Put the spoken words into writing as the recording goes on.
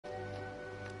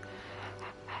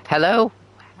Hello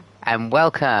and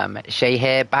welcome. Shay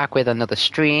here, back with another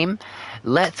stream.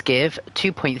 Let's give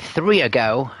 2.3 a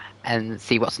go and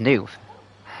see what's new.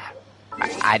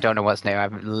 I don't know what's new.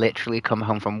 I've literally come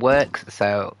home from work,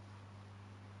 so...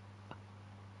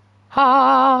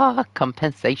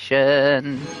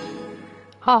 compensation.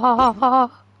 Really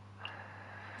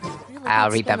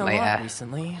I'll read them later.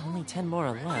 Recently, only 10 more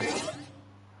are left.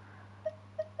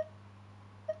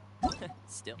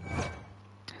 Still.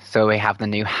 So we have the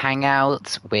new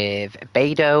hangout with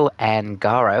Beidou and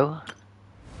Gorou.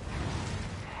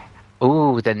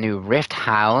 Ooh, the new Rift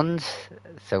Hound.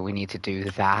 So we need to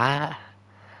do that.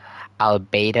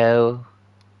 Albedo,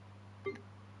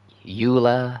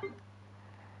 Eula,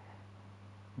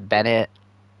 Bennett,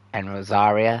 and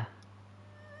Rosaria.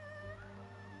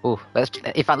 Ooh, let's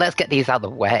get these out of the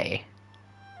way.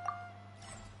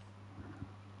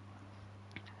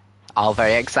 All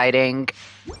very exciting.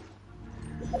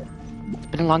 It's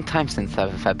been a long time since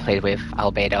I've played with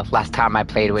Albedo. Last time I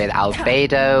played with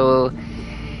Albedo,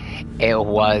 it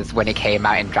was when it came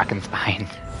out in Dragonspine.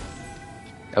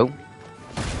 Oh.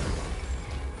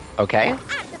 Okay. Add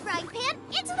the frying pan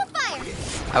into the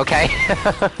fire. Okay.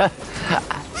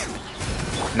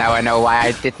 Now I know why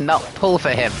I did not pull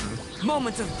for him.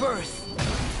 Moment of birth.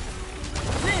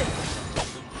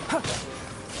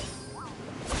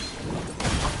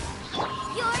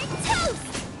 You're toast.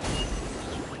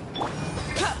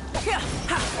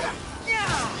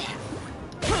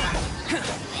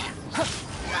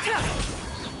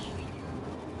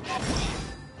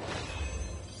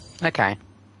 Okay.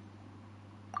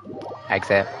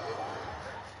 Exit.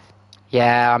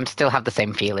 Yeah, I'm still have the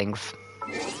same feelings.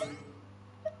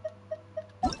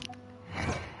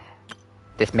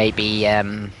 This may be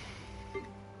the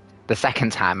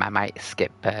second time I might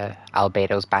skip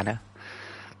Albedo's banner.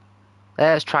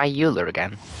 Let's try Eula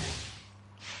again.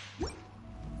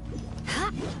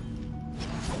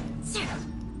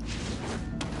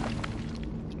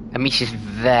 I mean, she's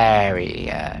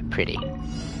very pretty.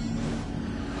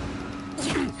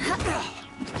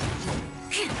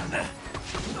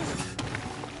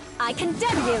 I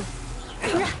condemn you.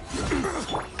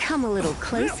 Come a little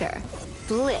closer.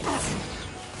 Blitz.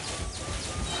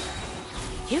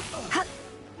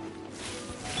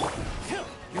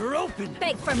 You're open.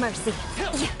 Beg for mercy.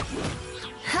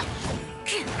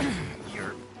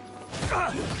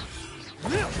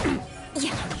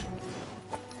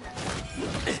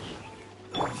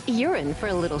 You're in for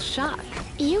a little shock.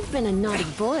 You've been a naughty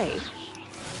boy.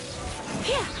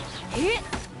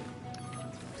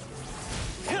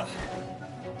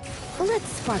 Let's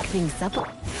spark things up.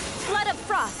 Flood of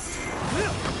frost.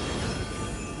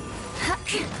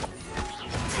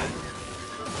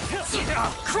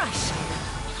 Crush.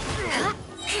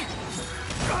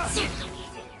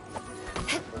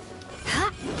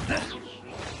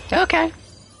 Okay.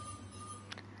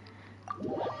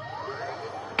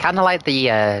 Kind of like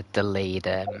the delayed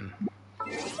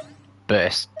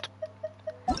burst.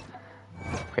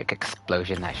 Quick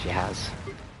explosion that she has.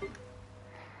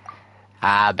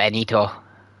 Ah, Benito.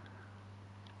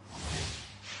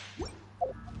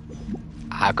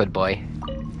 Ah, good boy.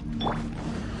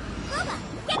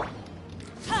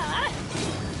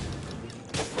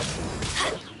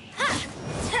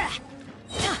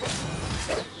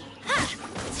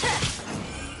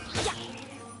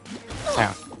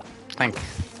 Oh, thanks.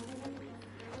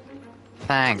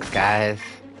 Thanks, guys.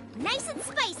 Nice and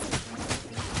spicy.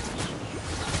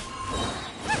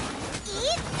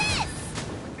 Eat this.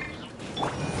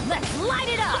 Let's light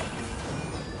it up.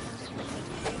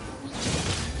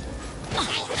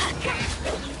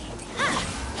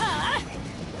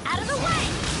 Out of the way.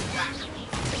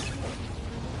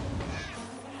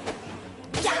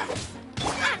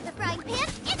 Add the frying pan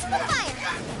into the fire.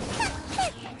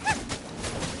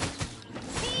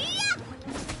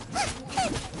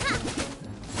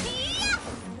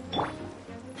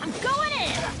 I'm going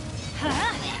in.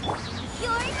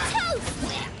 You're toast.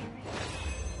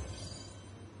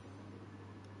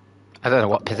 I don't know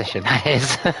what position that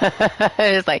is.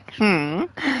 It's like,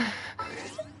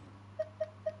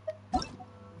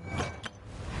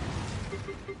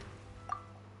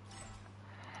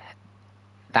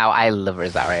 Now, I love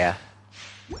Rosaria.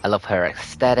 I love her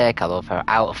aesthetic, I love her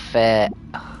outfit.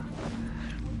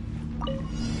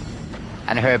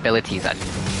 And her abilities are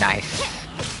nice.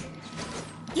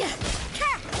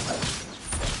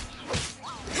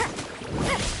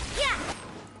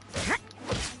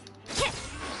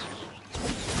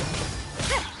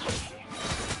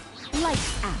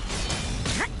 Lights out.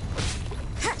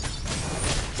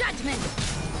 Judgment.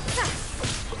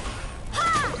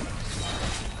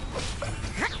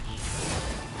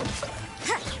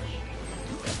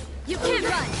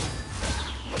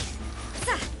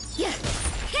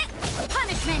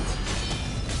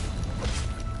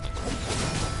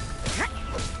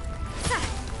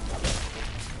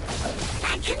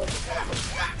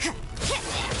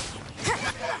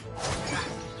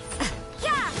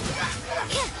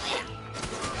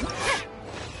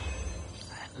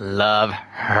 Love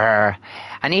her.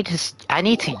 I need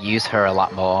to use her a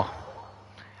lot more.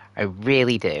 I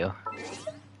really do.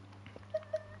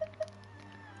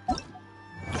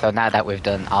 So now that we've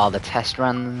done all the test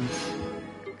runs,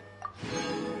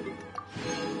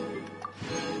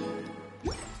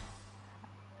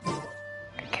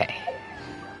 okay.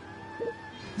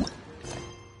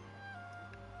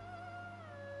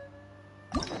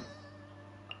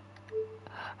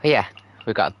 Oh yeah,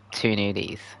 we've got 2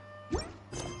 nudies.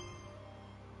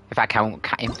 If I can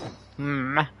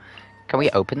we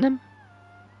open them?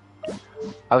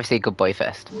 Obviously, good boy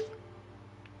first.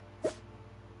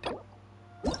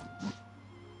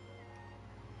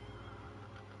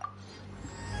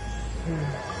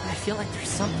 I feel like there's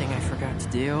something I forgot to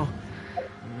do.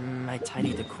 I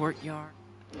tidied the courtyard.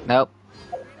 Nope.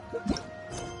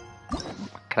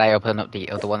 Can I open up the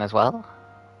other one as well?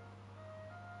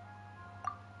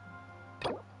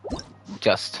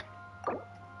 Just.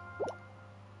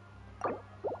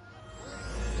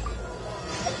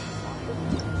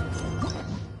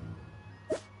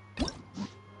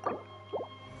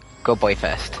 Good boy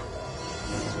first.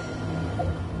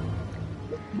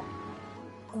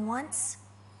 Once,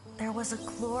 there was a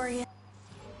glorious...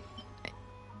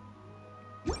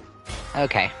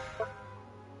 Okay.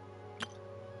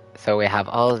 So we have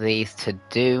all of these to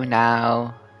do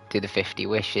now. Do the 50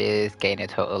 wishes, gain a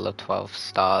total of 12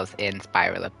 stars in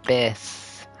Spiral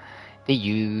Abyss. The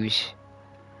huge.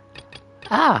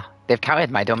 Ah, they've counted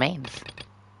my domains.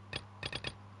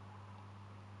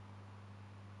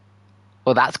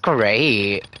 Well, that's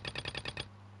great.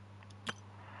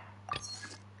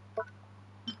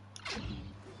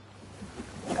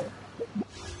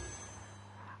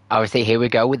 Obviously, here we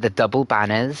go with the double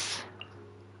banners.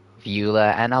 Viewer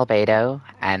and Beidou.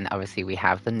 And obviously we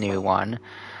have the new one.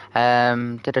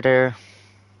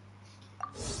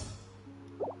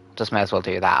 Just may as well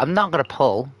do that. I'm not going to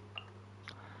pull.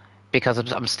 Because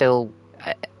I'm still...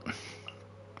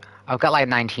 I've got like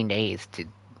 19 days to...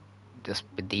 Just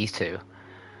with these two.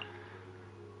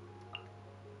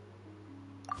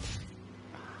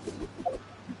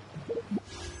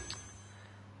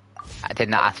 I did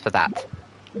not ask for that.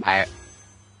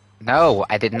 No,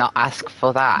 I did not ask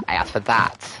for that. I asked for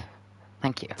that.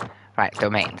 Thank you. Right,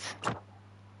 domains.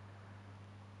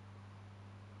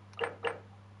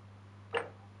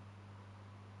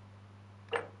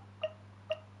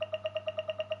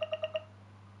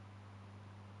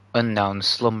 Unknown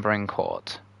Slumbering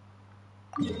Court.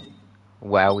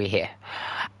 Where are we here?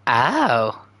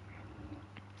 Oh!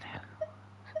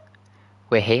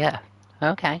 We're here.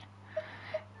 Okay.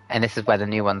 And this is where the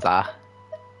new ones are.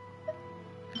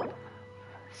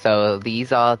 So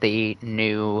these are the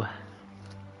new...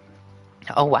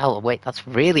 Oh wow, wait, that's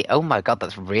really... Oh my god,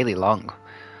 that's really long.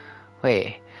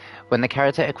 Wait. When the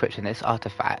character equipped in this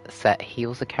artifact set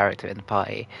heals the character in the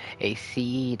party, a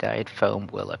sea-dyed foam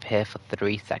will appear for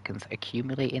 3 seconds,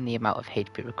 accumulating the amount of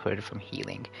HP recorded from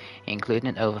healing, including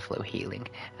an overflow healing.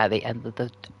 At the end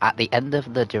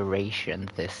of the duration,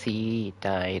 the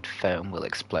sea-dyed foam will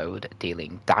explode,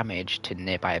 dealing damage to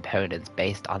nearby opponents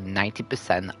based on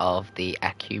 90% of the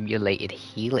accumulated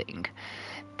healing.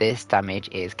 This damage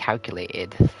is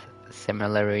calculated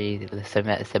similarly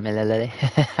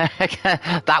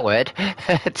that word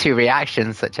to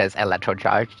reactions such as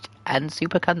electrocharged and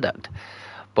superconduct,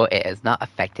 but it is not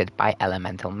affected by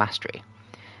elemental mastery.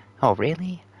 Oh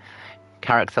really?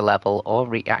 Character level or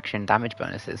reaction damage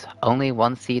bonuses. Only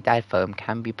one sea-dyed foam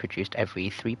can be produced every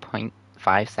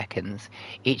 3.5 seconds.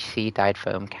 Each sea-dyed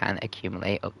foam can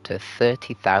accumulate up to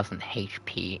 30,000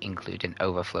 HP, including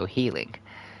overflow healing.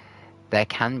 There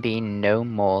can be no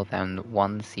more than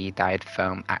one sea-dyed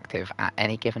foam active at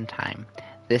any given time.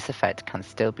 This effect can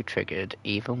still be triggered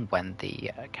even when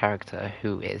the character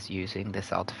who is using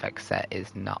this artifact set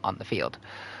is not on the field.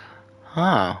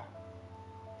 Huh.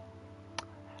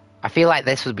 I feel like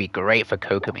this would be great for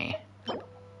Kokomi.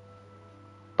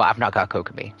 But I've not got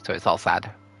Kokomi, so it's all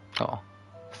sad. Oh,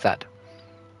 sad.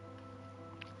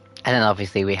 And then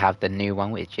obviously we have the new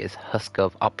one, which is Husk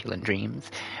of Opulent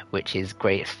Dreams, which is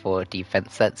great for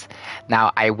defense sets.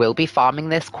 Now, I will be farming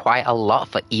this quite a lot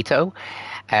for Itto.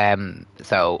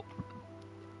 So,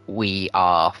 we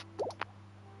are...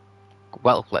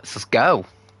 Well, let's just go.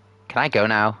 Can I go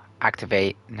now?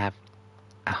 Activate and have...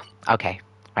 Oh, okay.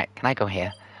 Right, can I go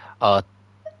here? Oh,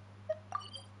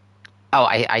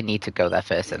 I need to go there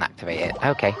first and activate it.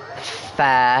 Okay.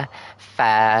 Fair.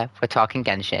 We're talking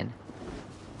Genshin.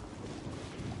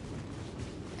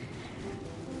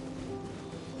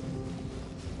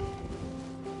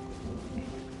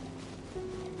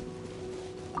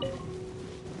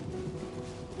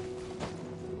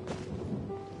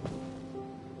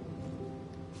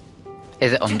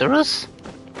 Is it under us?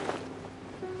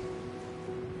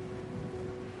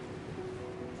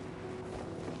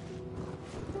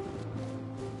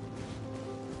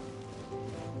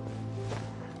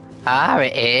 Ah,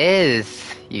 it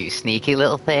is! You sneaky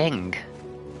little thing.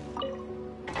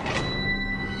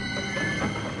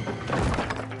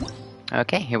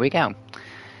 Okay, here we go.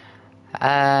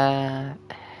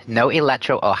 No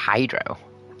electro or hydro.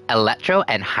 Electro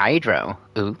and hydro.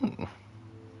 Ooh.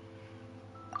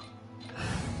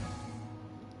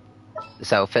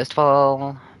 So first of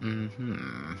all,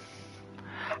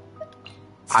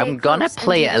 I'm gonna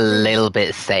play it a little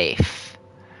bit safe.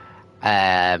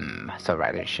 So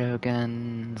Rider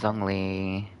Shogun,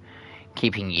 Zhongli,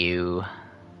 keeping you.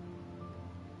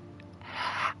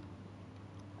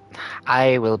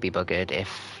 I will be buggered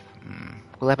if.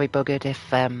 Will I be buggered if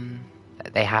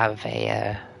they have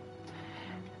a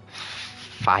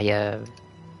fire?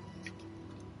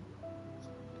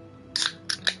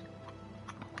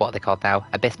 What are they called now?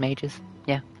 Abyss mages?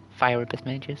 Yeah, fire abyss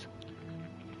mages.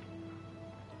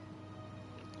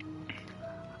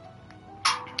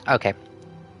 Okay.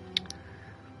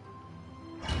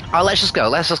 Oh, let's just go.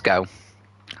 Let's just go.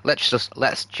 Let's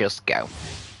just go.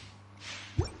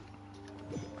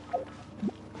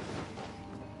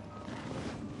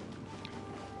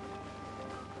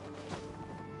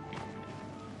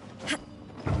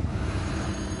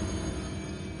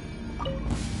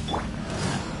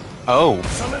 Oh.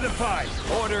 Solidify.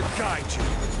 Order guide you.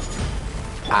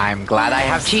 I'm glad I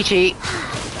have Chi-Chi.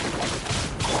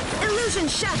 Illusion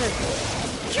shattered.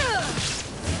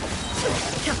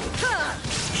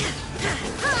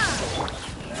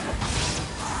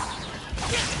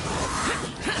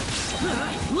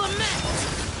 Lament!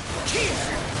 Here!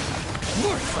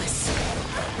 Worthless!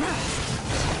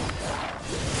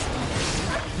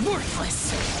 Worthless!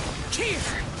 Here!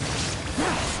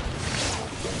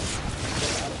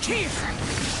 Here!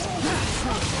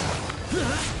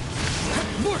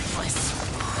 Worthless!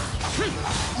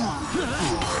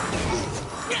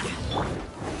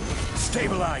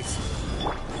 Stabilize.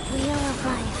 We are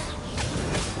alive.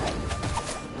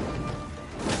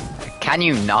 Can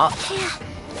you not?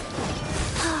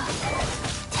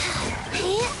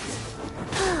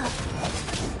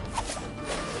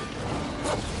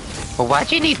 Well, why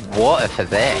do you need water for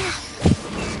this?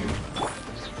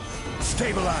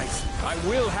 Stabilize. I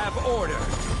will have order.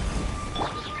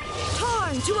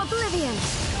 Torn to oblivion.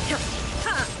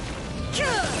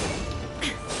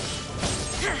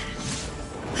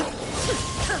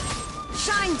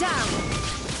 Shine down.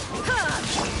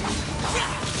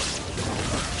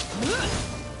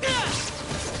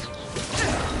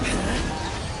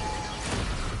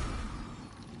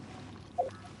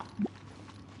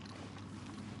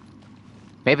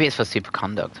 Maybe it's for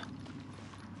superconduct.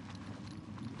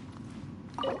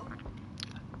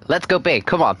 Let's go big,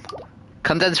 come on.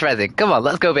 Condensed resin, come on,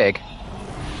 let's go big.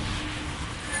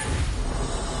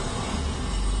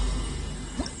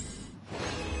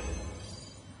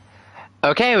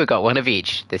 Okay, we got one of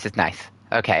each. This is nice.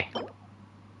 Okay.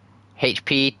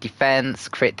 HP, defense,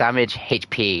 crit damage,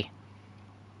 HP.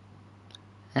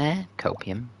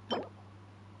 Copium.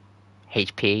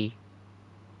 HP.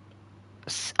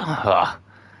 Oh.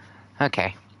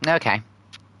 Okay, okay.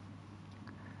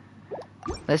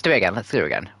 Let's do it again, let's do it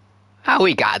again. Oh,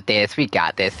 we got this, we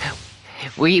got this.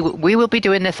 We will be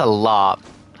doing this a lot.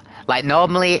 Like,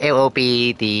 normally it will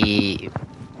be the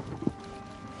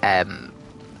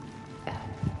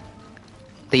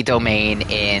domain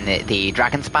in the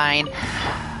Dragon Spine,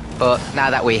 but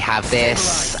now that we have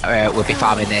this, we'll be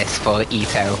farming this for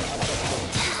Itto.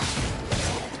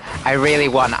 I really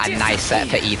want a nice set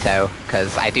for Itto,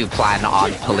 because I do plan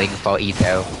on pulling for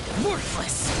Itto.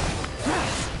 Worthless!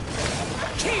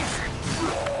 Here!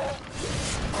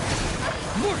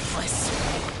 Worthless!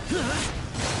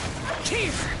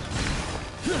 Here!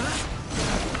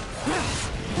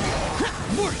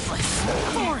 Worthless!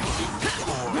 Foreign!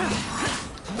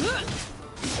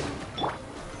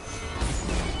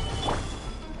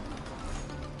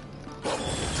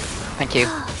 Thank you.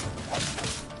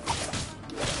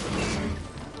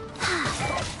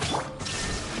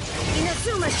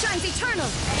 Inazuma shines eternal.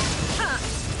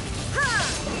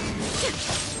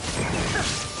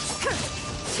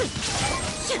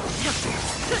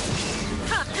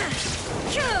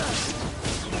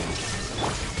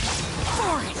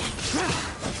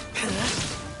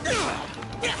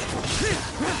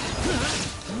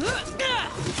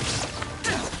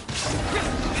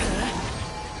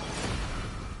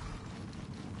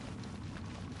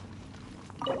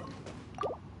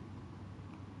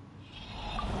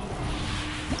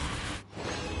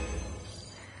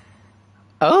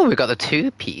 Oh, we got the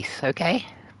 2-piece. Okay.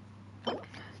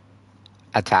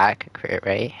 Attack, crit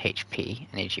rate, HP,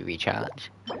 energy recharge.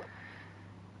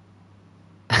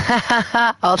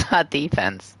 All that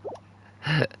defense.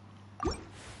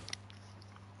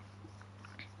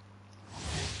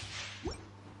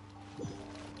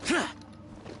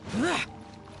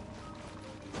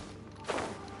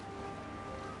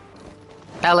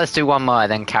 Now let's do one more,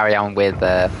 then carry on with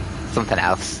something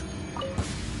else.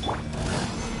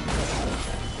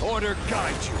 Order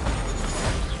guide you.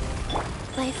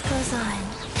 Life goes on.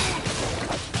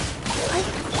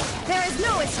 There is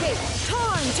no escape!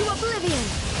 Torn to oblivion!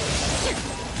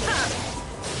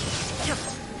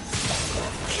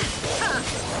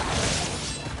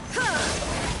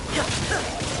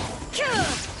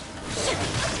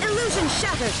 Illusion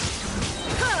shattered!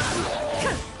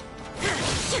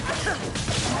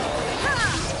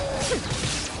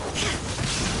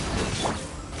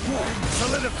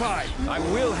 Solidified. I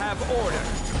will have order.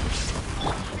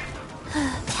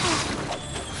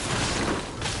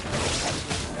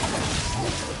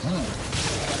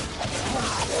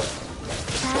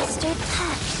 Bastard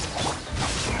pet.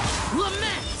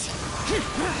 Lament!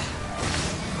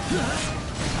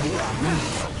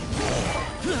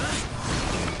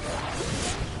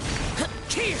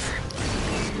 Here!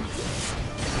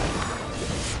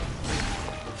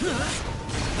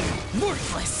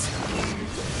 Worthless!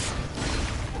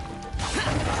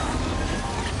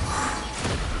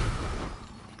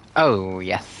 Oh,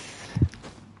 yes.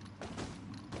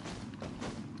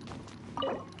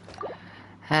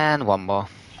 And one more.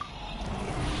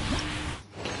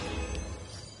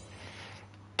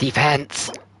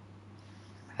 Defense!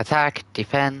 Attack,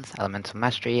 defense, elemental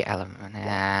mastery,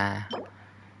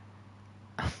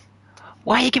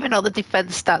 Why are you giving all the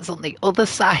defense stats on the other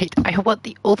side? I want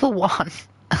the other one.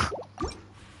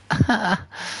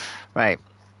 Right.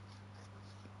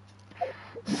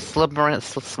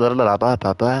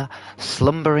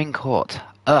 Slumbering court.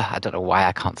 I don't know why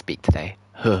I can't speak today.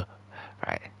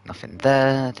 Right, nothing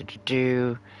there.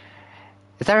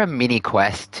 Is there a mini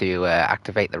quest to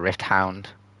activate the Rift Hound?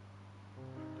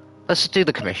 Let's just do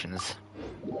the commissions.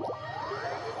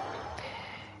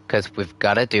 Because we've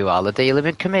got to do all the daily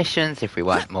limit commissions if we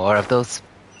want more of those,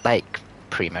 like,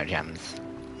 primo gems.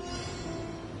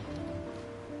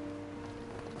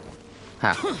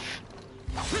 Huh.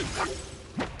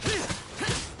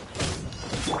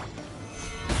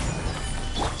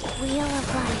 Wheel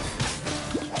of life.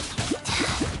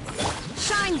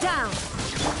 Shine down!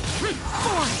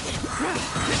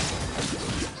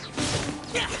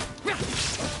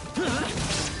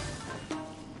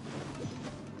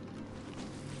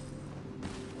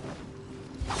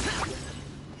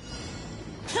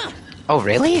 Oh,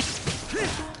 really?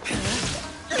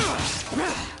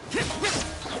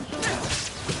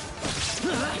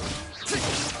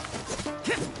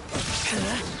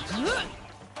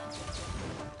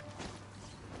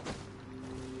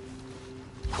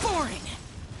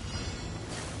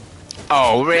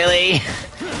 Oh, really?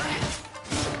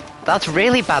 That's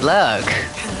really bad luck.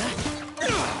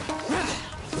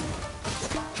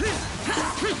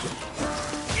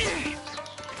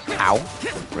 Ow.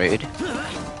 Rude.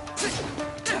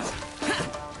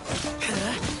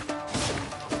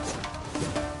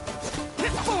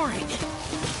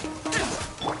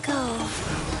 Go.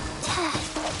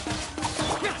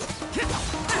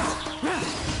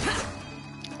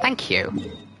 Thank you.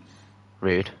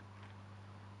 Rude.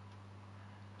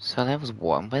 So there was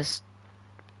one. Where's...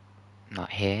 Not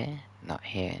here. Not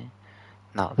here.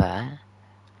 Not there.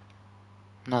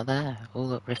 Not there. Oh,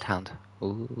 look, Rift Hound.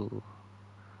 Ooh.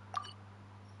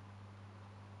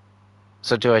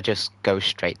 So do I just go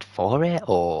straight for it,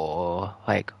 or,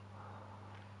 like...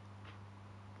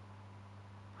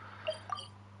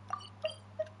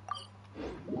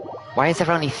 Why is there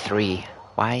only 3?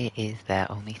 Why is there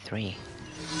only 3?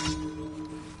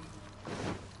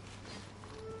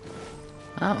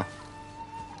 Oh.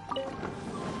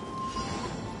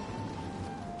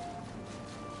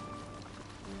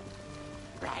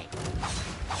 Right.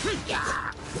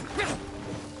 Yeah.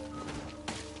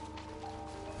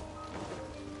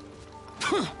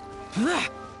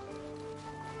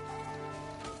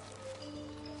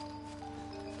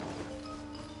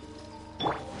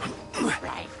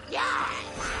 Right. Yeah.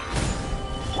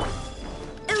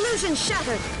 Illusion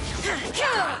shattered!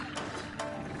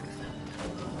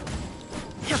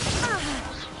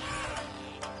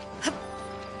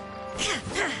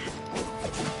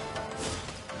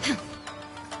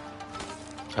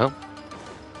 Oh.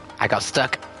 I got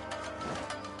stuck.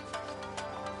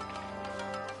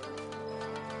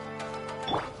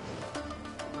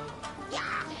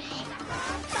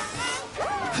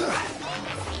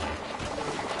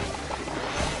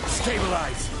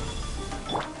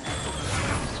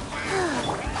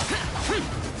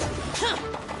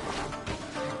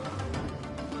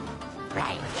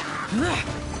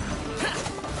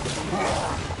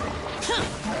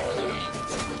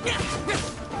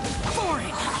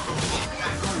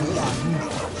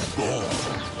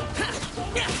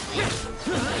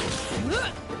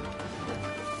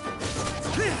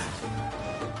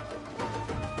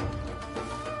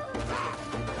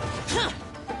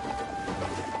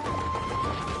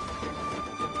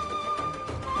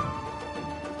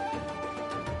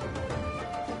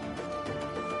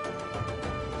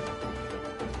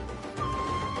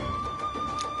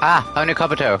 Ah,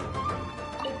 Onikabuto.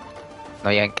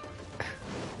 No yank.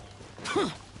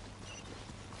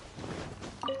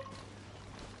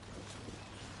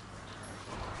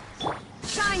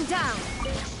 Shine down.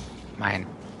 Mine.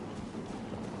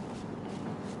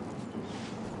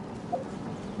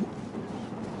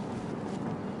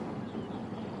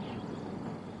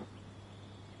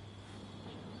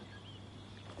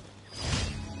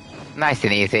 Nice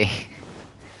and easy.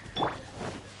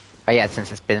 But yeah,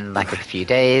 since it's been like a few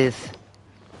days,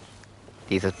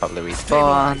 these have probably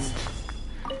respawned.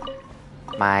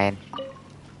 Mine.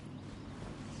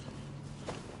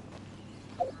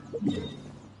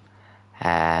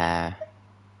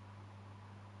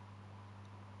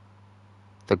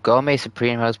 The gourmet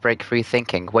supremos breakthrough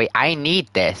thinking. Wait, I need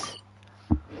this.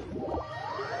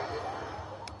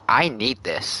 I need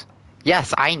this.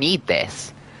 Yes, I need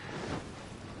this.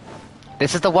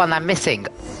 This is the one I'm missing.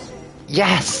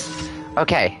 Yes!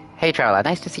 Okay. Hey, Traveler,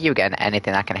 nice to see you again.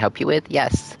 Anything I can help you with?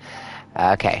 Yes.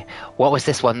 Okay. What was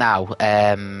this one now?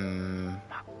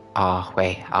 Oh,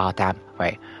 wait. Oh, damn.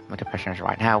 Wait. I'm making pressure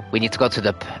right now. We need to go to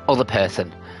the other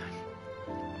person.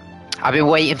 I've been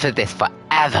waiting for this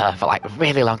forever, for like a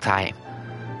really long time.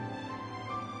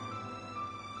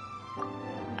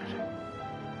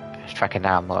 She's tracking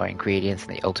down more ingredients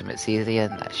in the ultimate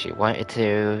season that she wanted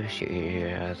to. She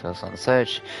was on the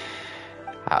search.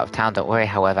 Out of town, don't worry.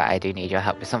 However, I do need your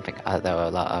help with something. Although a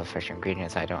lot of fresh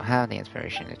ingredients I don't have, the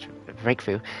inspiration is a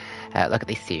breakthrough. Look at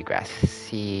these seagrass.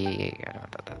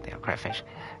 The crayfish.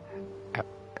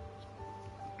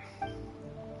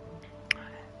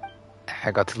 I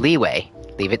go to Leeway.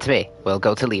 Leave it to me. We'll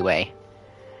go to Leeway.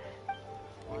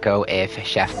 Go if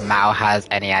Chef Mao has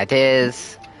any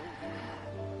ideas.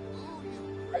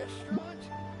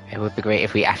 It would be great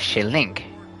if we actually link.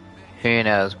 Who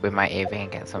knows, we might even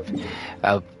get something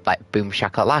like Boom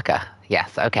Shakalaka.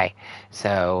 Yes, okay.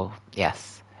 So,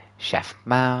 yes. Chef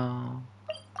Mao.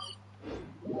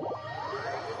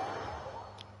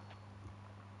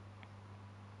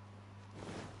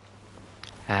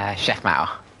 Chef Mao.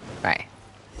 Right.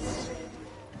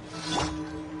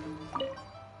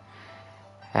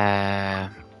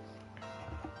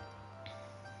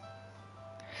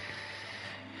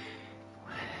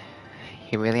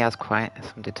 He really has quite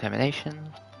some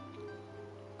determination.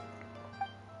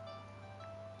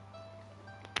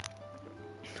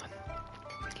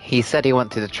 He said he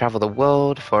wanted to travel the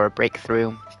world for a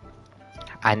breakthrough.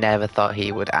 I never thought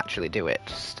he would actually do it.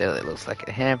 Still, it looks like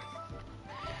it here.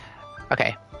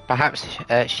 Okay, perhaps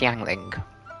Xiangling.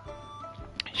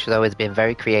 She's always been a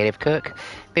very creative cook.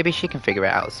 Maybe she can figure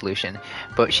out a solution.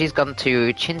 But she's gone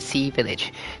to Chinsi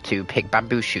village to pick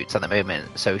bamboo shoots at the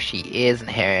moment, so she isn't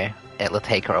here. It'll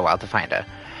take her a while to find her.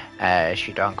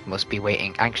 Shudong must be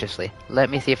waiting anxiously.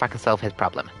 Let me see if I can solve his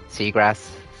problem.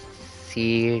 Seagrass,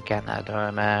 sea,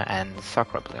 Ganadorma, and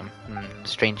sakura bloom.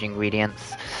 Strange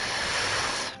ingredients.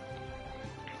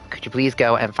 Could you please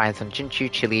go and find some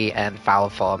Jinchu chili and fowl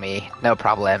for me? No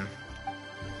problem.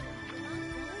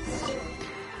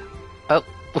 Oh.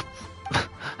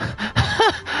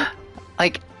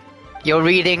 Like, you're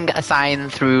reading a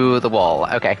sign through the wall.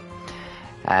 Okay.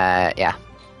 Yeah.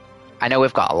 I know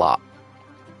we've got a lot.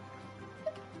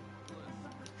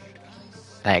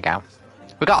 There you go.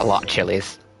 We got a lot of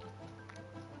chilies.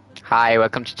 Hi,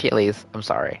 welcome to Chili's. I'm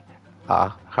sorry.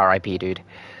 R.I.P. dude.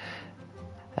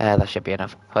 That should be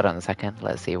enough. Hold on a second.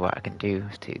 Let's see what I can do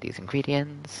to these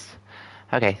ingredients.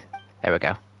 Okay, there we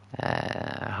go.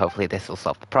 Hopefully this will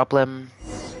solve the problem.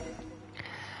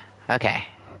 Okay.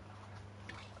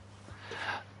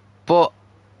 But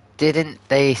didn't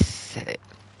they say...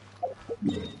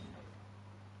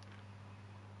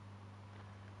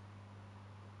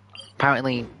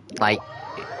 Apparently, like,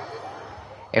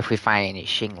 if we find any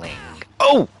Xingling...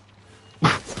 Oh!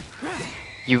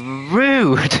 You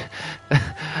rude!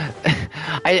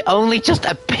 I only just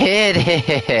appeared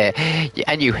here,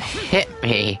 and you hit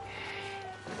me.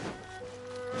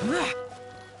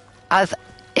 As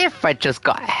if I just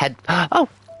got head... Oh!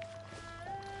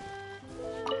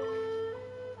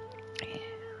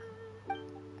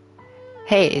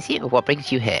 Hey, it's you. What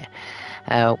brings you here?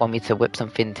 Want me to whip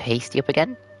something tasty up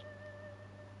again?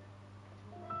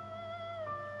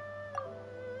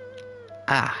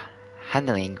 Ah,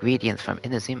 handling ingredients from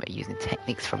Inazuma using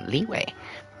techniques from Leeway.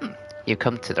 You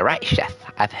come to the right, chef.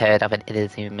 I've heard of an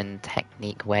Inazuma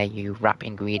technique where you wrap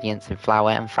ingredients in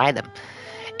flour and fry them.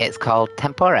 It's called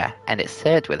tempura, and it's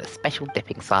served with a special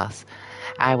dipping sauce.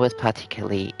 I was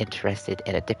particularly interested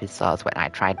in a dipping sauce when I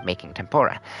tried making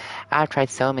tempura. I've tried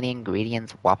so many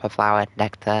ingredients: whopper flour,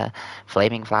 nectar,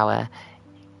 flaming flour.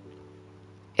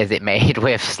 Is it made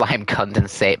with slime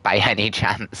condensate by any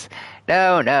chance?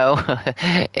 No,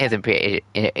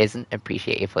 it isn't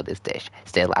appreciated for this dish.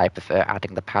 Still, I prefer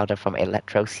adding the powder from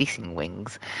electro seasoning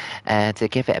wings to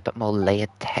give it a bit more layered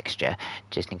texture.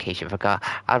 Just in case you forgot,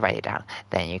 I'll write it down.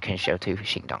 Then you can show to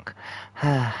Shingdong.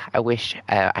 I wish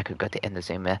I could go to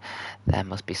Inazuma. There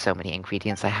must be so many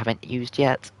ingredients I haven't used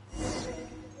yet.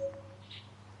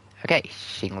 Okay,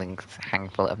 Xingling's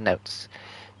handful of notes.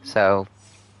 So...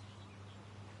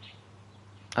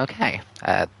 okay,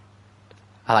 I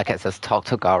like it says talk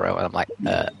to Gorou, and I'm like,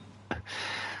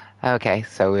 Okay,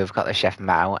 so we've got the Chef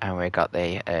Mao, and we've got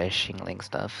the Xingling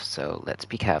stuff, so let's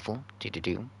be careful.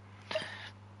 Do.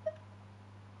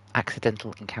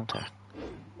 Accidental encounter.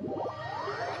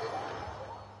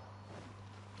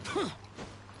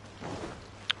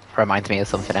 Reminds me of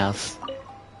something else.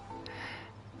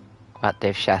 What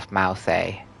did Chef Mao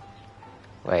say?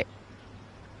 Wait.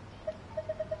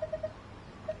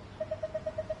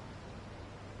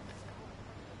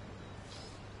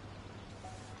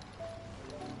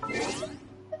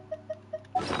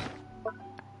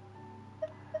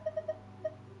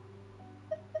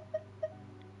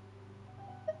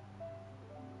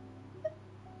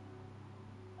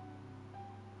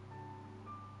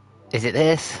 Is it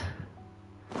this?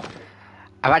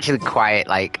 I'm actually quite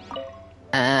like,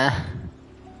 but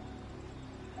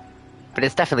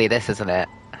it's definitely this, isn't it?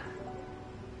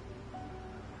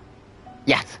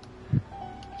 Yes.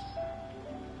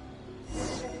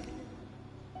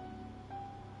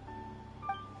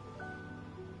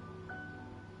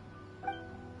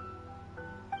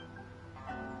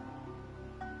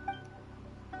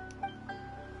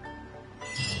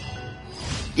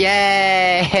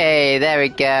 Yay! There we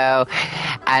go.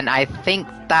 And I think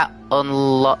that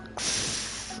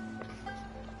unlocks...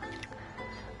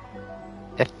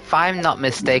 if I'm not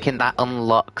mistaken, that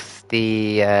unlocks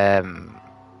the...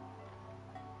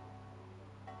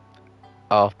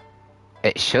 oh,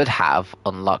 it should have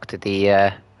unlocked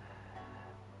the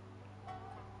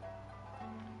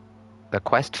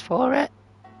quest for it?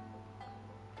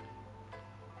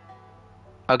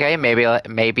 Okay,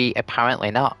 maybe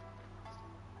apparently not.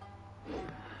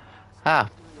 Ah.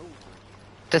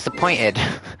 Disappointed.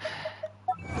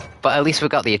 But at least we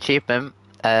got the achievement.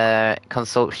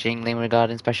 Consult Xingling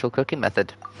regarding special cooking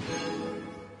method.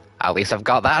 At least I've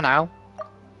got that now.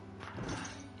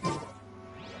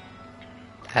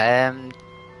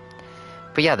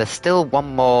 But yeah, there's still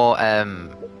one more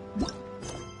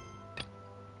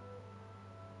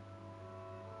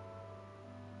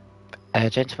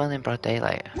gentleman in broad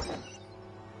daylight.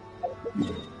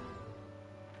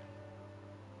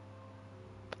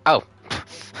 Oh.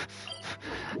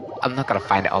 I'm not gonna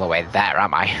find it all the way there,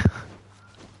 am I?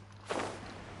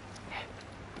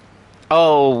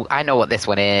 Oh, I know what this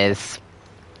one is.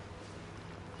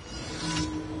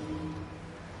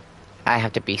 I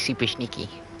have to be super sneaky.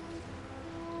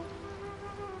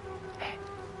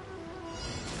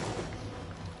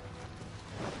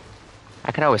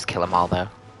 I can always kill them all, though.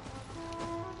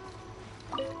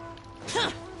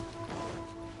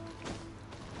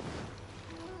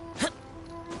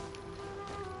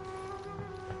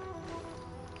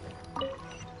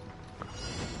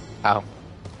 Oh.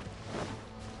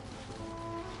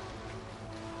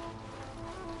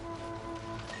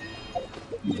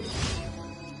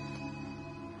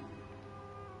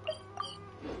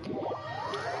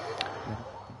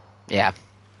 Yeah.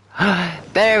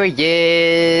 There he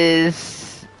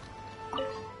is!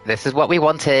 This is what we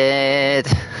wanted!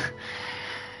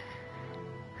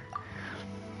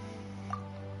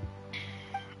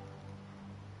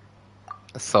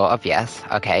 Sort of, yes.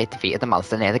 Okay, defeated the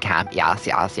monster near the camp. Yes.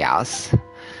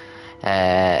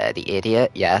 The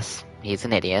idiot, yes. He's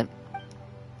an idiot.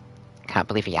 Can't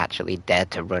believe he actually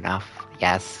dared to run off.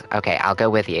 Yes. Okay, I'll go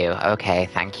with you. Okay,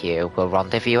 thank you. We'll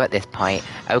rendezvous at this point.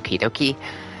 Okie dokie.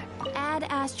 Ad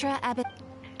Astra Abbot.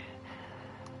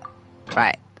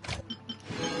 Right.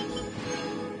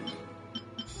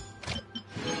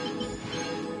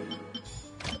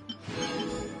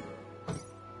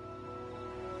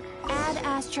 Ad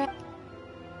Astra.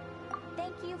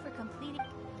 Thank you for completing.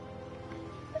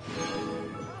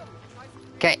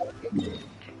 Okay.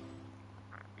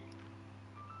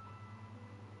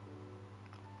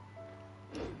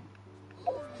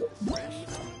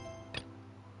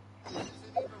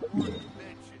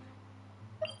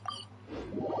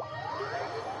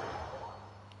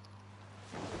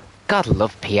 God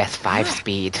love PS5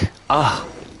 speed. Oh.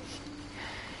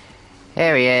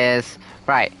 Here he is.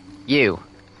 Right, you.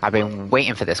 I've been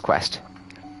waiting for this quest.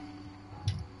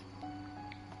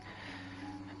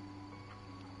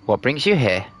 What brings you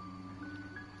here?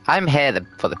 I'm here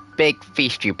for the big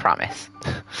feast you promise.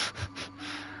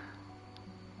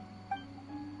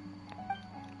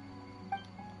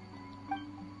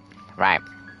 Right.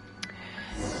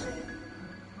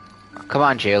 Come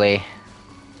on, Julie.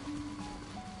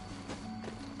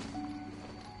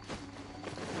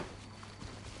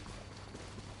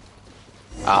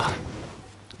 Oh.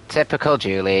 Typical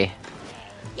Julie.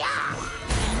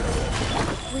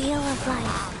 Wheel of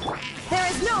life. There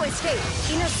is no escape!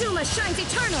 Inazuma shines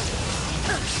eternal!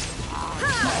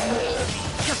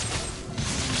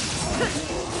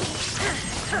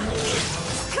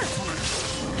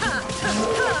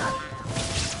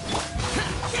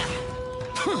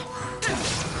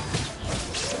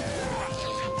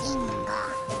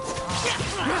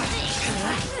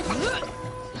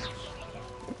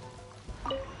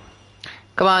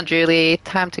 Come on, Julie.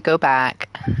 Time to go back.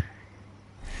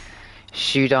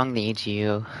 Shudong needs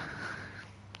you.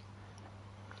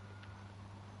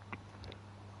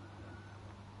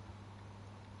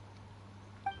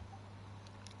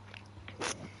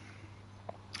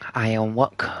 Iron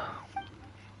Walk.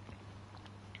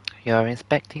 You're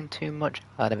expecting too much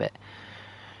out of it.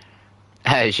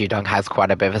 Shudong has quite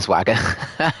a bit of a swagger.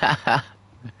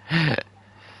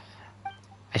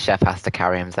 A chef has to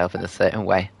carry himself in a certain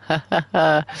way.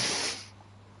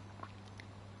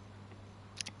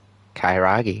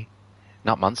 Kairagi,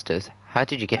 not monsters. How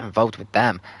did you get involved with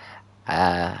them?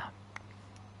 Yes,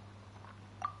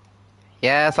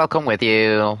 I'll come with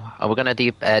you. We're gonna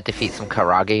defeat some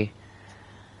Kairagi.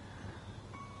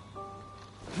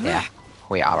 Yeah,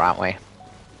 we are, aren't we?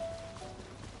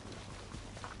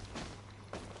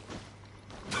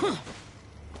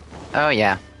 Oh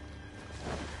yeah.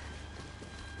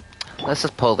 Let's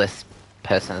just pull this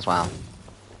person as well.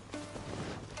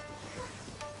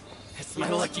 It's my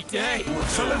lucky day.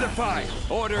 Solidify.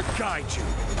 Order guide you.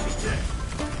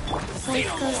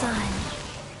 Life goes on.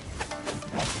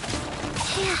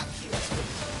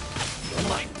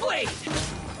 My blade.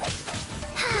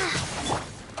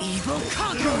 Evil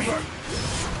conqueror. Here.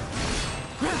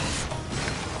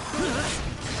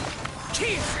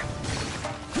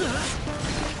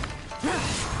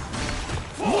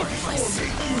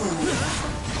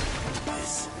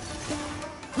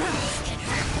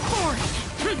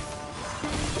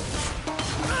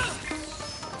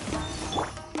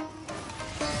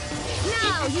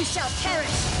 Now you shall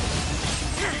perish!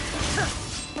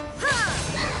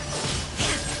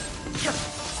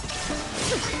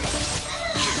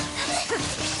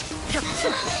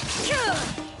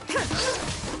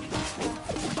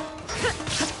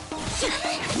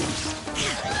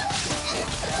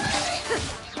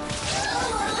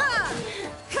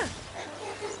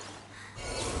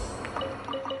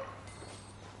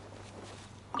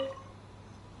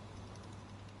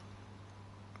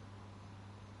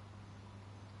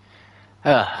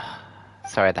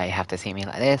 Sorry that you have to see me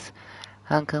like this.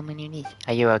 Uncle Manuni,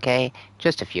 are you okay?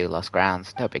 Just a few lost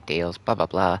grounds, no big deals, blah blah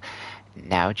blah.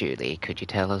 Now, Julie, could you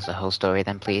tell us the whole story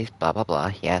then, please? Blah blah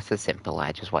blah. Yes, it's simple.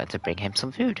 I just wanted to bring him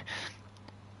some food.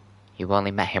 You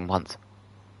only met him once.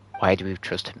 Why do we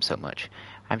trust him so much?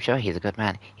 I'm sure he's a good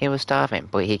man. He was starving,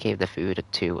 but he gave the food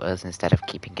to us instead of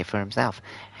keeping it for himself.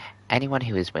 Anyone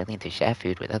who is willing to share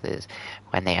food with others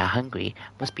when they are hungry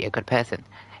must be a good person.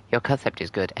 Your concept is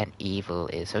good, and evil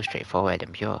is so straightforward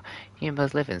and pure. You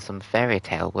must live in some fairy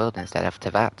tale world instead of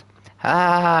Tevat.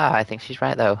 Ah, I think she's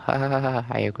right though.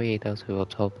 I agree. Those who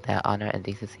uphold their honor and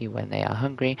decency when they are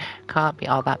hungry can't be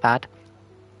all that bad.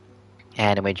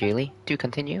 Anyway, Julie, do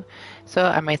continue. So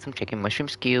I made some chicken mushroom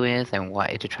skewers and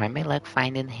wanted to try my luck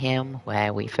finding him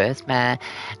where we first met.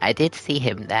 I did see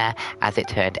him there. As it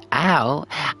turned out,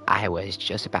 I was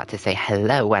just about to say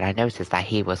hello when I noticed that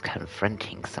he was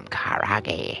confronting some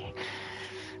Karage.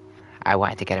 I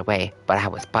wanted to get away, but I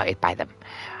was spotted by them.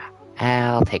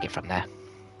 I'll take it from there.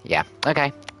 Yeah,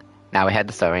 okay. Now we heard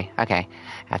the story. Okay.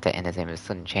 After Inazuma's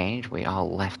sudden change, we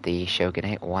all left the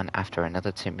shogunate one after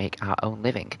another to make our own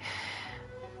living.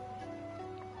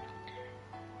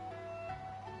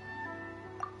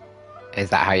 Is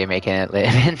that how you're making it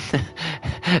living?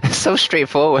 So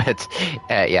straightforward.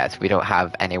 Yes, we don't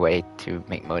have any way to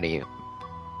make money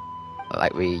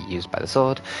like we used by the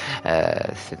sword.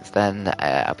 Since then,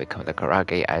 I've become the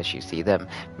Karage as you see them,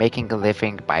 making a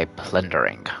living by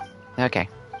plundering. Okay.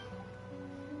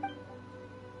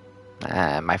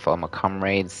 My former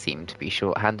comrades seem to be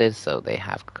short-handed, so they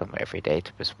have come every day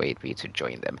to persuade me to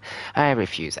join them. I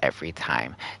refuse every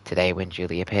time. Today, when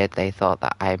Julie appeared, they thought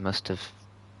that I must have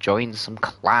joined some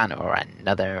clan or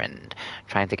another and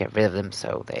trying to get rid of them,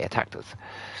 so they attacked us.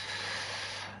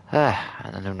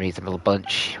 An unreasonable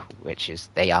bunch, which is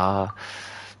they are.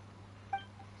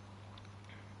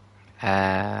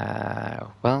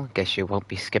 Well, guess you won't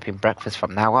be skipping breakfast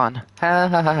from now on.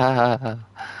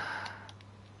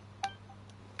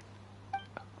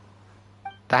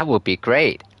 That would be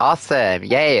great. Awesome.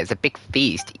 Yay, it's a big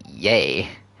feast. Yay.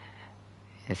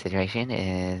 The situation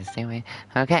is anyway.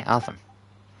 Okay, awesome.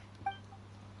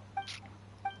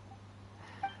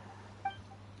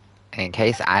 In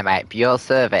case I'm at your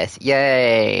service.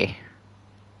 Yay.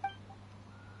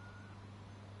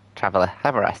 Traveler,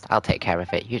 have a rest. I'll take care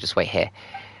of it. You just wait here.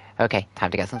 Okay,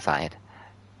 time to get inside.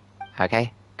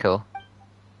 Okay, cool.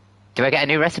 Do I get a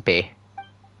new recipe?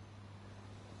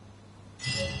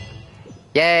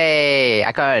 Yay!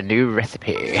 I got a new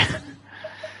recipe.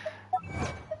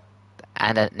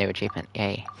 And a new achievement.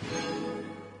 Yay.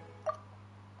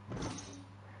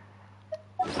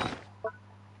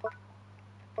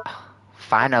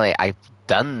 Finally, I've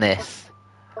done this.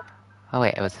 Oh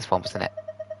wait, it was this one, wasn't it?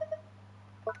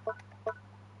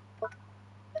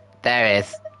 There it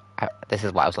is. This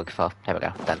is what I was looking for. There we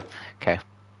go. Done. Okay.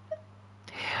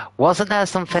 Wasn't there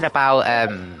something about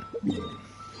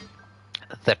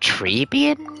the tree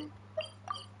being?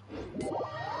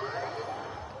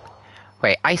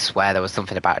 Wait, I swear there was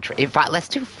something about a tree. In fact, let's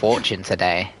do fortune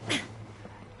today.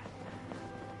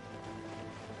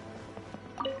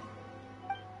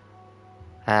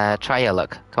 Try your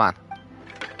luck. Come on.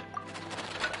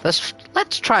 Let's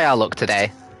try our luck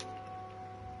today.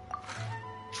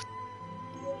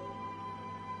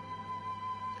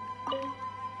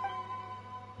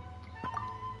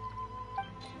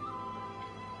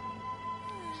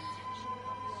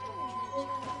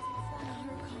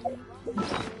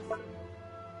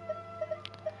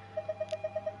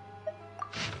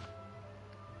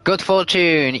 Good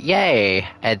fortune! Yay!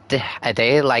 A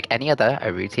day like any other,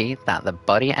 a routine that the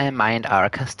body and mind are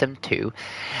accustomed to,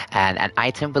 and an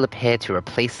item will appear to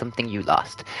replace something you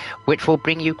lost, which will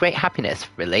bring you great happiness.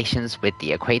 Relations with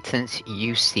the acquaintance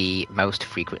you see most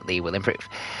frequently will improve,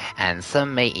 and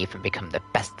some may even become the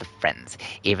best of friends.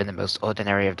 Even the most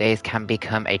ordinary of days can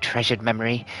become a treasured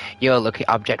memory. Your lucky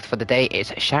object for the day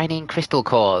is shining crystal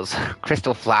cores.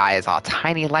 Crystal flies are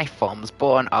tiny life forms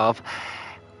born of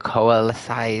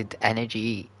coalesced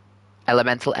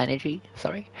elemental energy,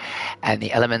 and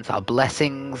the elements are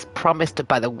blessings promised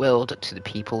by the world to the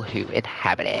people who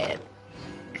inhabit it.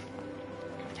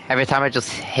 Every time I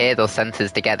just hear those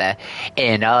sentences together,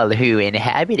 in all who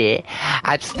inhabit it,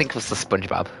 I just think of the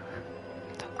SpongeBob.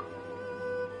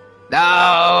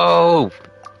 No!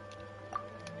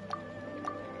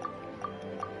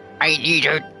 I need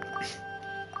it.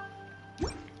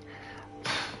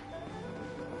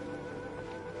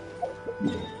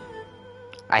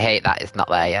 I hate that it's not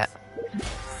there yet.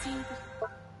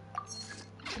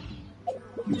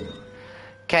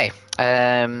 Okay,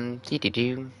 so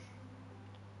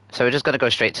we're just gonna go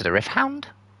straight to the Rift Hound?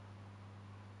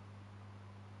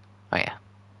 Oh yeah.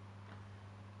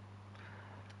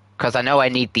 Because I know I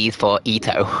need these for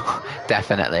Itto,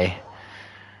 definitely.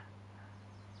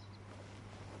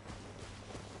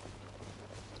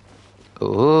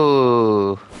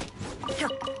 Ooh.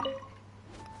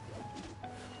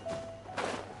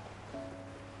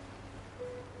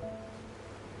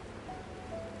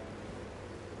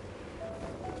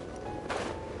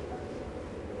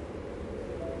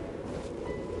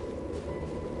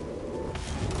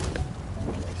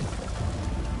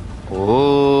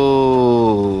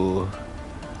 Ooh.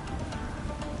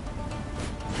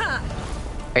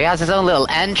 He has his own little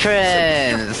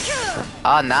entrance.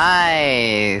 Oh,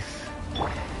 nice.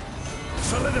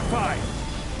 Solidify.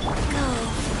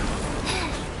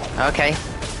 Okay.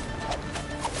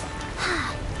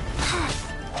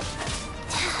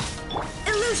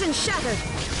 Illusion shattered.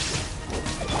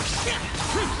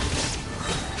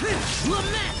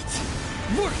 Lament.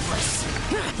 Worthless.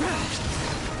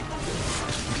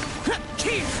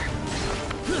 Here.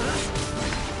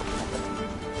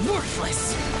 Worthless.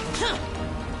 Here.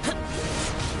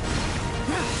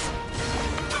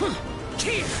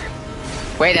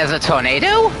 Wait, there's a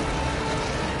tornado?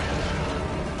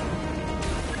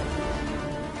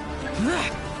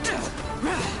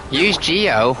 Use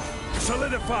Geo.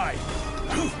 Solidify.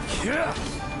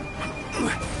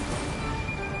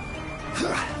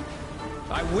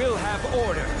 I will have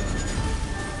order.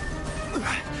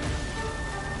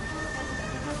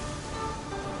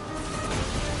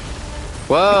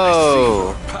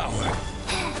 Whoa! Power.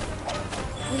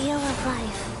 Wheel of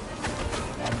life.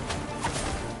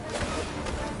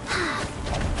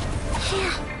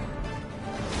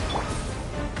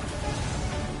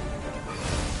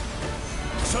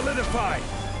 Solidify.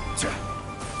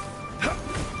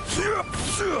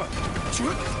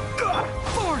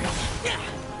 Forward!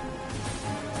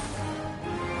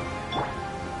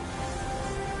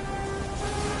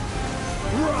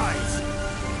 Rise.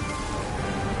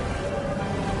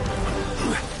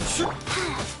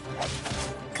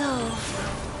 Go.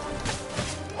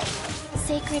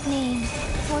 Sacred name.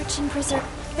 Fortune preserve.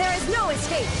 There is no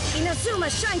escape. Inazuma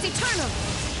shines eternal.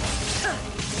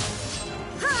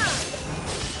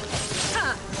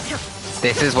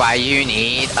 This is why you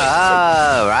need.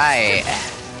 Oh, right.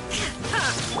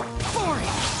 Forward!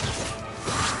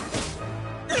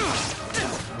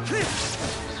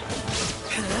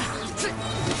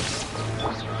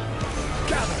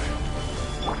 Gather.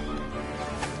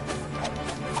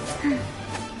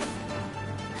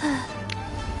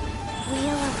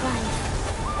 Wheel of life.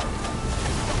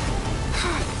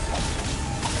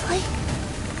 Click.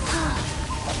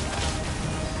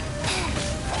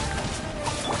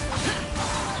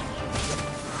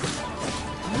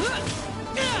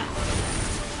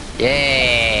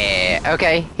 Yeah.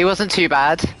 Okay, he wasn't too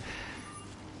bad.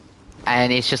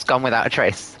 And he's just gone without a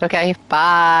trace. Okay,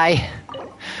 bye.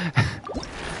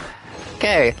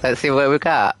 Okay, let's see what we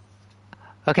got.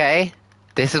 Okay,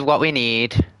 this is what we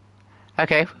need.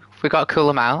 Okay, we got a cool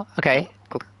amount. Okay.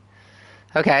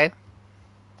 Okay.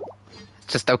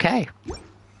 Just okay.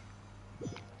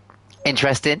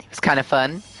 Interesting. It's kind of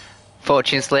fun.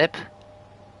 Fortune slip.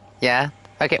 Yeah.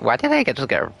 Okay, why did I just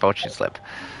get a fortune slip?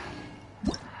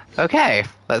 Okay,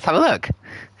 let's have a look.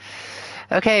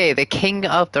 Okay, the King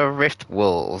of the Rift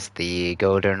Wolves, the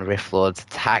Golden Rift Lord's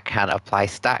attack can apply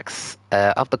stacks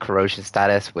of the corrosion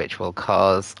status, which will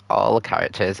cause all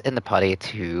characters in the party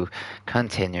to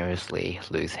continuously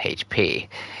lose HP.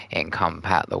 In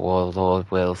combat, the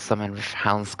Warlord will summon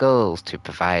Rifthound Skulls to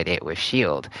provide it with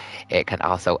shield. It can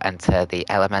also enter the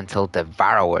Elemental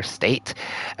Devourer state,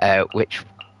 which...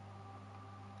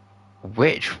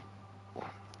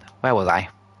 Where was I?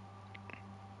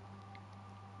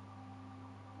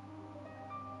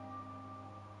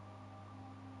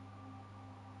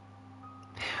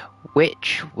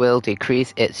 Which will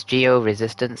decrease its geo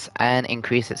resistance and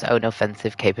increase its own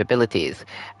offensive capabilities.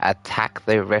 Attack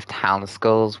the Rifthound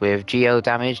Skulls with geo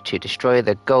damage to destroy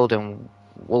the Golden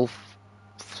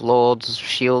Wolflord's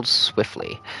shield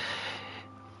swiftly.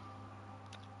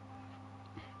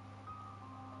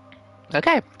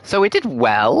 Okay, so we did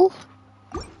well.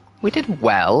 We did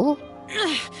well.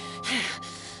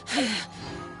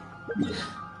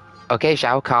 Okay,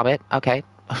 Xiao, calm it. Okay.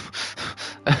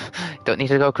 Don't need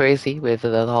to go crazy with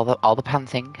all the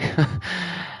panting.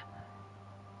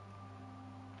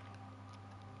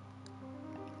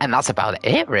 And that's about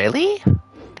it, really?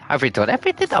 Have we done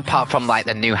everything apart from like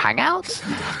the new hangouts?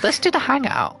 Let's do the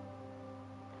hangout.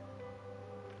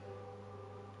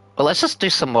 Well, let's just do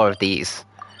some more of these.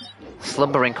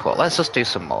 Slumbering Court. Let's just do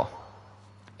some more.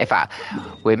 In fact,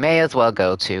 we may as well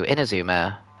go to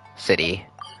Inazuma City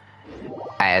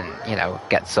and, you know,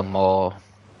 get some more.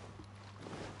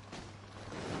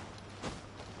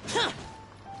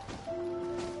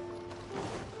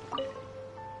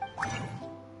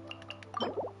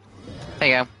 There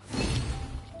you go.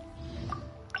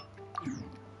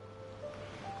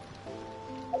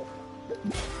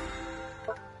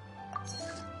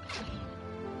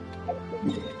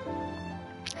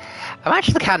 I'm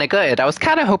actually kind of good. I was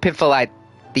kind of hoping for, like,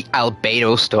 the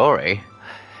Beidou story.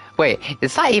 Wait,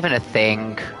 is that even a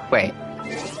thing? Wait.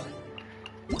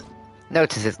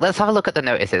 Notices. Let's have a look at the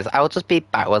notices. I will just be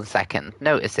back 1 second.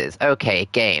 Notices. Okay.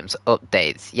 Games.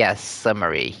 Updates. Yes.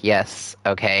 Summary. Yes.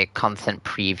 Okay. Content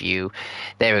preview.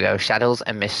 There we go. Shadows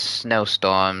and Mist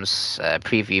Snowstorms.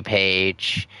 Preview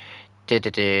page.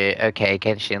 Okay,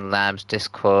 Genshin Labs,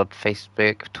 Discord,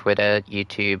 Facebook, Twitter,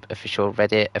 YouTube, official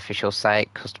Reddit, official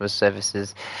site, customer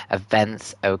services,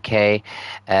 events, okay.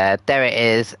 There it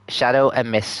is, Shadow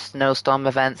and Mist Snowstorm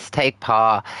events. Take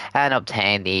part and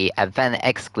obtain the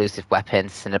event-exclusive weapon,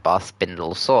 Cinnabar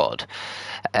Spindle Sword.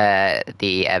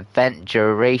 The event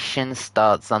duration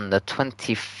starts on the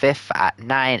 25th at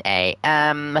 9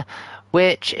 AM,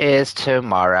 which is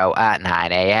tomorrow at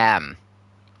 9 AM.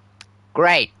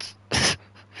 Great!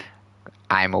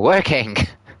 I'm working.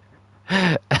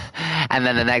 And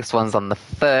then the next one's on the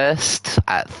 1st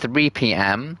at 3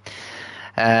 PM.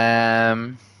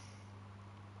 The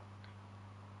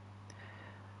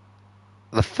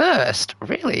 1st?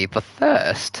 Really? The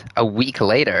 1st? A week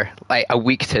later? Like a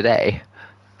week today?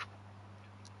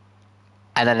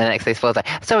 And then the next day's 4th day.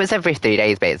 So it's every 3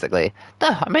 days, basically. No,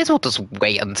 I may as well just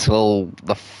wait until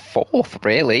the 4th,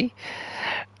 really.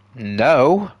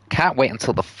 No, can't wait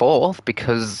until the 4th,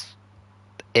 because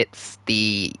it's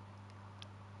the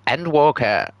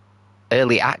Endwalker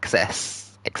Early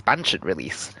Access expansion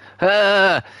release.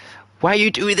 Why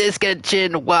you do this,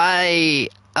 Genshin? Why?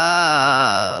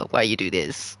 Why you do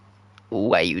this?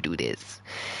 Why you do this?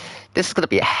 This is going to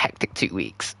be a hectic 2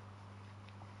 weeks.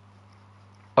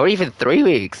 Or even 3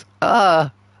 weeks.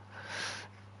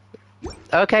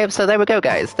 Okay, so there we go,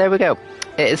 guys. There we go.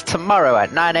 It is tomorrow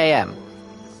at 9 a.m.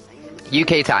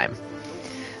 UK time.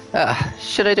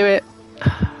 Should I do it?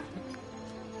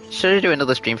 Should I do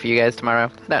another stream for you guys tomorrow?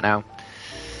 I don't know.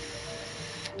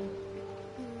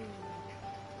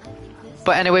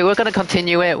 But anyway, we're going to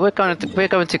continue it. We're going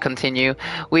to continue.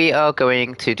 We are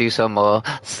going to do some more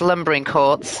Slumbering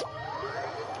Courts.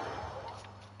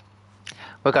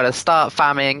 We're going to start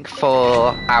farming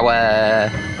for our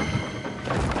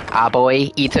boy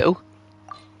Itto.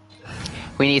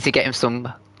 We need to get him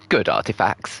some good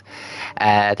artifacts. So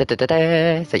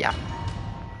yeah,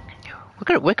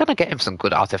 we're gonna get him some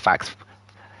good artifacts.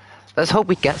 Let's hope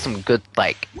we get some good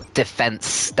like defense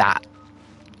stat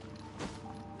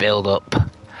build up.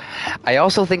 I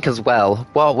also think as well,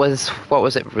 what was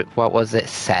it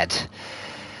said?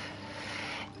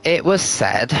 It was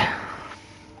said.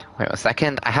 Wait a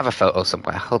second, I have a photo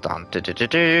somewhere. Hold on.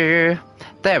 There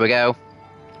we go.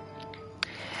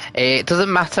 It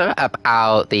doesn't matter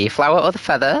about the flower or the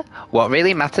feather. What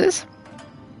really matters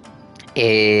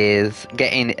is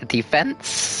getting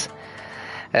defense.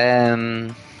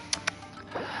 Oh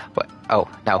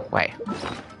no, wait.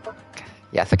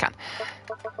 Yes, I can.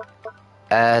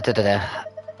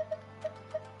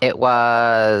 It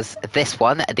was this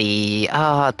one,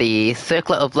 the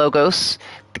Circlet of Logos.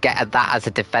 To get that as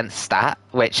a defense stat,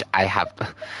 which I have.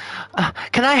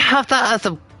 Can I have that as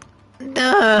a?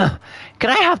 Can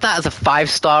I have that as a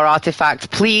 5-star artifact,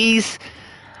 please?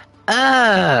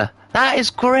 That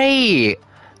is great.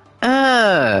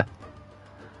 I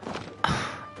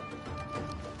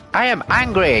am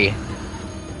angry.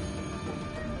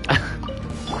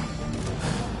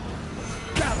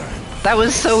 That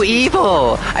was so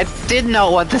evil. I did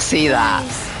not want to see that.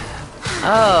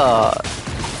 Oh.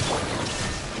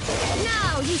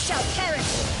 Now you shall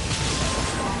perish.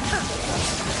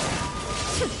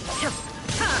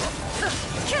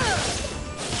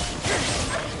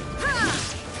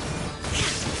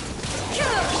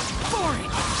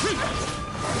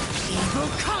 Evil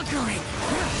conquering!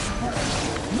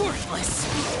 Worthless!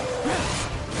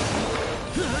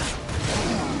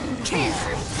 Tear!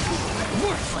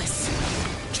 Worthless!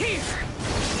 Tear!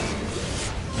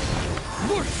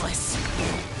 Worthless!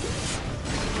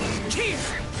 Tear!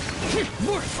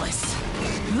 Worthless!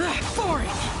 Foreign!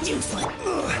 Useless!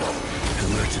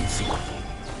 Emergency.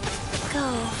 Go.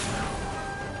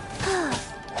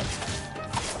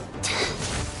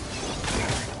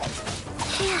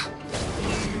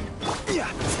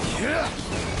 Yeah.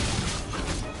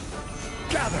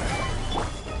 Gather.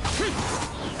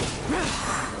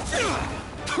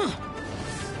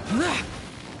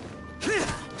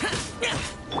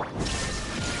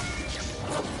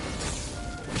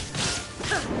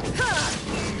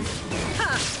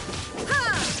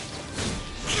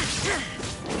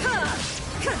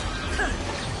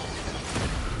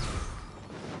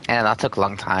 Yeah, that took a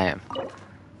long time.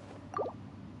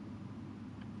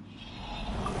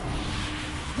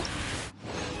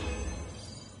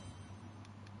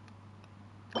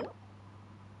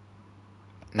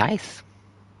 Nice.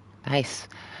 Nice.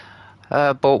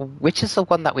 But which is the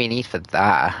one that we need for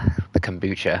that? The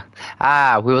kombucha.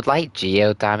 We would like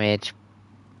geo damage.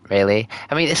 Really?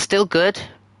 I mean, it's still good.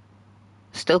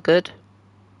 Still good.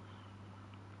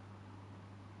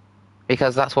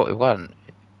 Because that's what we want.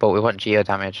 But we want geo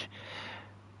damage.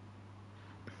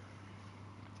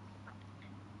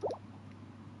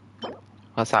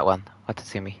 What's that one?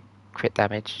 Watatsumi. Crit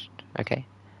damage. Okay.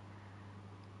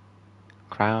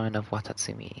 Crown of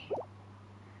Watatsumi.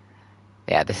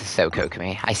 Yeah, this is so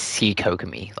Kokomi. I see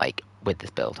Kokomi, like, with this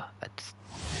build. That's...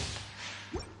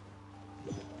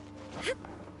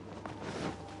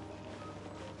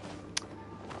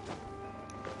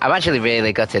 I'm actually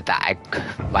really gutted that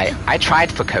I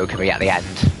tried for Kokomi at the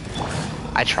end.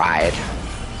 I tried.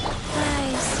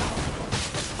 Guys,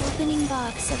 opening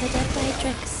box of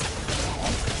Adepti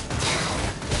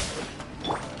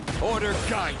Order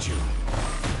guide you.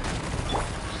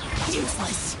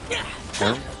 Useless!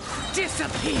 Huh?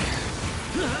 Disappear!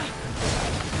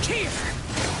 Tear!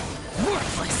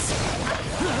 Worthless!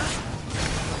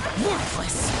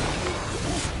 Worthless!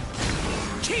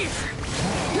 Here!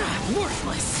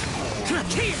 Worthless!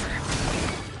 Here!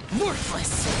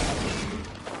 Worthless!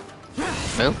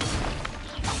 Move.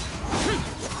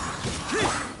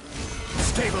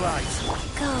 Stabilize.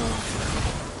 Go.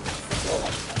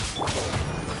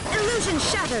 Illusion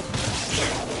shattered.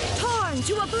 Torn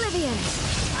to oblivion.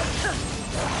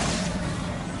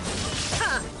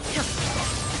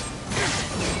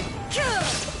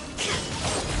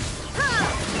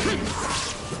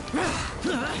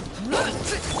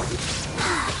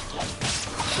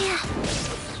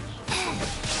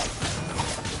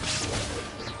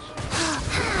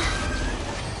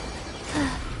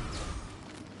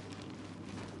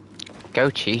 Go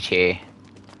Chi-Chi.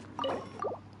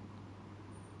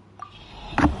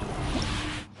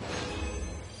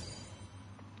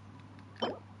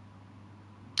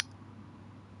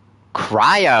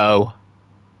 Cryo?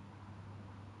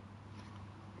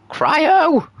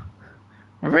 Cryo?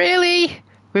 Really?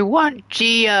 We want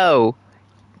Geo.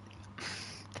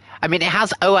 I mean, it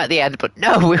has O at the end, but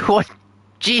no, we want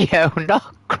Geo,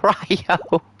 not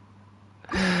Cryo.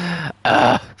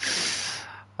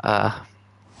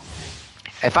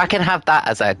 If I can have that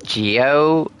as a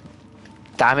Geo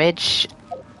damage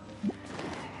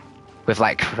with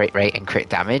like crit rate and crit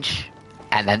damage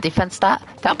and then defense stat,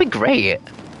 that'd be great.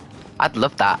 I'd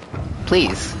love that.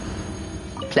 Please.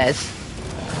 Please.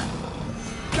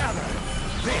 Gather.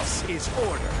 This is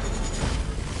order.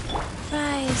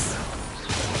 Rise.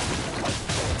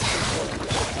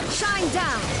 Shine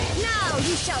down. Now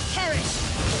you shall perish.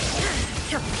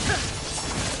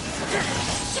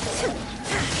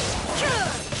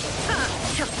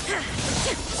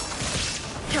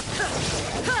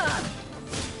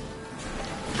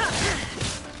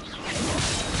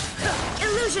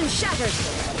 Illusion shattered.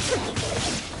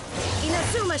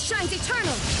 Inazuma shines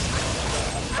eternal.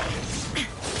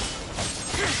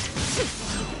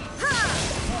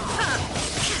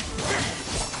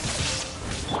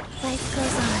 Life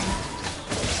goes on.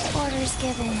 Orders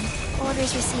given.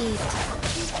 Orders received.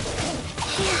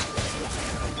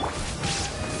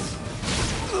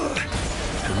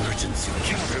 Emergency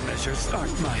countermeasures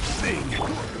aren't my thing.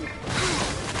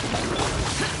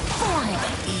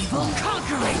 Evil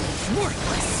conquering!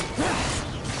 Worthless!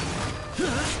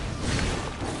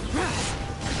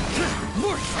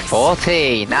 Worthless!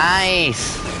 40,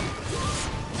 nice.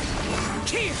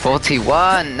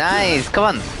 41, nice. Come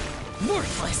on.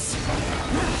 Worthless!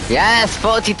 Yes,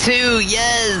 42,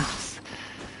 yes.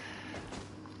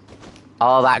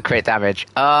 All that crit damage.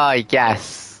 Oh,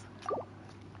 yes.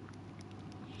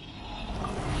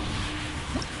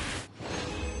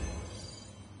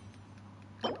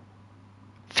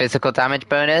 Physical damage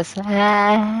bonus.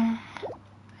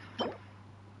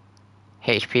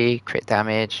 HP, crit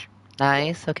damage.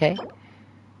 Nice, okay.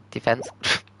 Defense.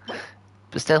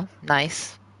 But still,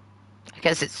 nice. I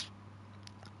guess it's...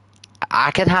 I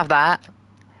can have that.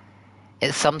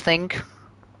 It's something.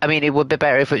 I mean, it would be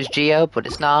better if it was Geo, but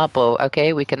it's not. But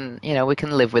okay, we can, you know, we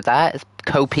can live with that. It's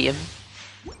copium.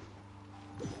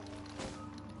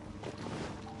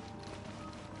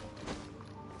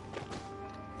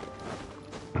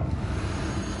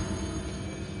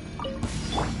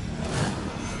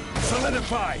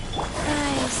 Solidify.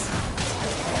 Rise.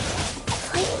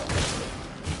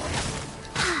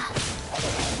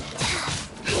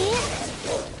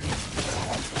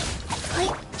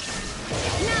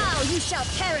 Now you shall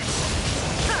perish.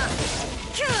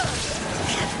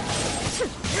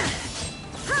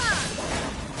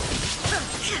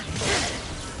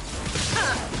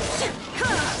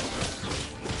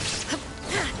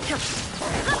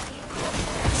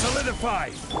 Solidify.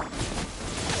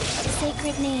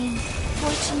 Sacred name.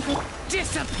 Fortune with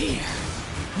Disappear!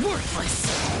 Worthless!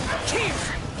 Here!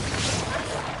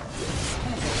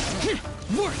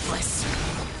 Worthless!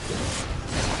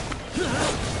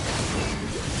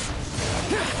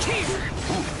 Here!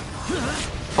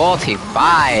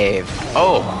 45.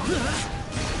 Oh.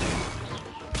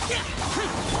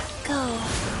 go.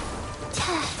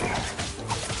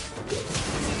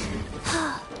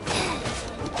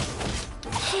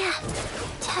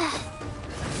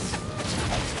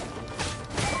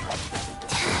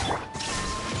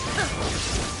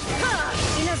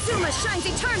 Inazuma shines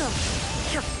eternal.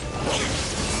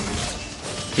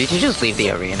 Did you just leave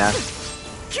the arena?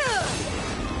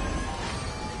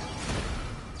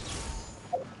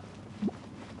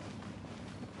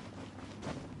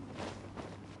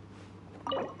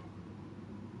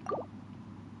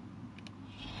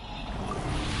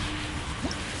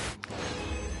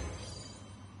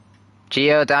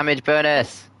 Geo damage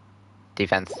bonus.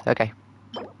 Defense. Okay.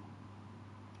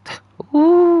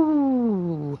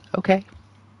 Ooh. Okay.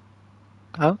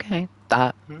 Okay.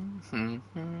 that.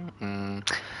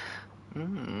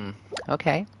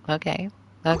 Okay, okay,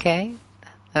 okay,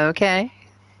 okay,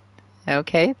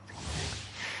 okay.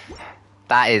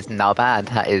 That is not bad.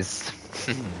 That is.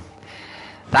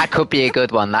 That could be a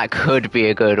good one. That could be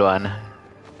a good one.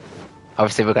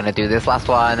 Obviously, we're going to do this last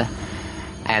one,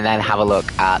 and then have a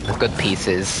look at the good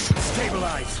pieces.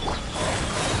 Stabilize.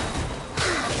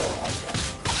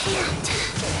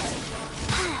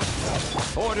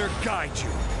 Order guide you.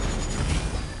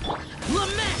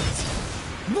 Lament!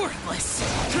 Worthless!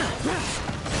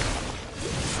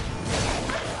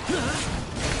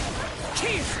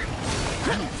 Here!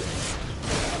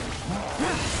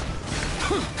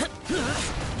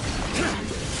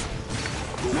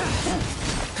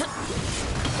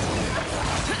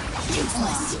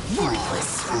 Useless!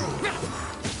 Worthless!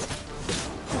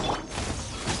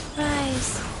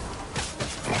 Rise.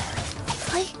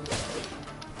 Play.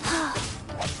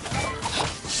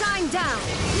 Shine down!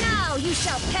 Now you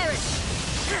shall perish!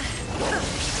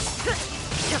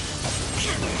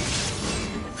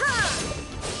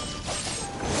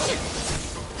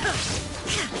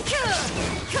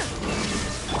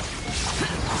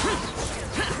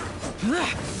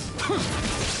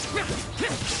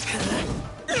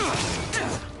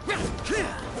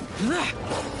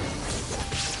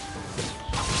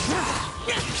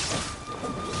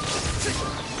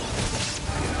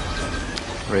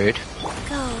 Rude.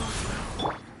 Go.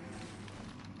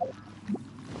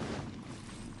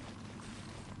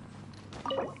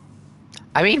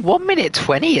 I mean, 1 minute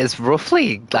 20 is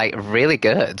roughly, like, really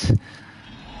good.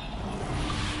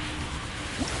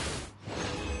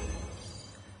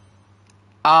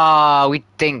 Oh, we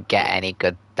didn't get any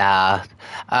good there.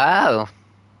 Oh.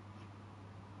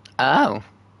 Oh.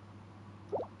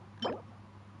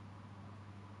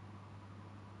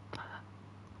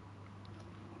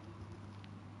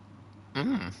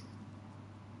 Mm.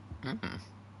 Mm.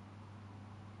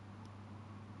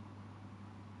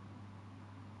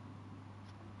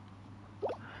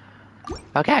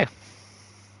 Okay.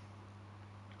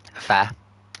 Fair.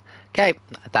 Okay,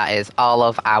 that is all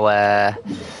of our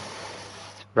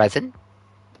resin.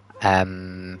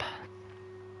 There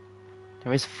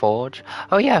is forge.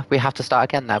 Oh yeah, we have to start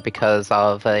again now because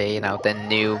of the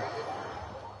new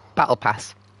battle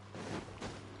pass.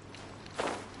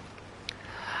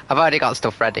 I've already got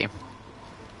stuff ready.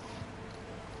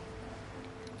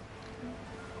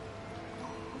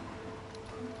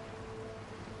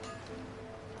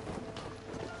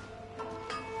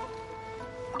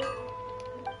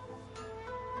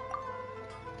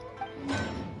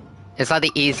 It's like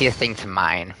the easiest thing to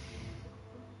mine.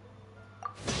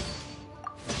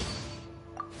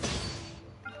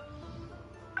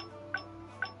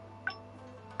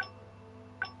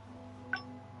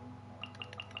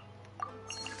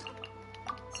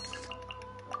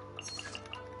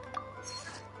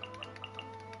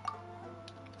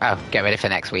 Oh, get ready for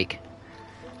next week.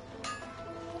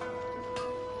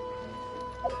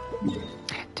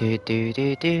 Do do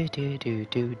do do do do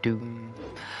do do.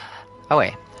 Oh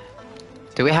wait,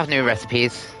 do we have new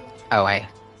recipes? Oh wait.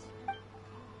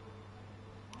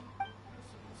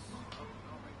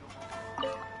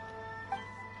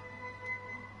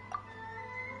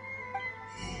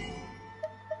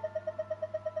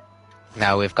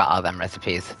 No, we've got all them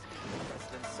recipes.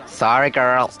 Sorry,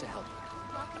 girl.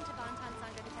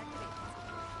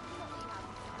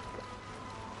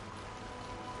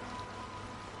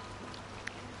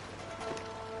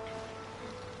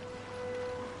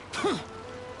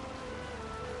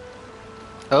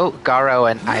 Oh,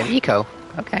 Gorou and Itto.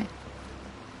 Okay.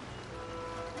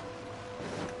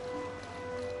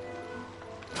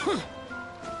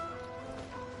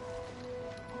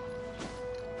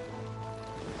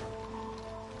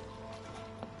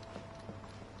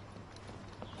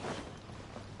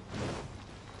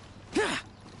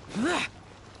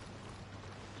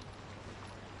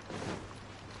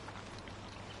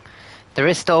 There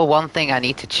is still one thing I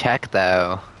need to check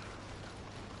though.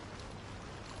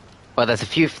 Well, there's a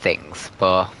few things,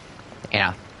 but, you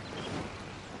know.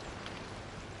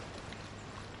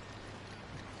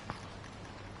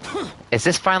 Is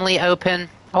this finally open?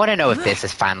 I want to know if this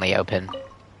is finally open.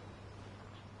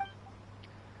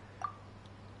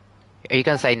 Are you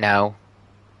going to say no?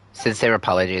 Sincere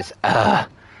apologies. Ugh.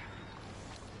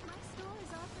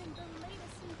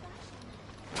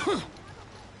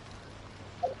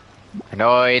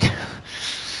 Annoyed.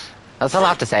 That's all I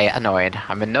have to say, annoyed.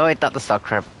 I'm annoyed that the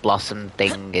Sakura Blossom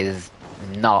thing is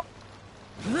not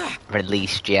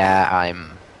released yet.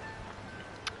 I'm...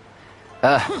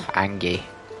 angry.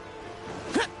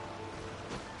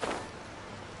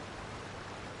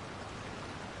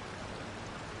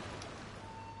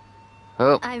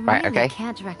 Oh, I right, really okay.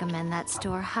 can't recommend that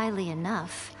store highly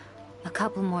enough. A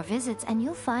couple more visits and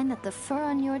you'll find that the fur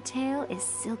on your tail is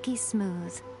silky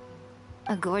smooth.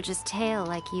 A gorgeous tail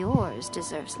like yours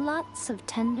deserves lots of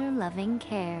tender, loving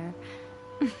care.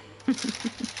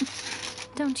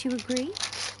 Don't you agree?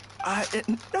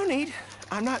 No need.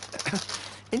 I'm not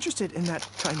interested in that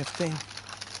kind of thing.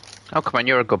 Oh, come on,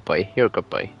 you're a good boy. You're a good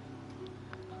boy.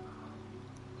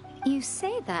 You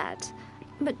say that,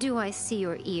 but do I see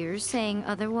your ears saying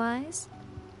otherwise?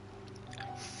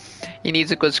 He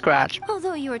needs a good scratch.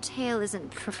 Although your tail isn't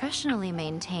professionally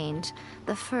maintained,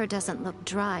 the fur doesn't look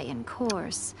dry and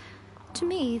coarse. To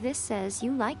me, this says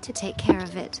you like to take care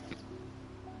of it.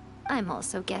 I'm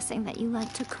also guessing that you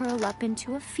like to curl up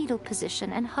into a fetal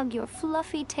position and hug your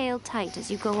fluffy tail tight as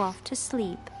you go off to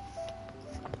sleep.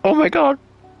 Oh my god.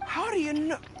 How do you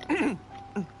know?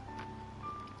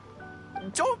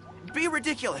 Don't be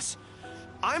ridiculous.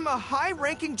 I'm a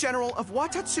high-ranking general of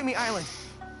Watatsumi Island.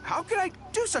 How could I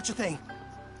do such a thing?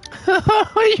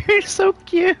 You're so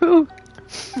cute.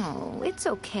 Oh, it's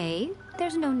okay.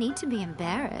 There's no need to be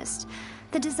embarrassed.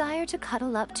 The desire to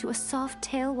cuddle up to a soft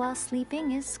tail while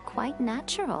sleeping is quite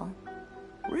natural.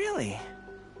 Really?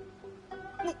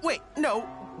 Wait, no.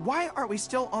 Why are we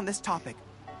still on this topic?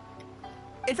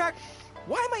 In fact,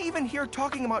 why am I even here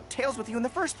talking about tails with you in the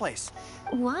first place?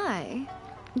 Why?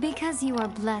 Because you are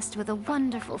blessed with a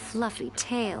wonderful fluffy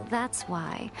tail, that's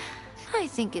why. I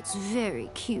think it's very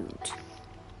cute.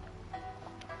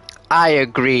 I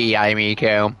agree,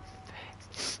 Aimiko.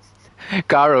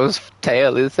 Garo's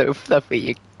tail is so fluffy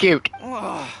and cute.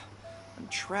 Ugh, I'm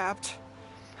trapped.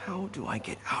 How do I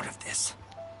get out of this?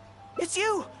 It's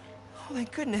you! Oh,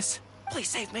 thank goodness. Please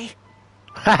save me.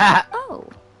 Oh,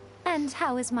 and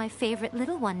how is my favorite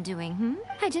little one doing,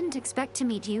 I didn't expect to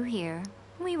meet you here.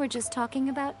 We were just talking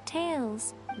about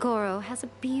tails. Gorou has a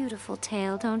beautiful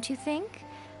tail, don't you think?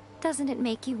 Doesn't it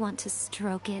make you want to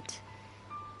stroke it?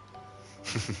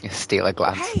 Steal a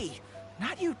glance. Hey,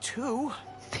 not you too.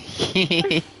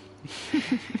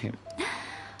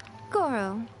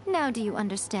 Gorou, now do you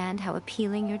understand how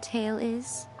appealing your tail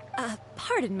is?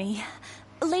 Pardon me.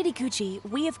 Lady Gucci,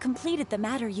 we have completed the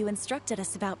matter you instructed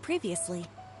us about previously.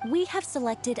 We have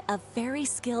selected a very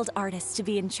skilled artist to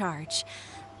be in charge.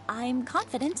 I'm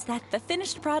confident that the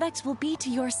finished product will be to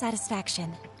your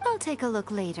satisfaction. I'll take a look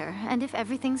later, and if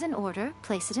everything's in order,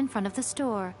 place it in front of the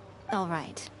store. All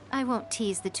right, I won't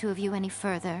tease the two of you any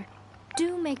further.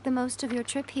 Do make the most of your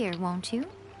trip here, won't you?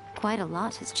 Quite a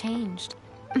lot has changed.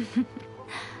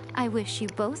 I wish you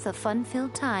both a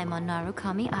fun-filled time on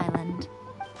Narukami Island.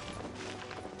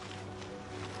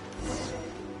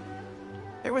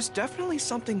 There was definitely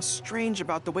something strange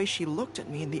about the way she looked at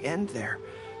me in the end there.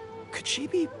 Could she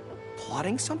be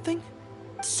plotting something?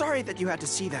 Sorry that you had to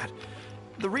see that.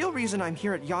 The real reason I'm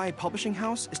here at Yae Publishing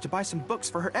House is to buy some books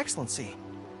for Her Excellency.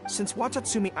 Since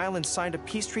Watatsumi Island signed a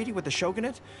peace treaty with the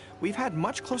shogunate, we've had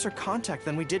much closer contact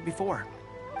than we did before.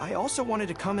 I also wanted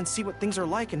to come and see what things are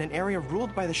like in an area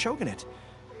ruled by the shogunate.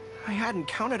 I hadn't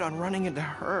counted on running into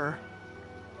her.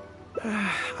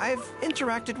 I've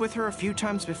interacted with her a few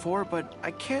times before, but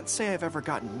I can't say I've ever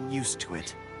gotten used to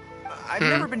it. I've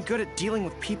never been good at dealing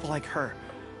with people like her.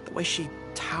 The way she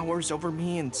towers over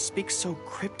me and speaks so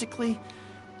cryptically.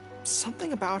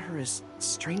 Something about her is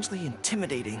strangely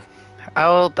intimidating.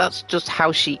 Oh, that's just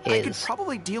how she I could is.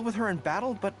 probably deal with her in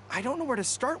battle, but I don't know where to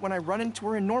start when I run into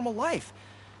her in normal life.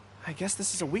 I guess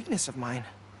this is a weakness of mine.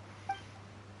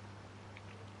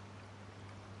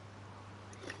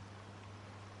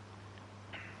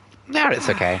 No, it's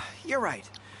okay. You're right.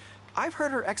 I've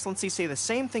heard Her Excellency say the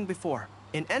same thing before.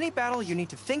 In any battle, you need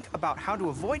to think about how to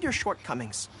avoid your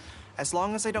shortcomings. As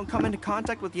long as I don't come into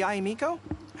contact with Yae Miko,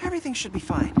 everything should be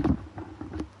fine.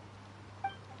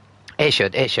 It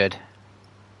should, it should.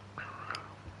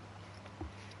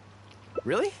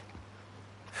 Really?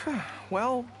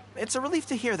 Well, it's a relief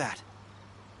to hear that.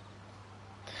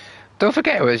 Don't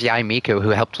forget it was Yae Miko who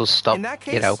helped us stop, In that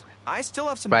case, you know, I still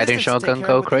have some Riding business to take Shogun care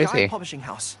go of with the crazy. Yae Publishing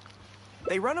House.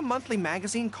 They run a monthly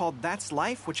magazine called That's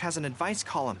Life, which has an advice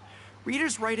column.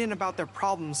 Readers write in about their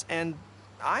problems, and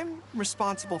I'm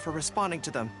responsible for responding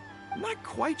to them. I'm not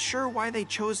quite sure why they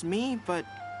chose me, but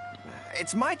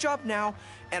it's my job now,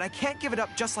 and I can't give it up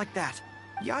just like that.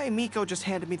 Yae Miko just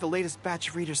handed me the latest batch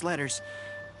of readers' letters.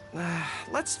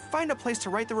 Let's find a place to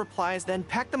write the replies, then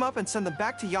pack them up and send them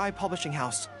back to Yae Publishing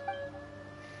House.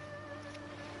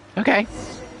 Okay.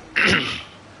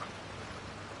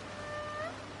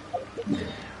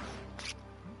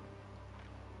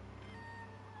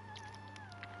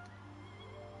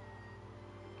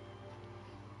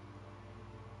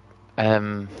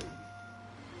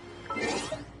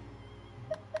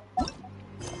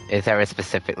 Is there a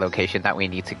specific location that we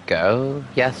need to go?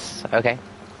 Yes, okay.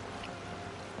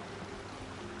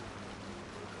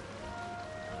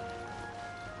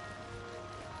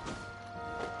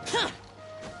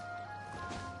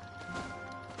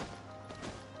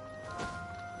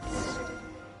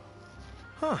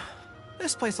 Huh.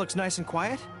 This place looks nice and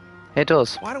quiet. It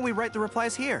does. Why don't we write the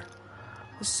replies here?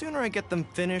 The sooner I get them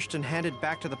finished and handed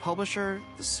back to the publisher,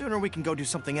 the sooner we can go do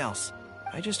something else.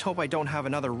 I just hope I don't have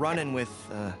another run-in with,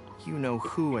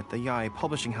 you-know-who at the Yai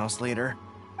publishing house later.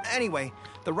 Anyway,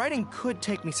 the writing could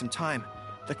take me some time.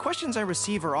 The questions I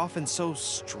receive are often so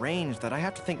strange that I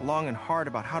have to think long and hard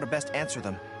about how to best answer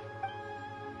them.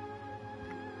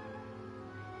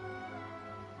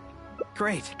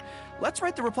 Great. Let's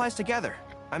write the replies together.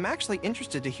 I'm actually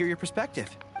interested to hear your perspective.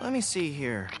 Let me see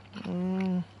here.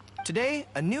 Today,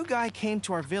 a new guy came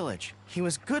to our village. He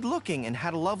was good-looking and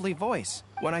had a lovely voice.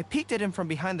 When I peeked at him from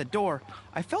behind the door,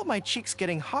 I felt my cheeks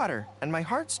getting hotter, and my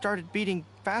heart started beating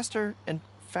faster and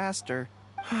faster.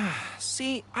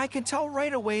 See, I can tell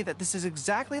right away that this is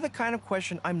exactly the kind of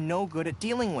question I'm no good at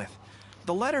dealing with.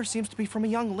 The letter seems to be from a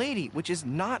young lady, which is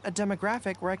not a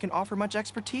demographic where I can offer much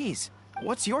expertise.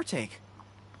 What's your take?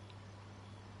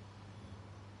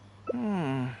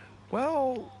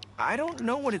 Well, I don't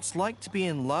know what it's like to be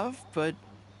in love, but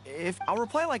I'll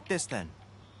reply like this then.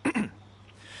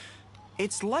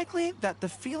 It's likely that the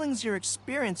feelings you're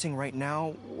experiencing right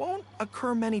now won't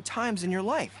occur many times in your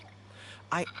life.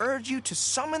 I urge you to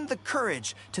summon the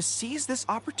courage to seize this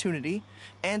opportunity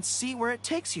and see where it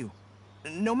takes you,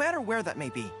 no matter where that may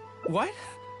be. What?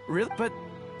 Really? But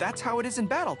that's how it is in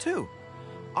battle, too.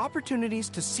 Opportunities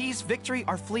to seize victory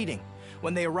are fleeting.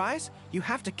 When they arise, you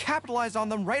have to capitalize on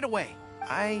them right away.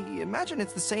 I imagine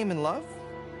it's the same in love.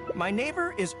 My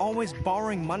neighbor is always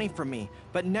borrowing money from me,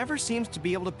 but never seems to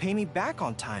be able to pay me back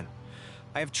on time.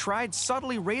 I have tried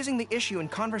subtly raising the issue in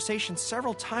conversation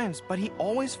several times, but he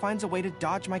always finds a way to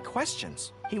dodge my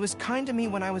questions. He was kind to me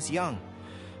when I was young.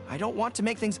 I don't want to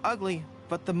make things ugly,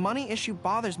 but the money issue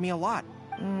bothers me a lot.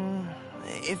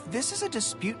 If this is a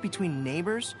dispute between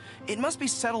neighbors, it must be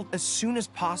settled as soon as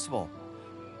possible.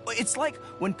 It's like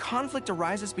when conflict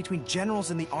arises between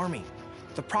generals in the army.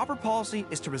 The proper policy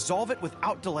is to resolve it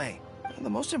without delay. The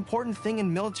most important thing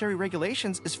in military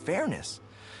regulations is fairness.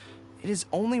 It is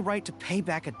only right to pay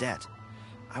back a debt.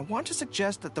 I want to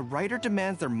suggest that the writer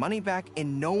demands their money back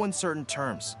in no uncertain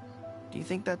terms. Do you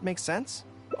think that makes sense?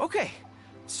 Okay,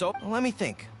 so let me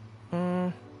think.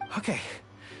 Okay.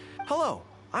 Hello,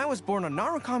 I was born on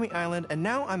Narukami Island and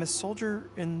now I'm a soldier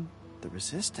in the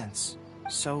Resistance.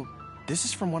 So this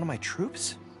is from one of my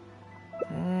troops?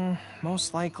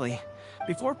 Most likely.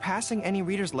 Before passing any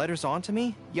reader's letters on to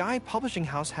me, Yai Publishing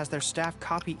House has their staff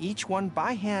copy each one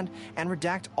by hand and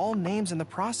redact all names in the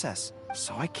process.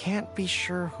 So I can't be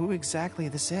sure who exactly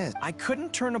this is. I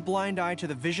couldn't turn a blind eye to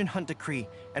the Vision Hunt Decree,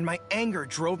 and my anger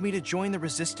drove me to join the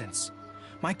Resistance.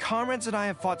 My comrades and I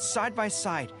have fought side by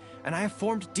side, and I have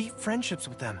formed deep friendships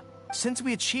with them. Since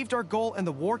we achieved our goal and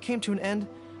the war came to an end,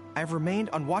 I've remained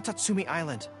on Watatsumi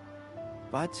Island.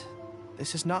 But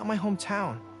this is not my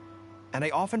hometown, and I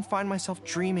often find myself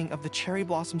dreaming of the cherry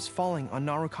blossoms falling on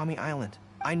Narukami Island.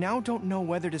 I now don't know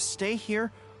whether to stay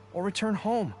here or return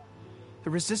home. The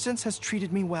Resistance has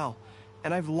treated me well,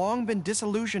 and I've long been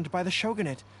disillusioned by the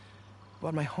shogunate.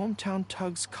 But my hometown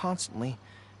tugs constantly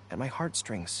at my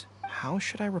heartstrings. How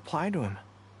should I reply to him?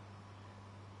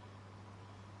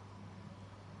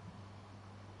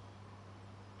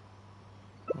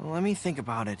 Let me think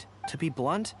about it. To be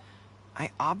blunt,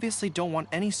 I obviously don't want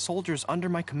any soldiers under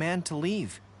my command to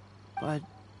leave. But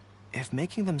if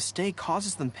making them stay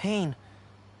causes them pain,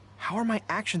 how are my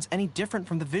actions any different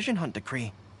from the Vision Hunt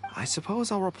Decree? I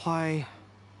suppose I'll reply...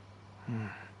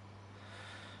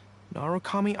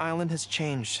 Narukami Island has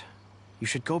changed. You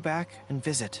should go back and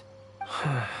visit.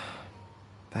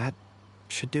 That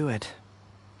should do it.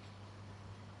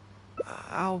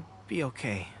 I'll be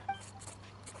okay.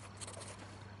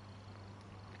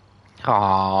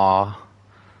 Aww.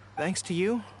 Thanks to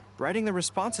you, writing the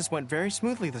responses went very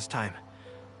smoothly this time.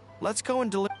 Let's go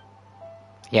and deliver.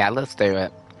 Yeah, let's do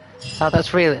it. Oh,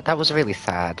 that was really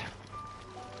sad.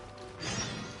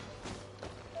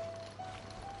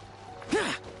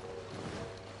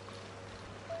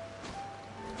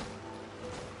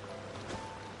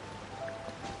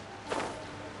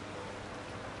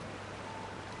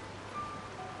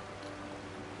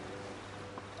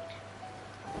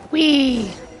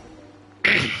 Whee!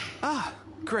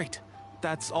 Great.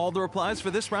 That's all the replies for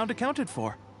this round accounted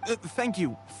for. Thank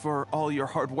you for all your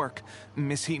hard work,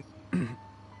 Mr.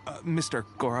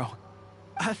 Gorou.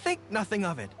 Think nothing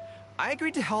of it. I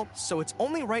agreed to help, so it's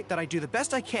only right that I do the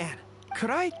best I can. Could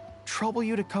I trouble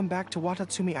you to come back to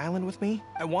Watatsumi Island with me?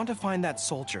 I want to find that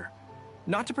soldier.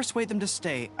 Not to persuade them to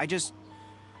stay, I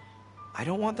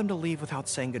don't want them to leave without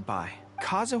saying goodbye.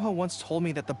 Kazuha once told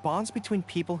me that the bonds between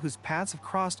people whose paths have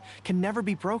crossed can never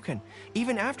be broken,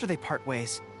 even after they part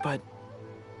ways. But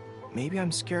maybe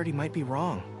I'm scared he might be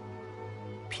wrong.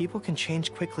 People can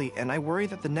change quickly, and I worry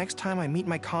that the next time I meet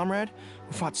my comrade,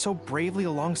 who fought so bravely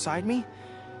alongside me,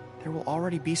 there will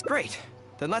already be... Great!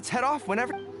 Then let's head off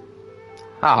whenever...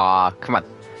 Aw, come on.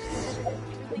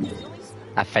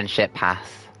 A friendship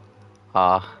path.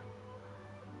 Aw.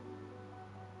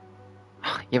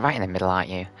 You're right in the middle, aren't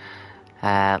you?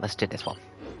 Let's do this one.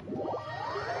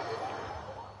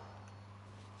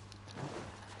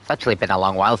 It's actually been a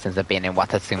long while since I've been in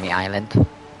Watatsumi Island.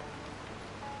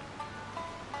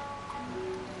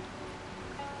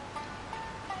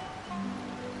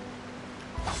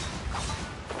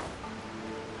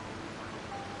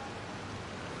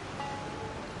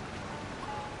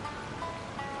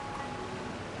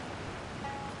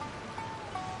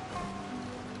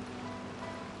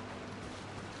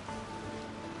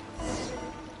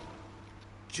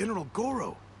 General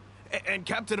Gorou. And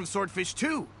Captain of Swordfish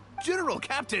too. General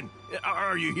Captain,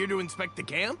 are you here to inspect the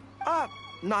camp?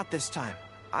 Not this time.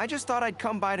 I just thought I'd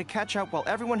come by to catch up while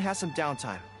everyone has some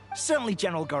downtime. Certainly,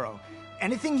 General Gorou.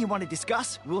 Anything you want to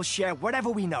discuss, we'll share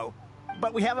whatever we know.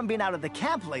 But we haven't been out of the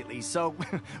camp lately, so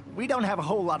we don't have a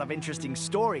whole lot of interesting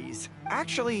stories.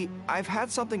 Actually, I've had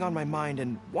something on my mind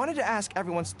and wanted to ask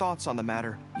everyone's thoughts on the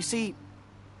matter. You see,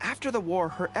 after the war,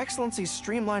 Her Excellency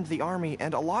streamlined the army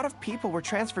and a lot of people were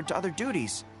transferred to other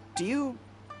duties. Do you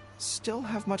still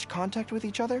have much contact with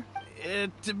each other?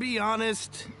 To be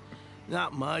honest,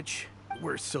 not much.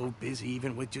 We're so busy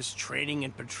even with just training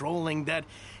and patrolling that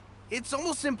it's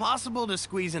almost impossible to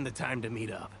squeeze in the time to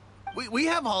meet up. We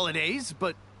have holidays,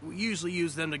 but we usually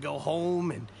use them to go home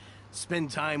and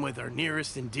spend time with our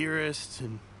nearest and dearest.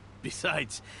 And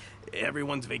besides,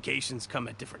 everyone's vacations come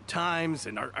at different times,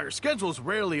 and our schedules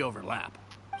rarely overlap.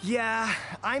 Yeah,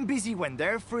 I'm busy when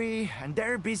they're free, and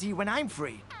they're busy when I'm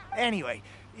free. Anyway,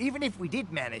 even if we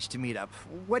did manage to meet up,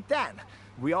 what then?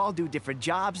 We all do different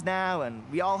jobs now, and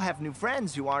we all have new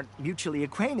friends who aren't mutually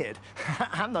acquainted.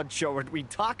 I'm not sure what we'd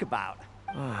talk about.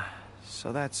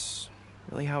 So that's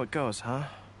really how it goes, huh?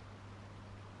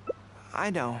 I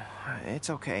know. It's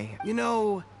okay. You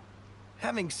know,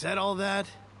 having said all that,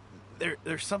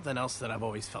 there's something else that I've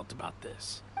always felt about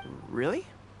this. Really?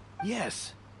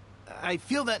 Yes. I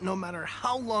feel that no matter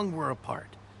how long we're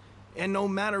apart, and no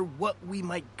matter what we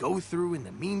might go through in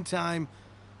the meantime,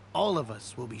 all of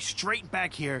us will be straight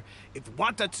back here if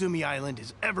Watatsumi Island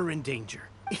is ever in danger.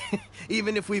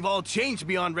 Even if we've all changed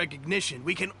beyond recognition,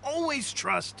 we can always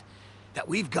trust that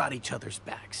we've got each other's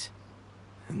backs.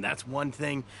 And that's one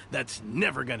thing that's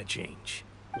never gonna change.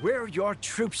 We're your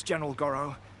troops, General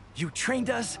Gorou. You trained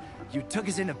us, you took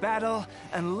us into battle,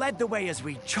 and led the way as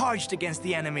we charged against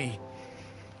the enemy.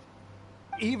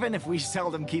 Even if we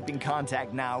seldom keep in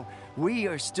contact now, we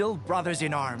are still brothers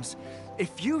in arms.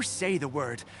 If you say the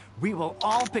word, we will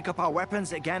all pick up our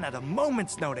weapons again at a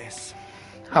moment's notice.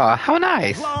 Oh, how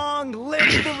nice. Long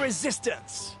live the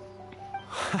resistance!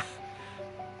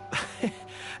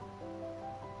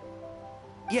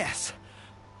 Yes,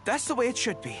 that's the way it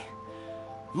should be.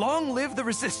 Long live the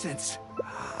resistance!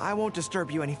 I won't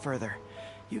disturb you any further.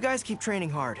 You guys keep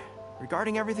training hard.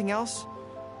 Regarding everything else,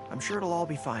 I'm sure it'll all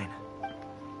be fine.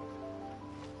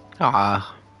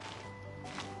 Ah.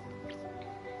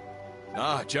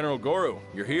 General Gorou,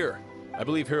 you're here. I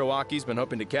believe Hiroaki's been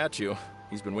hoping to catch you.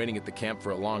 He's been waiting at the camp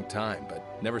for a long time,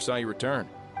 but never saw you return.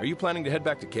 Are you planning to head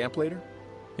back to camp later?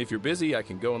 If you're busy, I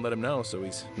can go and let him know so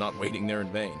he's not waiting there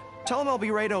in vain. Tell him I'll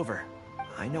be right over.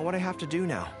 I know what I have to do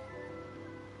now.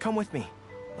 Come with me.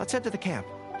 Let's head to the camp.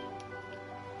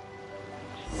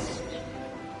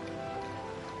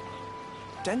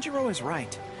 Denjiro is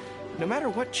right. No matter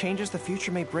what changes the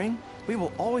future may bring, we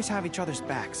will always have each other's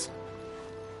backs.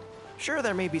 Sure,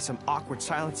 there may be some awkward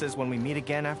silences when we meet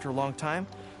again after a long time,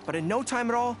 but in no time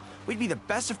at all, we'd be the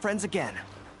best of friends again.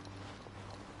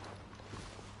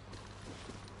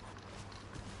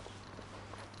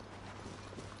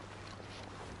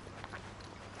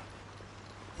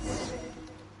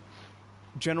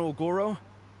 General Gorou,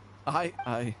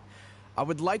 I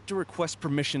would like to request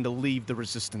permission to leave the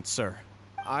Resistance, sir.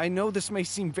 I know this may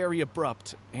seem very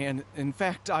abrupt, and in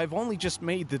fact, I've only just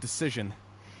made the decision.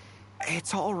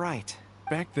 It's all right.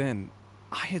 Back then,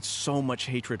 I had so much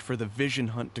hatred for the Vision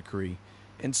Hunt decree,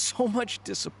 and so much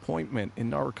disappointment in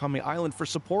Narukami Island for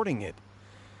supporting it.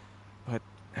 But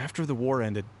after the war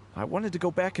ended, I wanted to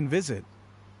go back and visit,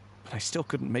 but I still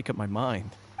couldn't make up my mind.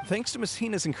 Thanks to Miss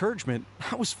Hina's encouragement,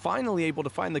 I was finally able to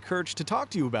find the courage to talk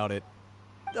to you about it.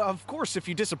 Of course, if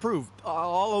you disapprove,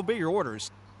 I'll obey your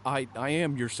orders. I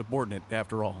am your subordinate,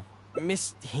 after all.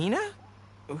 Miss Hina?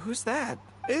 Who's that?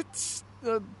 It's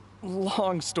a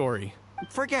long story.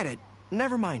 Forget it.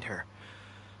 Never mind her.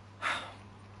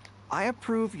 I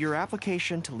approve your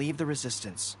application to leave the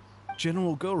Resistance.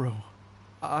 General Gorou,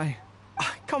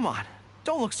 Come on,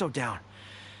 don't look so down.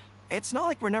 It's not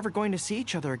like we're never going to see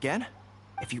each other again.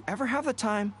 If you ever have the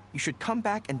time, you should come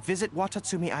back and visit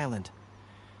Watatsumi Island.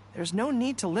 There's no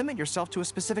need to limit yourself to a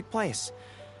specific place.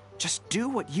 Just do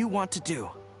what you want to do.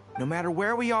 No matter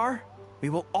where we are, we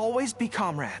will always be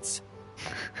comrades.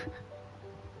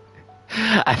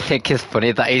 I think it's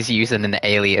funny that he's using an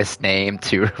alias name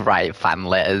to write fan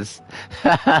letters.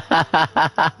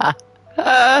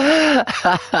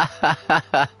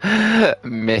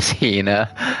 Miss Hina.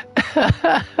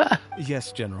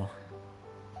 Yes, General.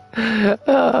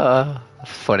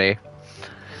 Funny.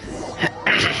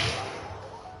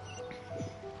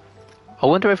 I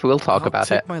wonder if we'll talk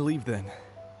about I'll it. take my leave then.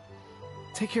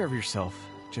 Take care of yourself,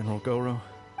 General Gorou.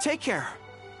 Take care.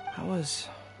 That was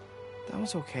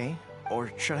okay.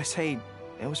 Or should I say,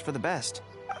 it was for the best.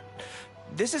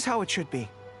 This is how it should be.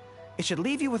 It should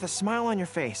leave you with a smile on your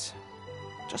face.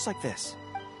 Just like this.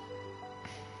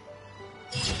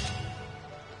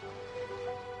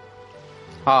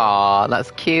 Aw,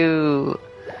 that's cute.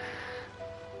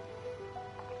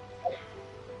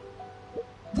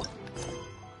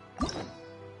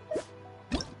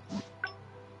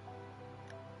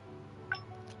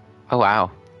 Oh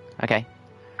wow. Okay.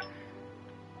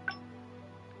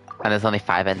 And there's only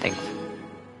 5 endings.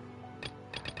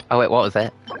 Oh wait, what was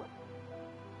it?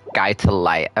 Guide to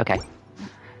Light. Okay.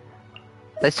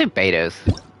 Let's do Beidou's.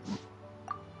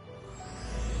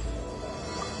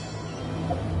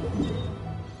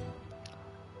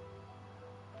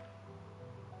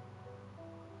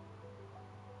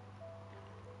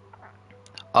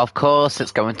 Of course,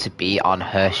 it's going to be on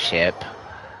her ship.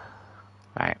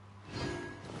 Right.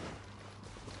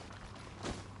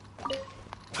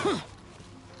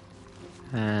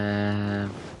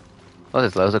 Oh,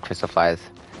 there's loads of crystal flies.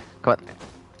 Come on.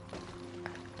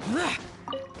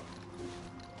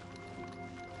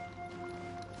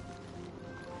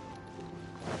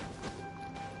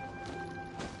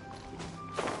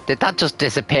 Did that just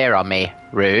disappear on me?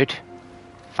 Rude.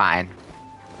 Fine.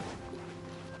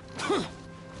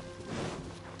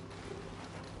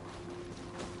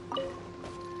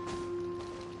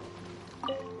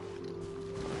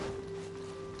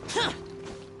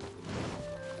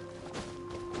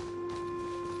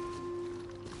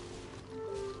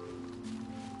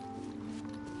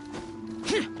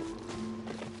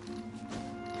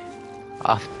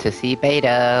 Off to see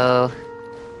Beidou.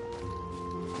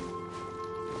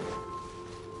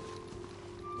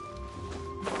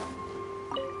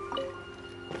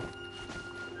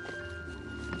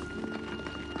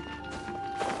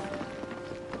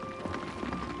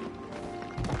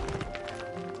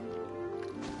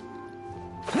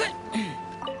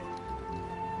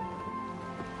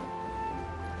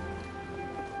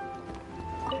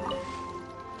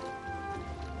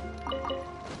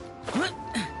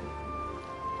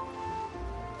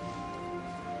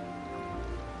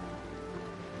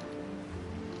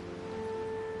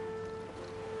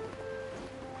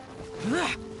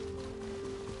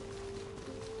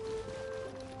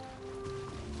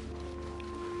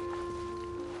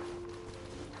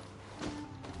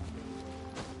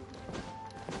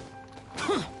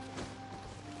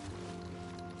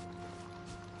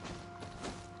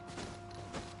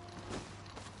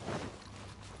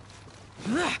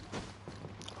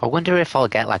 I wonder if I'll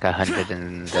get like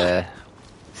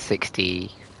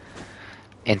 160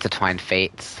 intertwined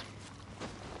fates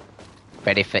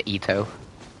ready for Itto.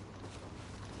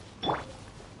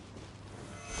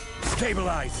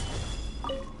 Stabilize.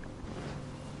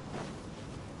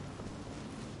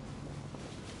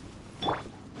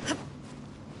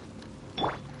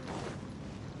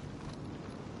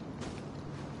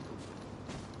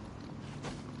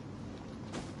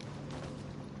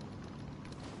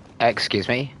 Excuse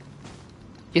me?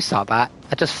 You saw that?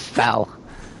 I just fell.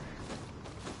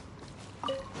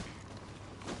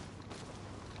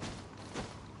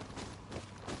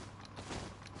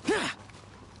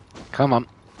 Come on.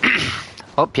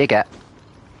 Up you get.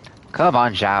 Come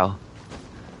on, Zhao.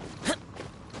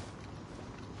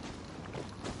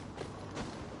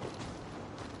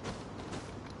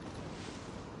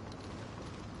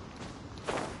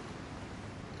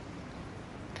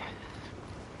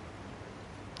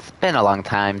 It's been a long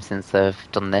time since I've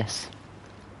done this.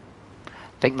 I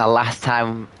think the last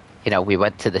time we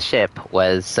went to the ship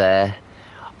was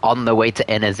on the way to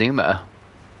Inazuma,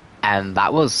 and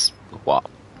that was what,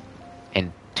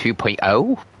 in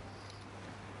 2.0.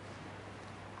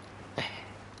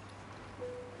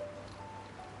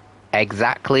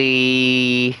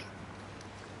 Exactly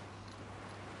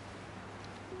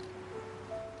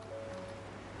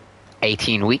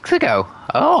 18 weeks ago.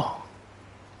 Oh.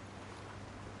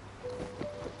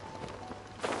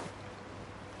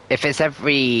 If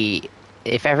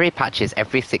every patch is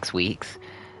every 6 weeks,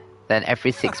 then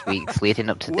every 6 weeks leading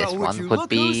up to this one would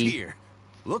be here.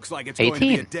 Looks like it's 18. going to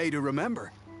be a day to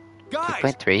remember. Guys,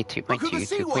 2.3,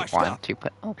 2.2, 2.1,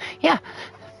 2.0. Yeah.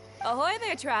 Ahoy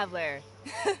there, traveler.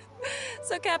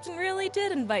 So Captain really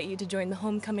did invite you to join the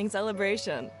homecoming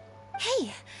celebration.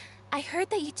 Hey, I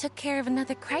heard that you took care of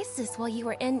another crisis while you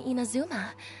were in Inazuma.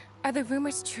 Are the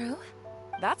rumors true?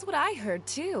 That's what I heard,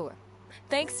 too.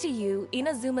 Thanks to you,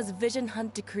 Inazuma's Vision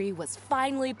Hunt decree was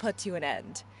finally put to an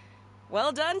end.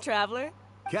 Well done, traveler.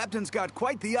 Captain's got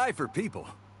quite the eye for people.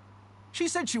 She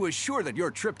said she was sure that your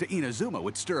trip to Inazuma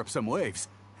would stir up some waves.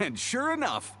 And sure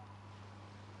enough...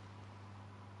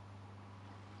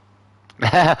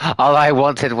 All I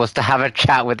wanted was to have a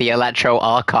chat with the Electro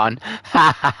Archon.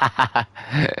 I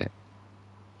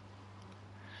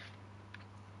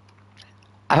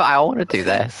want to do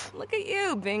this. Look at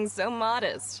you, being so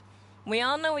modest. We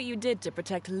all know what you did to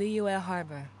protect Liyue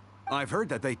Harbor. I've heard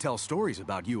that they tell stories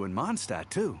about you in Mondstadt,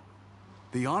 too.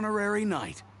 The honorary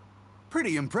knight.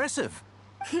 Pretty impressive.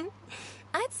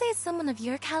 I'd say someone of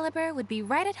your caliber would be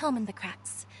right at home in the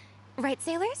cracks. Right,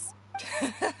 sailors?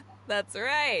 That's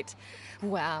right.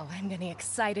 Wow, I'm getting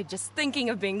excited just thinking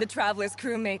of being the Traveler's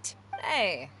crewmate.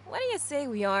 Hey, what do you say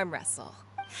we arm wrestle?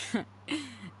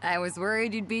 I was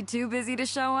worried you'd be too busy to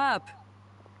show up.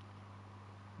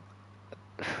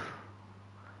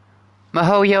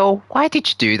 Mihoyo, why did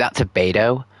you do that to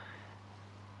Beidou?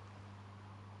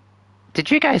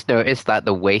 Did you guys notice that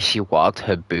the way she walked,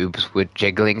 her boobs were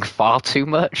jiggling far too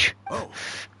much? Oh,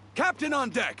 Captain on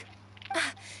deck!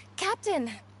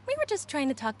 Captain, we were just trying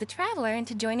to talk the Traveler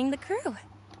into joining the crew.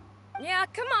 Yeah,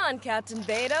 come on, Captain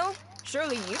Beidou.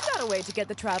 Surely you've got a way to get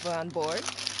the Traveler on board.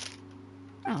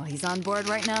 Oh, he's on board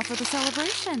right now for the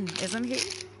celebration, isn't he?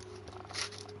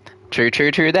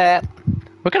 True that.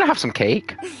 We're gonna have some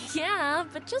cake. Yeah,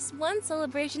 but just one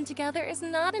celebration together is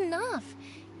not enough.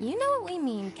 You know what we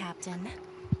mean, Captain.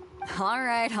 All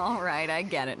right, I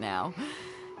get it now.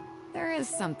 There is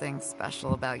something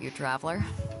special about you, Traveler.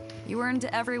 You earned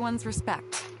everyone's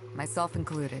respect, myself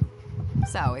included.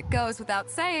 So it goes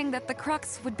without saying that the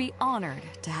Crux would be honored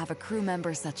to have a crew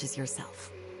member such as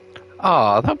yourself.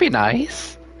 Oh, that'd be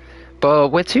nice. But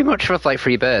we're too much for like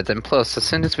free birds, and plus, as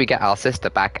soon as we get our sister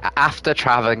back, after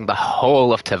traveling the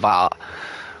whole of Teyvat,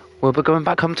 we'll be going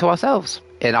back home to ourselves,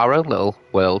 in our own little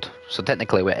world. So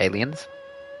technically we're aliens.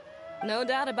 No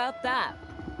doubt about that.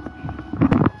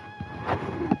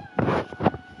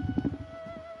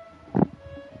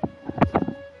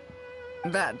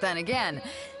 But then again,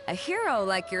 a hero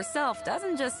like yourself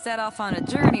doesn't just set off on a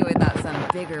journey without some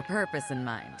bigger purpose in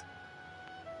mind.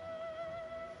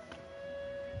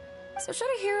 So should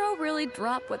a hero really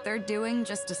drop what they're doing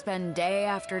just to spend day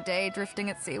after day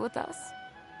drifting at sea with us?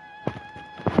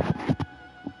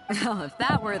 Well, if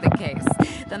that were the case,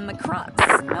 then the Crux,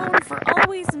 known for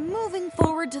always moving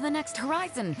forward to the next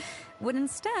horizon, would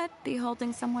instead be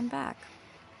holding someone back.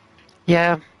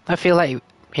 Yeah, I feel like,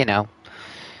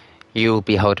 you'll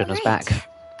be holding us back.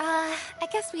 I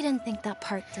guess we didn't think that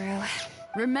part through.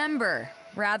 Remember,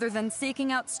 rather than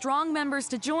seeking out strong members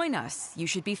to join us, you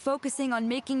should be focusing on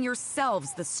making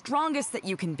yourselves the strongest that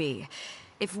you can be.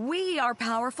 If we are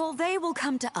powerful, they will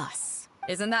come to us.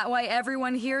 Isn't that why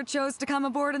everyone here chose to come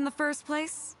aboard in the first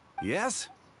place? Yes.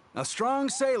 A strong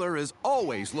sailor is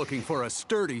always looking for a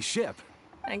sturdy ship.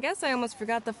 I guess I almost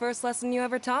forgot the first lesson you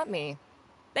ever taught me.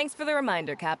 Thanks for the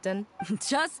reminder, Captain.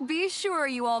 Just be sure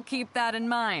you all keep that in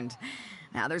mind.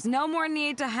 Now, there's no more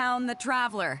need to hound the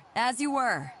Traveler, as you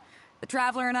were. The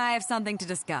Traveler and I have something to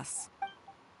discuss.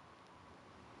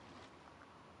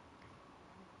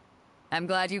 I'm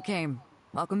glad you came.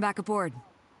 Welcome back aboard.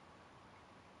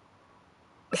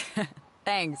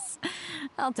 Thanks.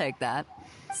 I'll take that.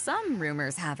 Some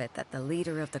rumors have it that the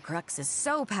leader of the Crux is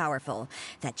so powerful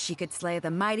that she could slay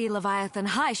the mighty Leviathan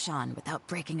Haishan without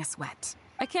breaking a sweat.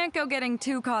 I can't go getting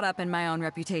too caught up in my own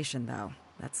reputation, though.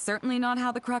 That's certainly not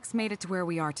how the Crux made it to where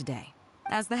we are today.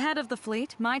 As the head of the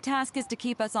fleet, my task is to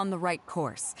keep us on the right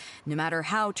course, no matter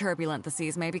how turbulent the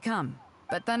seas may become.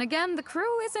 But then again, the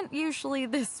crew isn't usually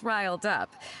this riled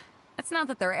up. It's not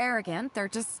that they're arrogant, they're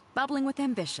just bubbling with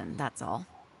ambition, that's all.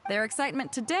 Their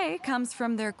excitement today comes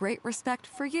from their great respect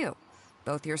for you.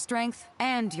 both your strength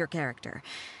and your character.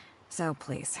 So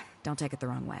please, don't take it the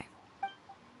wrong way.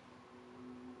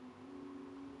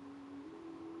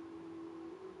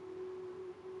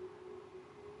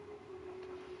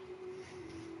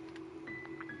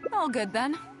 All good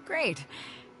then. Great.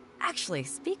 Actually,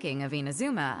 speaking of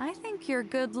Inazuma, I think your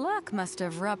good luck must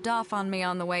have rubbed off on me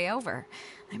on the way over.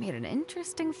 I made an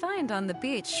interesting find on the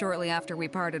beach shortly after we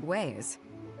parted ways.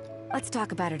 Let's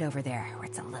talk about it over there, where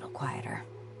it's a little quieter.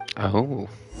 Oh.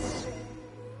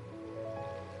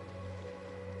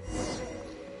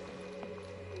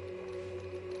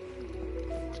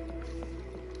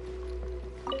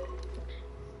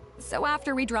 So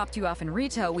after we dropped you off in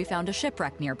Rito, we found a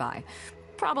shipwreck nearby.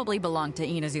 Probably belonged to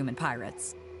Inazuman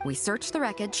pirates. We searched the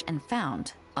wreckage and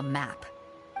found a map.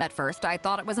 At first, I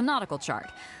thought it was a nautical chart.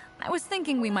 I was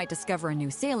thinking we might discover a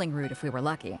new sailing route if we were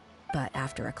lucky. But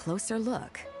after a closer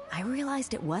look, I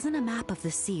realized it wasn't a map of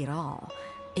the sea at all.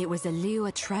 It was a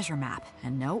Liyue treasure map,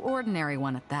 and no ordinary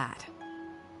one at that.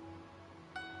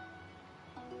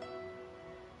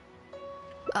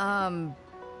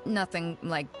 Nothing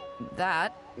like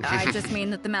that. I just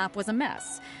mean that the map was a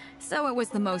mess. So it was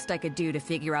the most I could do to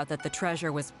figure out that the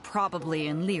treasure was probably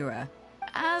in Liyue.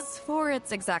 As for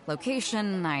its exact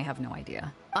location, I have no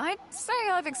idea. I'd say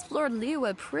I've explored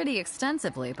Liyue pretty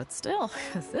extensively, but still,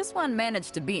 this one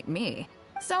managed to beat me.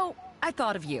 So, I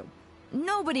thought of you.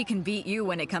 Nobody can beat you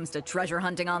when it comes to treasure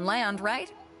hunting on land,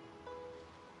 right?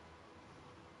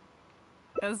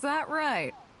 Is that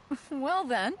right? Well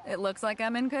then, it looks like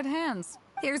I'm in good hands.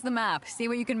 Here's the map. See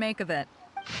what you can make of it.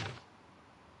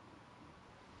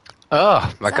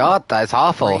 Oh my god, that's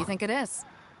awful. Where do you think it is?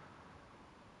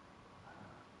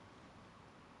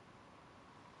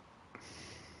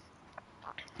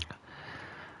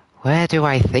 Where do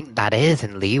I think that is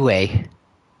in Liyue?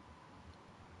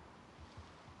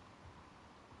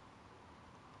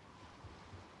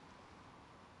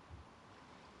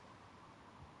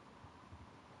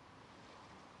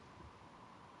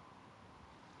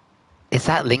 Is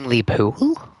that Lingley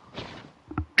Pool?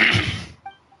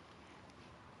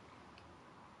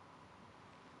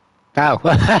 Oh.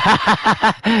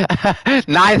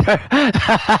 Neither.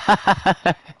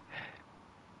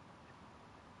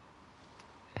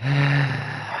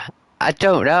 I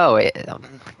don't know.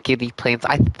 Giddy Plains.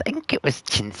 I think it was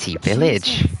Chintzy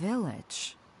Village. Chintzy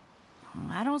Village?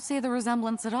 I don't see the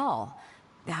resemblance at all.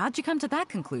 How'd you come to that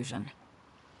conclusion?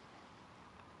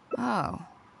 Oh.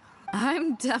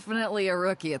 I'm definitely a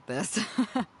rookie at this.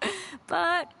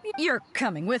 But you're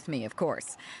coming with me, of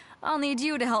course. I'll need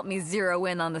you to help me zero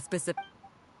in on the specific...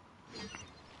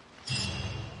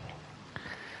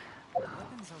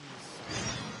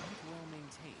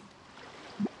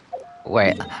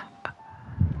 Wait.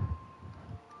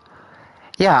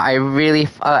 Yeah, I really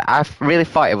thought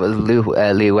it was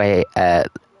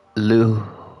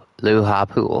Luha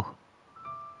Pool.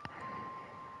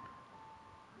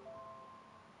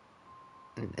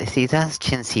 See, that's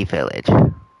Chintzy Village.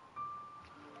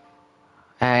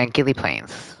 And Gilly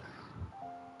Plains.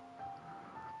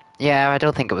 Yeah, I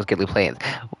don't think it was Gilly Plains.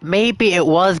 Maybe it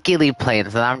was Gilly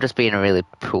Plains, and I'm just being a really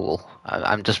tool.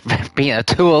 I'm just being a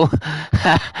tool.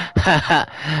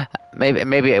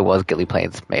 maybe it was Gilly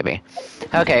Plains. Maybe.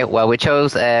 Okay. Well, we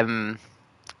chose. We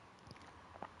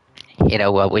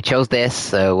chose this,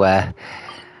 so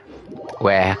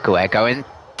we're going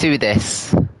to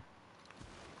this.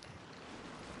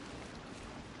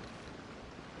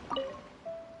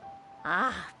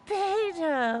 Ah,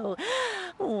 Beidou!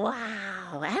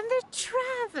 Wow, and the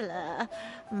traveler!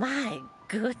 My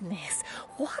goodness,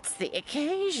 what's the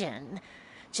occasion?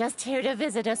 Just here to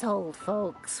visit us old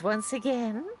folks once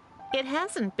again? It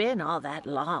hasn't been all that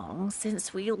long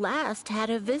since we last had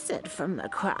a visit from the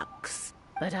Crux.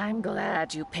 But I'm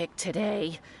glad you picked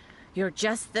today. You're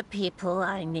just the people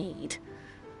I need.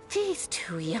 These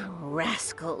two young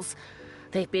rascals...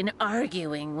 They've been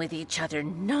arguing with each other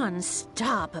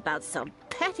non-stop about some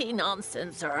petty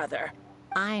nonsense or other.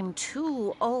 I'm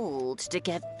too old to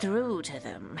get through to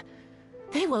them.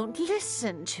 They won't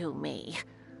listen to me.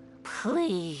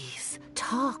 Please,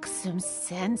 talk some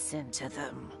sense into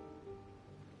them.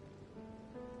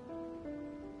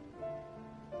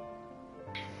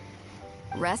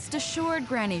 Rest assured,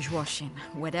 Granny Zhuoshin.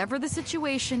 Whatever the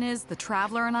situation is, the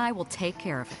Traveler and I will take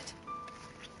care of it.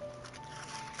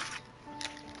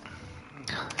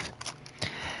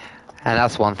 And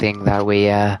that's one thing that we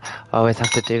always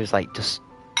have to do is just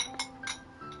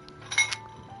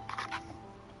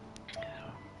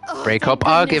break up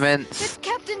arguments. It's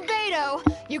Captain Beidou.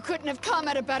 You couldn't have come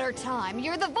at a better time.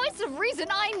 You're the voice of reason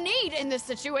I need in this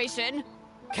situation.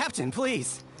 Captain,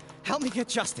 please, help me get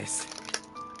justice.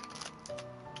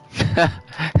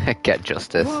 Get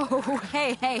justice. Whoa,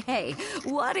 hey.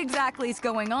 What exactly is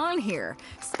going on here?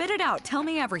 Spit it out. Tell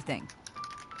me everything.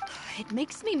 It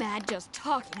makes me mad just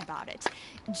talking about it.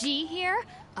 G here,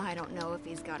 I don't know if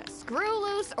he's got a screw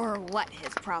loose or what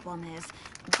his problem is.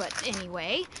 But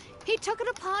anyway, he took it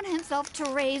upon himself to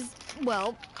raise,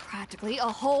 well, practically a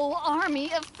whole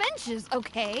army of finches,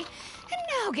 okay? And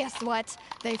now guess what?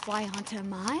 They fly onto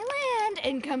my land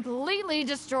and completely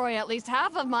destroy at least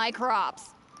half of my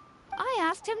crops. I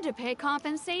asked him to pay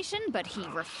compensation, but he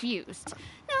refused.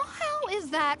 Now, how is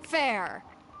that fair?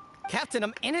 Captain,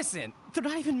 I'm innocent. They're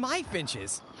not even my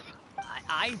finches.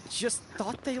 I just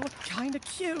thought they looked kind of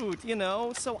cute, you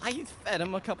know, so I fed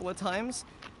them a couple of times.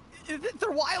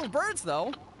 They're wild birds,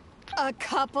 though. A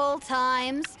couple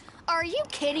times? Are you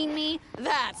kidding me?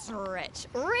 That's rich.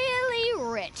 Really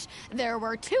rich. There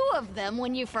were 2 of them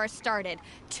when you first started.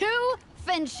 2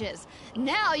 finches.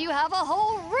 Now you have a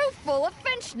whole roof full of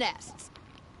finch nests.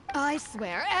 I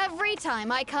swear, every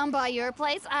time I come by your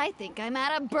place, I think I'm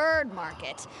at a bird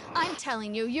market. I'm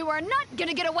telling you, you are not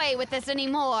gonna get away with this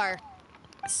anymore.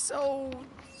 So,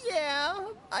 yeah,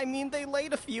 I mean, they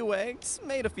laid a few eggs,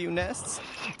 made a few nests,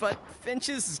 but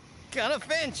finches gonna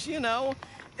finch, you know.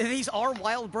 These are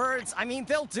wild birds. I mean,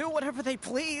 they'll do whatever they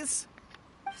please.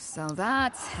 So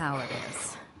that's how it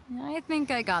is. I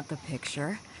think I got the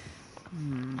picture.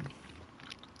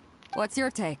 What's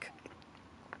your take?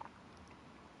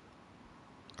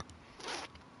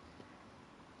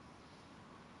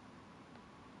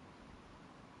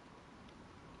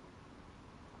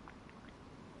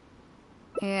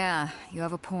 Yeah, you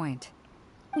have a point.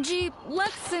 Gee,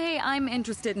 let's say I'm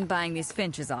interested in buying these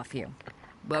finches off you.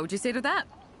 What would you say to that?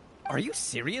 Are you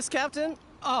serious, Captain?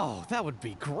 Oh, that would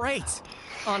be great.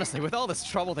 Honestly, with all this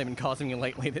trouble they've been causing me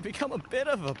lately, they've become a bit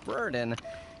of a burden.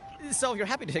 So if you're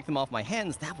happy to take them off my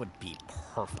hands, that would be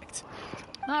perfect.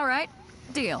 All right,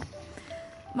 deal.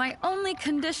 My only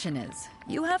condition is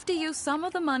you have to use some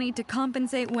of the money to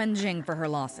compensate Wenjing for her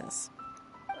losses.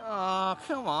 Oh,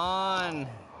 come on.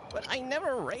 But I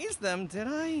never raised them, did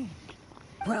I?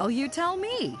 Well, you tell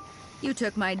me. You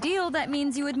took my deal, that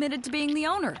means you admitted to being the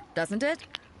owner, doesn't it?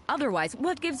 Otherwise,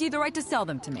 what gives you the right to sell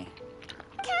them to me?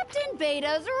 Captain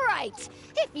Beidou's right.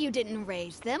 If you didn't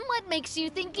raise them, what makes you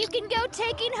think you can go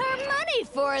taking her money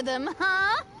for them,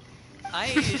 huh?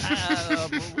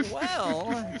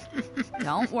 Well...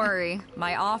 Don't worry.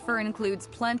 My offer includes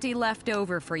plenty left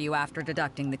over for you after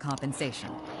deducting the compensation.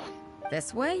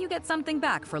 This way, you get something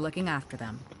back for looking after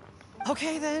them.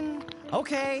 Okay, then.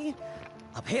 Okay.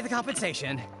 I'll pay the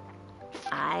compensation.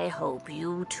 I hope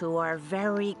you 2 are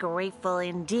very grateful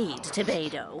indeed to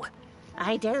Beidou.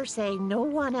 I dare say no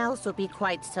one else will be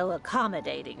quite so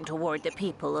accommodating toward the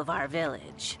people of our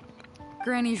village.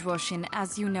 Granny Zhuoshin,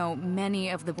 as you know, many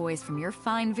of the boys from your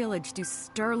fine village do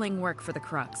sterling work for the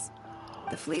Crux.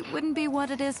 The fleet wouldn't be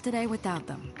what it is today without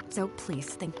them, so please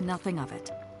think nothing of it.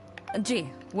 Gee,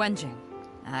 Wenjing,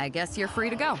 I guess you're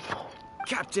free to go.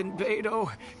 Captain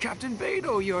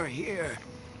Beidou, you're here.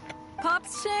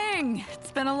 Pops Shing,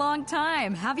 it's been a long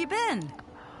time. How have you been?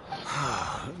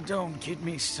 Don't get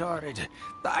me started.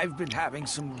 I've been having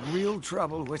some real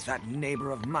trouble with that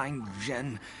neighbor of mine,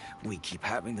 Jen. We keep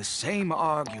having the same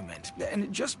argument, and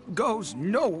it just goes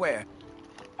nowhere.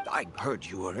 I heard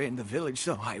you were in the village,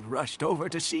 so I rushed over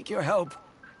to seek your help.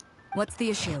 What's the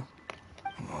issue?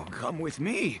 Oh, come with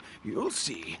me. You'll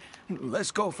see.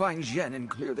 Let's go find Jen and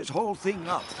clear this whole thing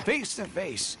up, face to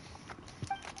face.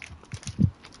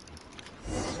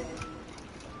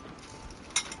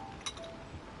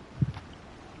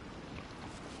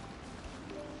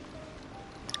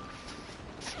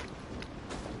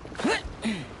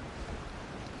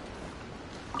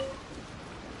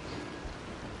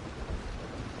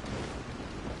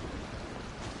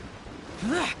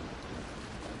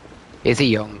 Is he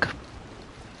young?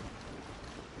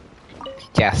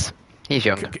 Yes, he's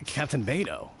young. Captain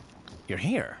Beidou, you're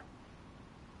here.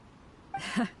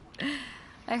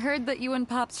 I heard that you and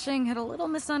Pops Shing had a little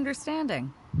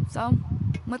misunderstanding. So,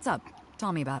 what's up?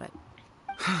 Tell me about it.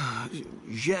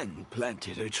 Jen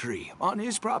planted a tree on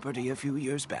his property a few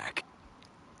years back.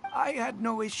 I had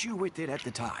no issue with it at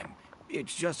the time.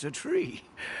 It's just a tree.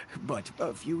 But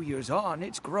a few years on,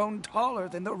 it's grown taller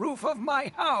than the roof of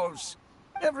my house.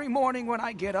 Every morning when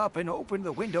I get up and open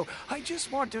the window, I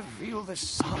just want to feel the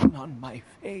sun on my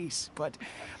face. But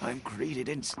I'm greeted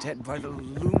instead by the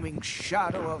looming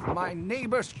shadow of my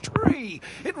neighbor's tree.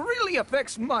 It really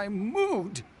affects my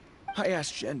mood. I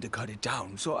asked Jen to cut it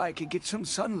down so I could get some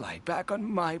sunlight back on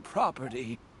my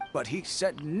property. But he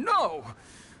said no.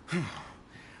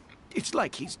 It's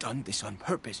like he's done this on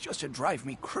purpose just to drive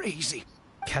me crazy.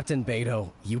 Captain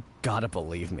Beidou, you gotta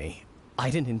believe me. I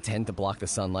didn't intend to block the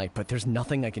sunlight, but there's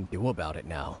nothing I can do about it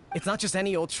now. It's not just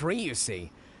any old tree, you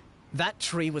see. That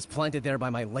tree was planted there by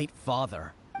my late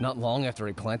father. Not long after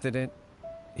he planted it,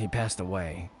 he passed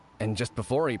away. And just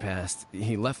before he passed,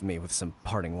 he left me with some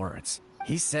parting words.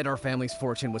 He said our family's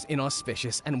fortune was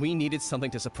inauspicious and we needed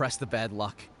something to suppress the bad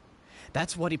luck.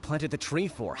 That's what he planted the tree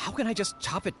for. How can I just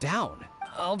chop it down?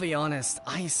 I'll be honest,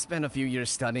 I spent a few years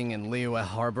studying in Liyue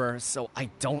Harbor, so I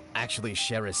don't actually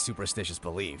share his superstitious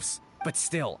beliefs. But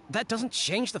still, that doesn't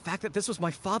change the fact that this was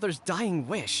my father's dying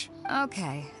wish.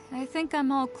 Okay, I think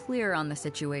I'm all clear on the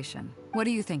situation. What are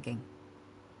you thinking?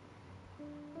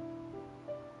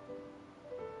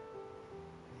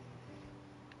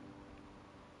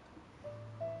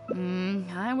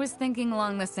 I was thinking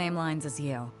along the same lines as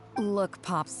you. Look,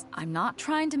 Pops, I'm not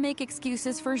trying to make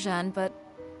excuses for Zhen, but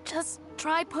just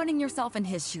try putting yourself in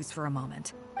his shoes for a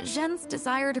moment. Zhen's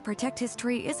desire to protect his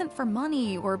tree isn't for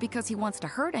money or because he wants to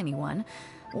hurt anyone,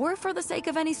 or for the sake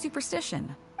of any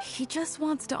superstition. He just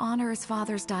wants to honor his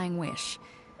father's dying wish.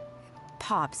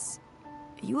 Pops,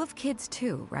 you have kids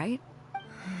too, right?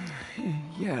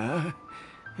 Yeah.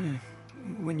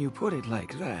 When you put it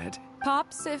like that.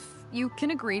 Pops, if you can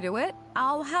agree to it,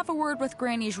 I'll have a word with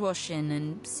Granny Zhuoshin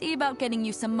and see about getting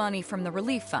you some money from the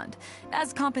relief fund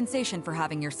as compensation for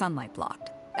having your sunlight blocked.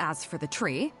 As for the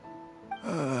tree...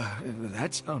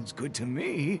 that sounds good to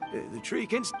me. The tree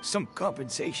against some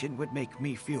compensation would make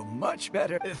me feel much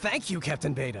better. Thank you,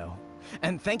 Captain Beidou.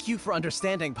 And thank you for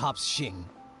understanding Pop's Xing.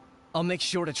 I'll make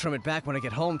sure to trim it back when I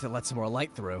get home to let some more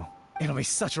light through. It'll be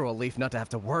such a relief not to have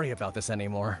to worry about this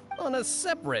anymore. On a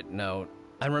separate note,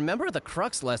 I remember the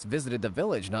Crux last visited the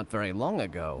village not very long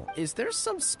ago. Is there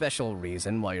some special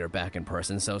reason why you're back in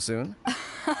person so soon?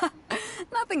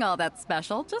 Nothing all that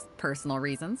special, just personal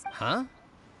reasons. Huh?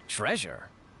 Treasure?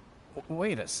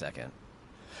 Wait a second.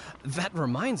 That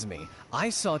reminds me,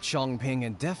 I saw Chongping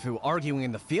and Defu arguing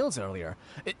in the fields earlier.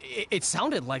 It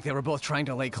sounded like they were both trying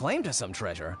to lay claim to some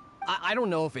treasure. I don't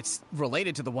know if it's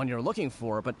related to the one you're looking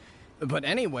for, but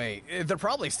anyway, they're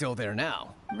probably still there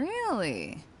now.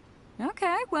 Really?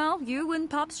 Okay, well, you and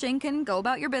Pop Xing can go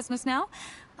about your business now.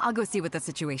 I'll go see what the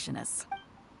situation is.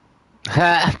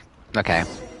 Okay.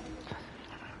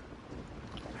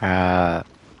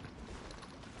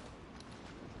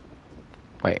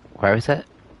 Wait, where is it?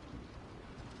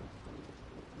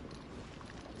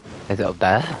 Is it up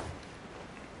there?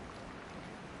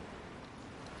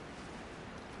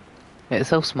 It's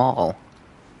so small.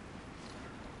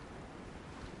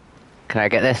 Can I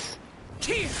get this?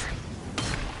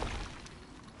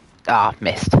 Ah,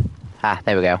 missed. Ah,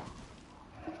 there we go.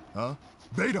 Huh?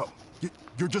 Beidou,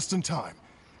 you're just in time.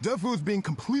 Defu's being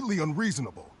completely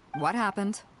unreasonable. What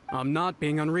happened? I'm not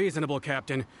being unreasonable,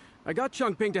 Captain. I got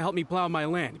Chongping to help me plow my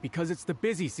land because it's the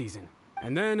busy season.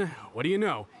 And then, what do you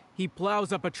know? He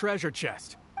plows up a treasure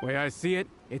chest. Way I see it,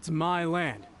 it's my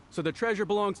land. So the treasure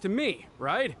belongs to me,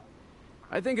 right?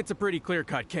 I think it's a pretty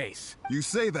clear-cut case. You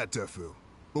say that, Defu.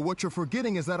 But what you're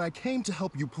forgetting is that I came to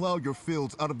help you plow your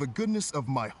fields out of the goodness of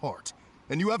my heart.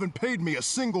 And you haven't paid me a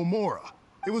single mora.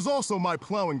 It was also my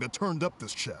plowing that turned up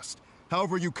this chest.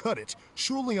 However you cut it,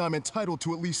 surely I'm entitled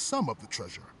to at least some of the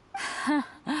treasure.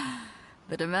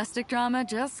 The domestic drama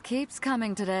just keeps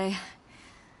coming today.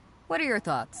 What are your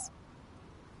thoughts?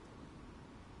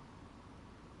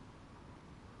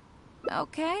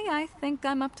 Okay, I think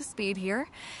I'm up to speed here.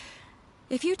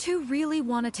 If you two really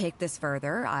want to take this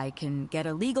further, I can get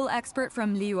a legal expert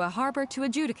from Liyue Harbor to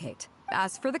adjudicate.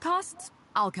 As for the costs,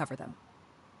 I'll cover them.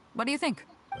 What do you think?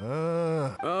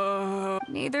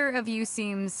 Neither of you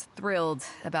seems thrilled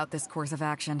about this course of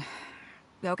action.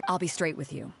 Okay, I'll be straight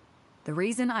with you. The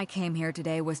reason I came here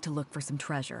today was to look for some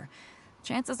treasure.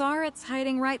 Chances are it's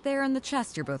hiding right there in the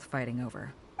chest you're both fighting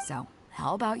over. So,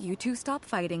 how about you two stop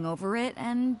fighting over it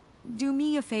and do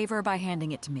me a favor by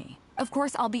handing it to me? Of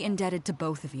course, I'll be indebted to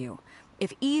both of you.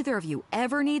 If either of you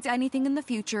ever needs anything in the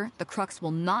future, the Crux will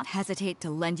not hesitate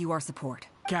to lend you our support.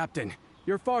 Captain,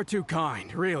 you're far too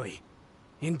kind, really.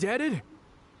 Indebted?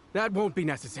 That won't be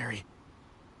necessary.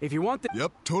 If you want the—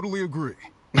 Yep, totally agree.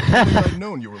 If I'd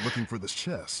known you were looking for this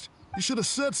chest, you should have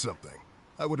said something.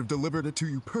 I would have delivered it to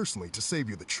you personally to save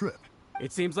you the trip.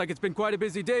 It seems like it's been quite a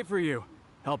busy day for you,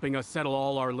 helping us settle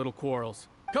all our little quarrels.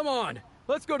 Come on,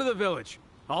 let's go to the village.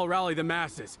 I'll rally the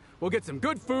masses. We'll get some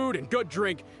good food and good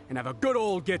drink and have a good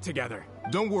old get-together.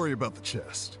 Don't worry about the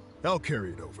chest. I'll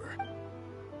carry it over.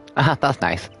 That's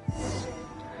nice.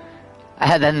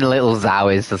 And then the little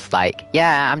Zhao is just like,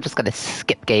 yeah, I'm just gonna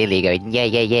skip gaily going, yeah,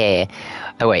 yeah, yeah.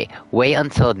 Oh wait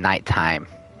until nighttime.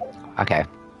 Okay.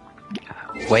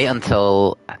 Wait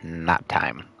until nap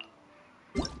time.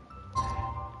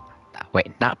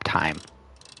 Wait, nap time.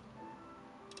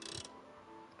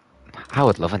 I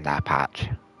would love a nap, Patch.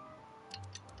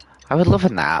 I would love a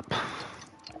nap.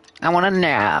 I want a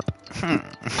nap.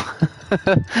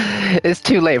 It's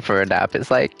too late for a nap.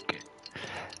 It's like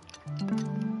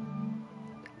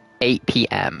 8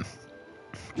 p.m.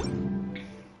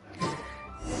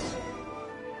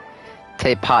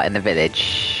 Take part in the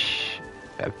village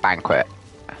banquet.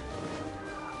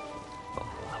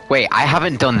 Wait, I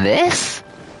haven't done this?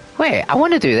 Wait, I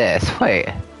want to do this. Wait.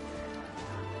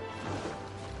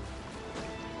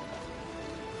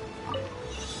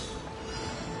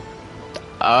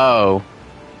 Oh.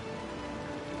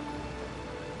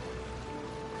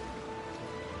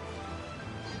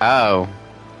 Oh.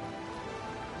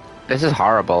 This is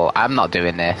horrible. I'm not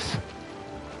doing this.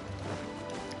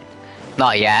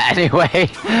 Not yet, anyway.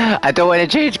 I don't want to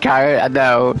change character.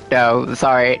 No, no,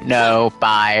 sorry. No,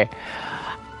 bye.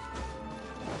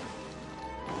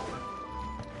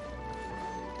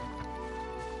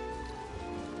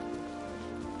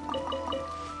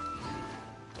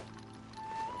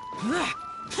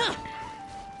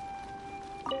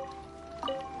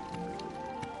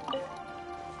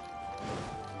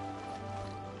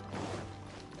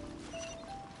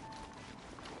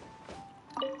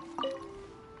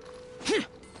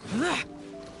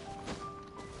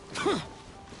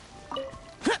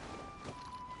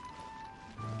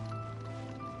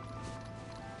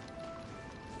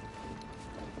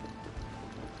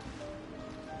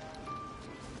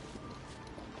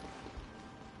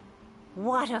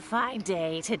 What a fine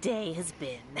day today has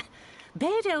been.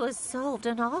 Beidou has solved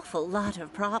an awful lot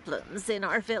of problems in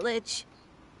our village.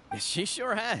 She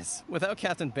sure has. Without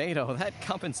Captain Beidou, that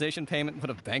compensation payment would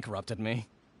have bankrupted me.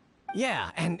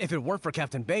 Yeah, and if it weren't for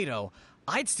Captain Beidou,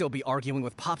 I'd still be arguing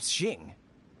with Pops Xing.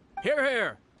 Here,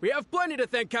 here. We have plenty to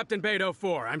thank Captain Beidou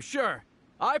for, I'm sure.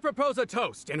 I propose a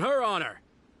toast in her honor.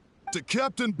 To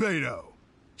Captain Beidou.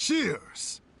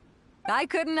 Cheers! I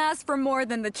couldn't ask for more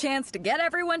than the chance to get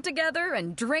everyone together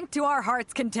and drink to our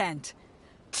heart's content.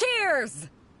 Cheers!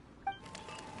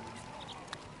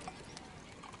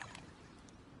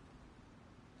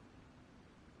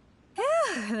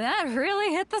 Phew, that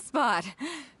really hit the spot.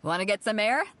 Want to get some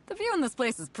air? The view in this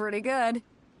place is pretty good.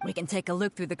 We can take a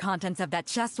look through the contents of that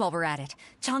chest while we're at it.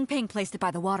 Chongping placed it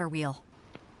by the water wheel.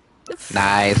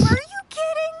 Nice. Are you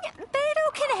kidding?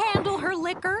 Beidou can handle her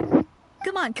liquor.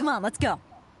 Come on, let's go.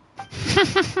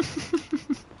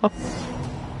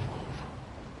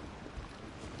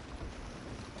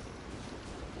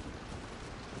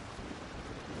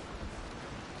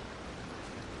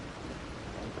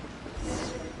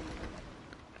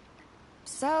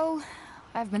 So,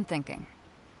 I've been thinking.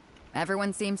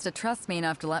 Everyone seems to trust me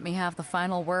enough to let me have the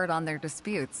final word on their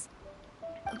disputes.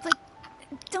 But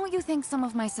don't you think some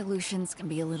of my solutions can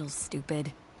be a little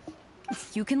stupid?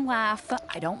 You can laugh,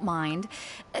 I don't mind.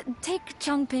 Take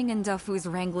Chongping and Dufu's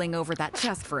wrangling over that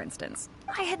chest, for instance.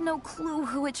 I had no clue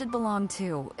who it should belong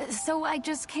to, so I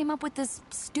just came up with this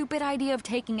stupid idea of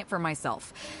taking it for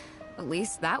myself. At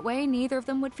least that way, neither of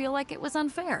them would feel like it was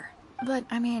unfair. But,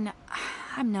 I mean,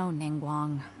 I'm no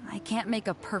Ningguang. I can't make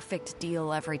a perfect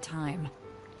deal every time.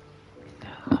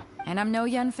 And I'm no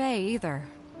Yanfei either.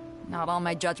 Not all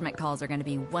my judgment calls are going to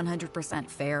be 100%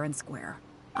 fair and square.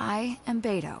 I am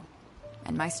Beidou,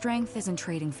 and my strength is in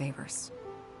trading favors.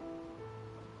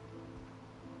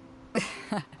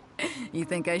 You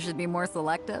think I should be more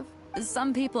selective?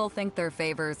 Some people think their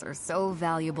favors are so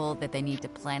valuable that they need to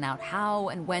plan out how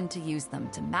and when to use them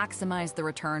to maximize the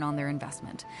return on their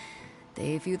investment.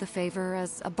 They view the favor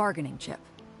as a bargaining chip.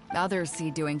 Others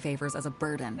see doing favors as a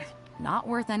burden, not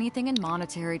worth anything in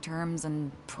monetary terms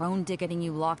and prone to getting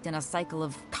you locked in a cycle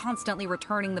of constantly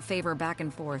returning the favor back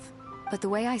and forth. But the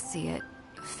way I see it,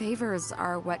 favors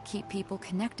are what keep people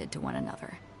connected to one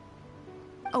another.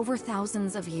 Over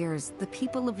thousands of years, the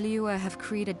people of Liyue have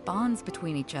created bonds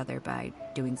between each other by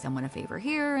doing someone a favor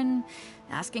here and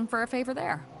asking for a favor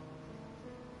there.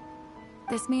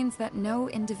 This means that no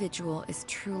individual is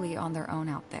truly on their own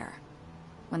out there.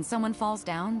 When someone falls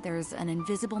down, there's an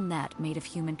invisible net made of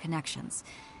human connections,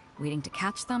 waiting to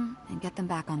catch them and get them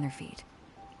back on their feet.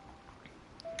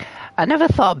 I never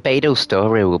thought Beidou's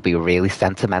story would be really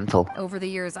sentimental. Over the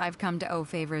years, I've come to owe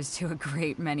favors to a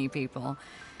great many people.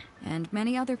 And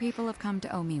many other people have come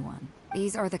to owe me one.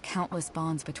 These are the countless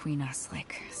bonds between us,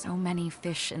 like so many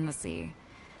fish in the sea.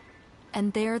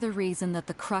 And they're the reason that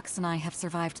the Crux and I have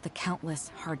survived the countless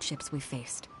hardships we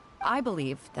faced. I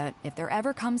believe that if there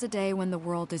ever comes a day when the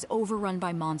world is overrun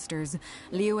by monsters,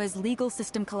 Liyue's legal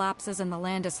system collapses and the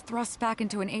land is thrust back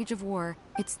into an age of war,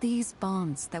 it's these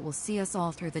bonds that will see us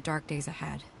all through the dark days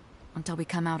ahead, until we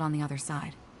come out on the other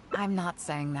side. I'm not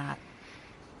saying that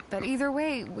But either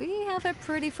way, we have a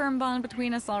pretty firm bond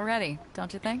between us already,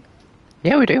 don't you think?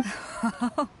 Yeah, we do.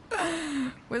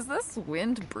 Was this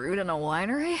wind brewed in a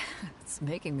winery? It's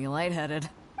making me lightheaded.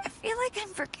 I feel like I'm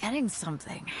forgetting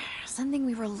something. Something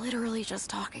we were literally just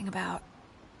talking about.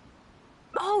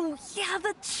 Oh, yeah,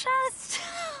 the chest!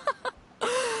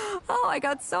 Oh, I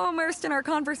got so immersed in our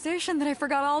conversation that I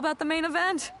forgot all about the main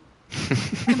event.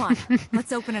 Come on,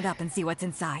 let's open it up and see what's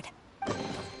inside.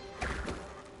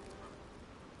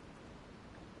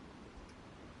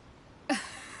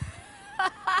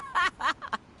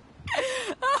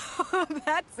 Oh,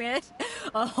 that's it?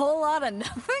 A whole lot of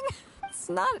nothing? It's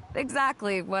not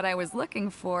exactly what I was looking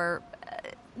for.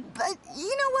 But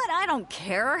you know what? I don't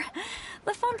care.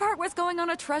 The fun part was going on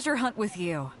a treasure hunt with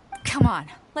you. Come on,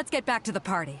 let's get back to the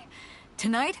party.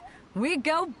 Tonight, we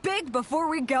go big before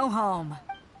we go home.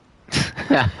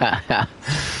 Oh,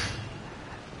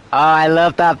 I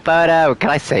love that photo. Can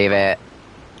I save it?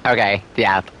 Okay,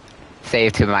 yeah.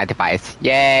 Save to my device.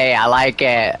 Yay, I like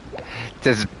it.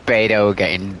 Just Beidou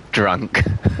getting drunk.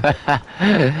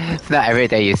 It's not every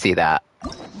day you see that.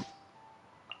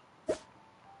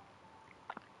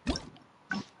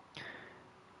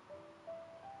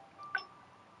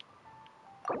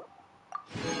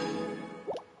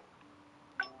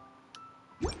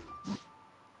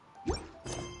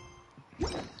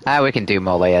 We can do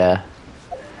more later.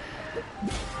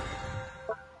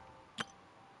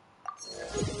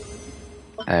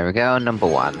 There we go, number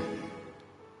 1.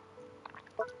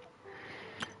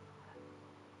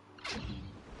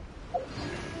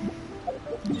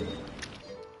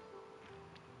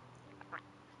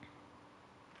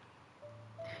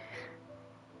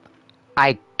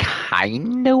 I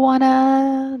kinda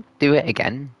wanna do it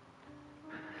again.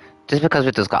 Just because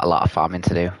we've just got a lot of farming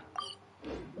to do.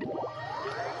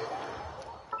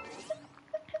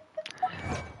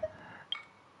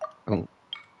 Ooh.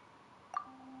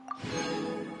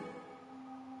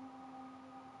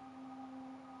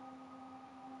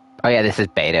 Oh yeah, this is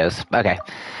Beidou's. Okay.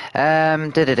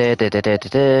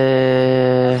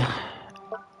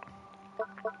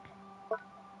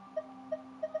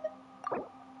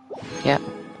 Yeah,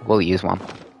 we'll use one.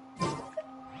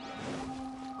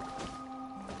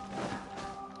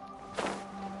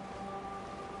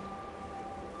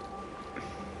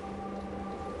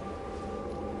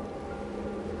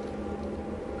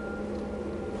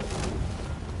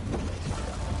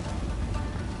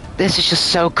 This is just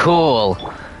so cool.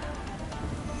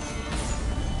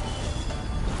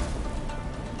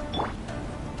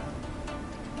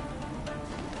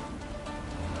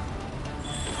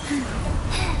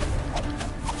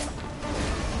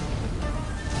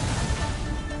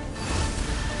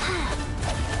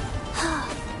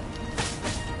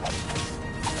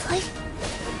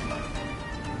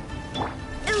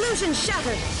 Illusion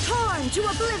shattered, torn to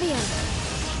oblivion.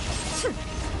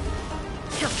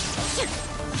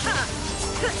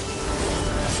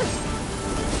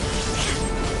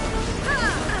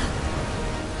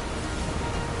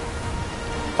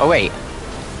 Oh wait.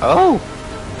 Oh!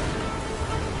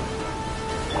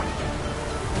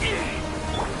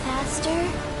 Faster?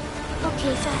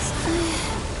 Okay, faster.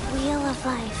 Wheel of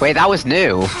life. Wait, that was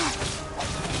new.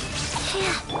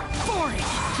 Boring.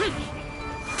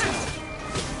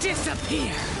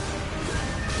 Disappear.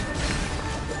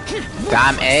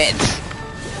 Damn it.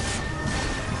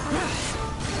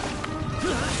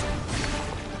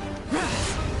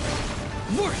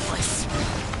 Worthless.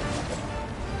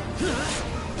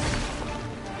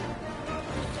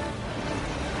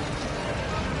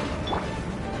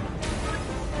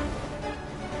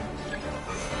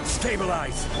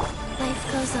 Stabilize.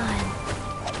 Life goes on.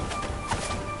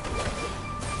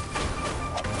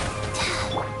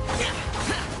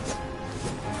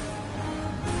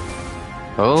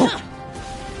 Oh.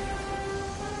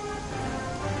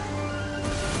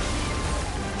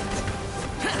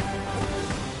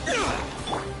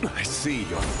 I see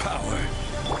your power.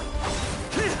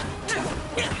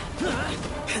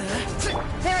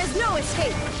 There is no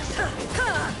escape.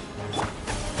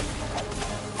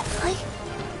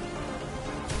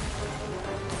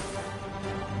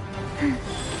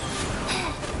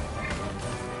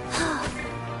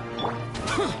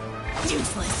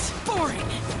 Useless. Boring.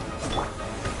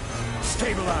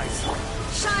 Stabilize.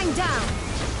 Shine down.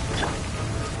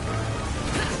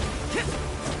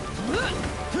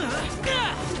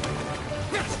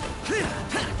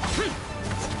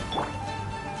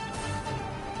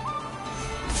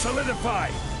 Solidify.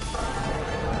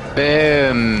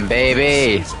 Boom,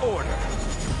 baby. Order.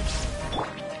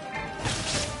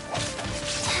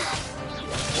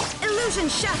 Illusion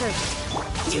shattered.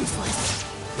 Useless.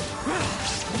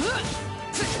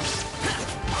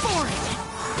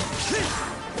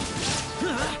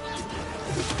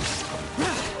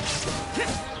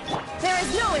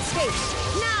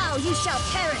 shall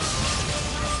perish.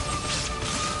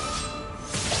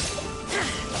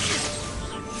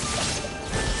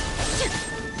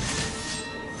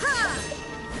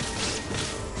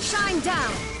 Shine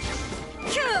down.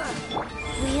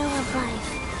 Wheel of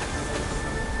life.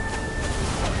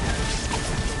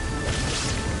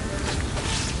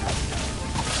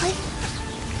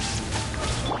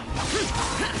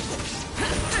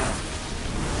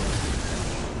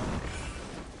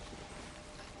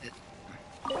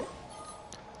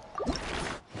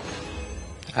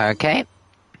 Okay.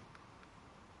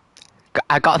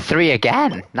 I got 3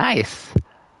 again. Nice.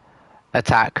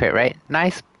 Attack crit rate.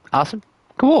 Nice. Awesome.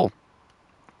 Cool.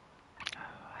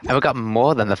 And we got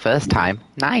more than the first time.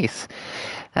 Nice.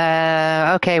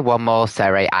 Okay, one more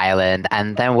Seirei Island,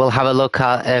 and then we'll have a look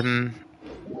at and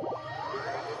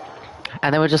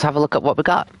then we'll just have a look at what we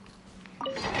got.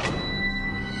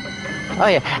 Oh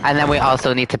yeah, and then we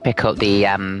also need to pick up the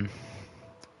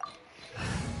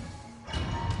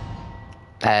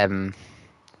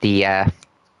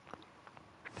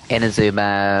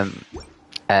Inazuma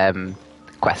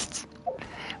quests.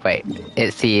 Wait,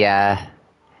 it's the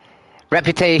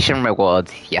reputation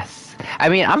rewards. Yes, I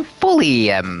mean I'm fully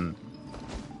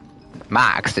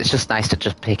maxed. It's just nice to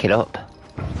just pick it up.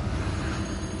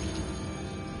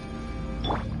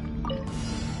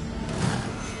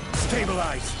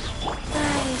 Stabilize.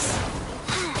 Nice.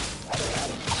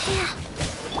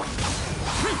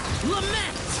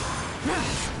 Lament!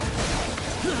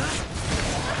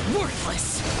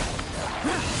 Worthless!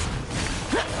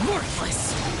 Worthless!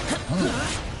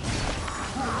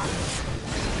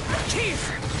 Here!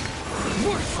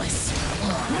 Worthless!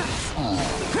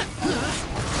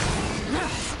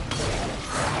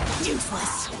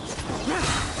 Useless!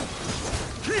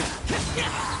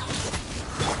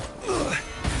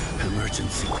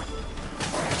 Emergency.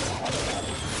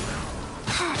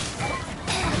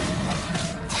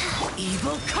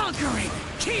 Evil conquering!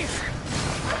 Here!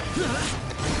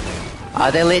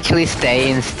 Are they literally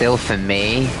staying still for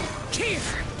me? Here!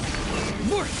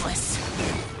 Worthless!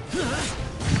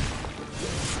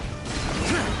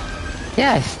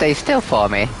 Yeah, stay still for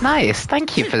me. Nice.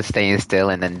 Thank you for staying still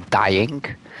and then dying.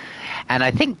 And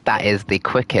I think that is the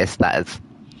quickest I've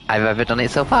ever done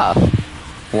it so far.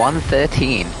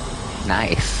 113.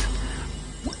 Nice.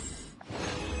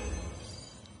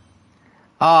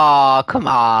 Oh, come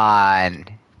on.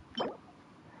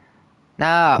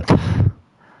 No.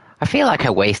 I feel like I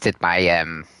wasted my,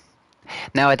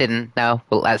 No, I didn't. No,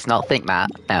 well, let's not think that.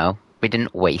 No, we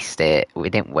didn't waste it. We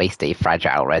didn't waste a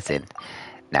fragile resin.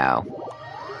 No.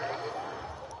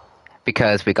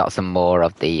 Because we got some more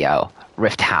of the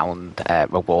Rift Hound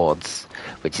rewards,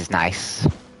 which is nice.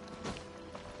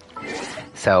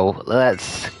 So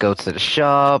let's go to the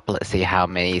shop. Let's see how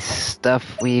many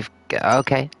stuff we've got.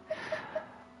 Okay.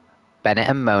 Bennett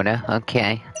and Mona.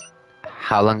 Okay.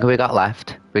 How long have we got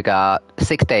left? We got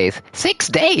 6 days. 6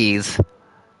 days?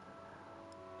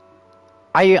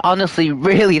 I honestly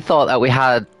really thought that we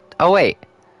had... Oh, wait.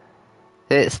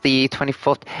 It's the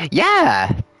 24th.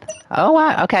 Yeah! Oh,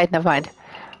 wow. Okay, never mind.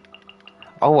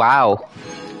 Oh, wow.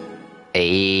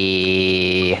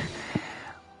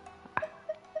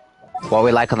 What are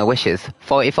we like on the wishes?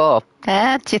 44. Do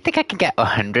you think I can get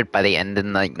 100 by the end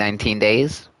in like 19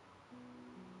 days?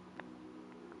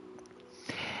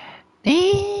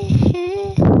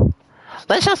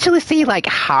 Let's actually see like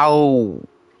how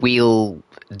we'll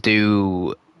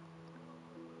do,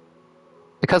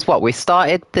 because what we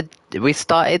started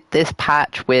this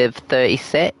patch with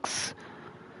 36,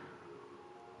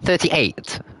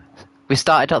 38. We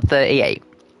started at 38.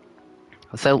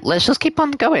 So let's just keep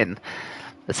on going.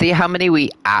 Let's see how many we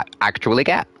actually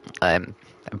get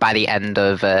by the end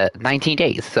of 19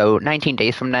 days. So 19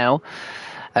 days from now,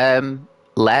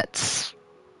 let's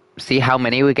see how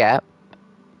many we get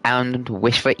and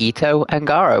wish for Itto and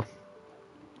Gorou.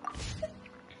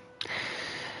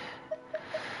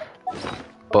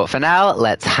 But for now,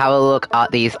 let's have a look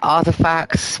at these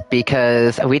artifacts,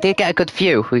 because we did get a good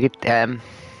few. We could, oh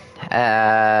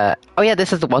yeah,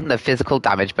 this is the one, the physical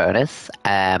damage bonus.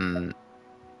 Oh,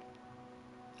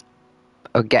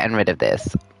 getting rid of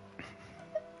this.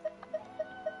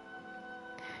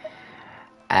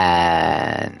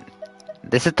 And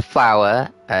this is the flower.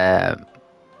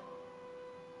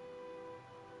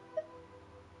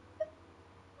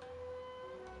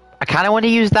 I kind of want to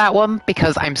use that one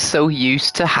because I'm so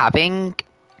used to having.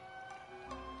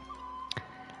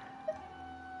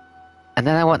 And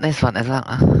then I want this one as well.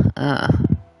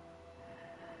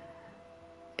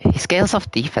 He scales off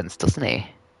defense, doesn't he?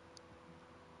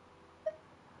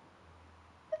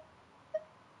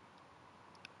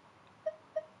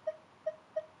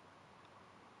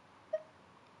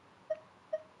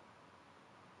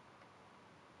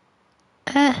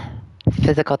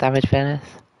 Physical damage bonus.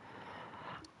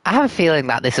 I have a feeling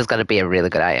that this is going to be a really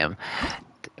good item.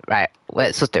 Right,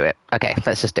 let's just do it. Okay,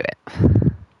 let's just do it.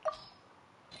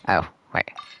 Oh, wait.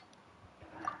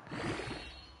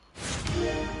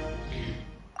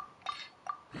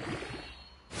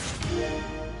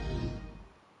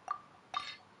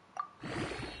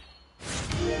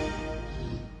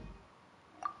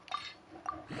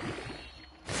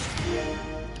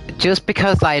 Just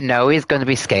because I know he's going to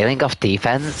be scaling off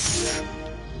defense,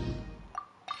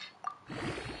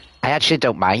 I actually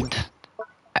don't mind.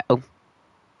 Oh.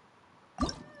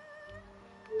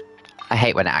 I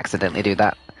hate when I accidentally do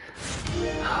that.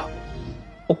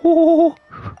 Oh.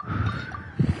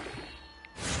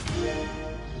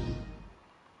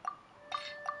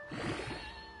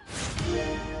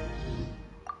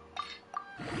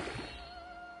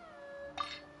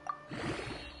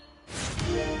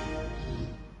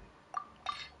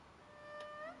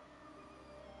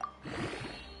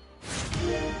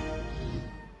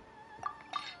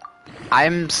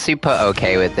 I'm super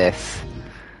okay with this.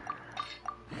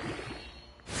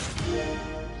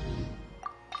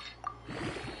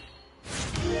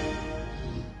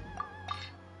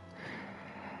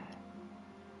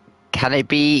 Can it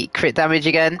be crit damage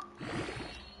again?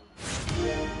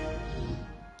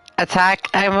 Attack,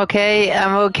 I'm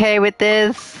okay with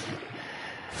this.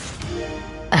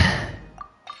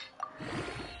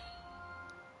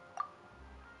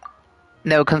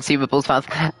 No consumables found.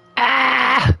 Ah!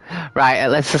 Right,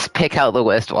 let's just pick out the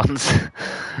worst ones.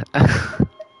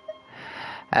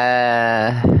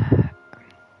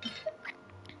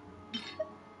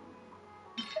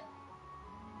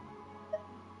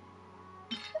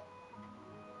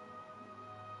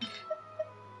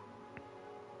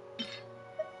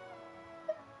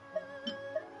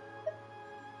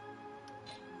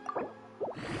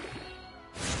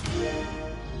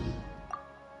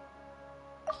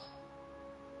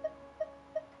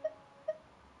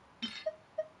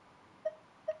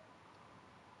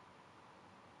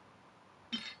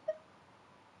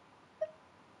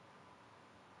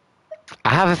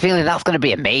 I have a feeling that's going to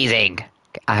be amazing.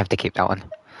 I have to keep that one.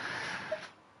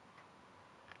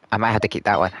 I might have to keep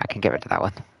that one. I can get rid of that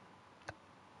one.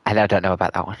 And I don't know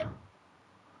about that one.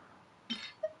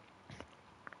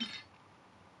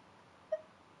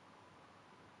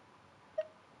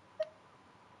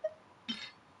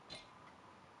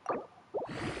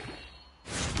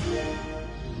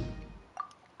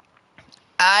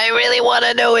 I really want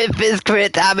to know if it's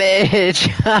crit damage.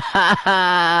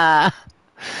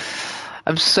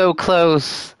 I'm so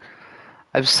close.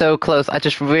 I'm so close. I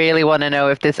just really want to know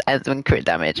if this ends in crit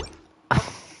damage.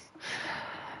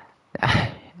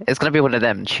 It's going to be one of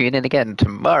them. Tune in again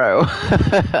tomorrow.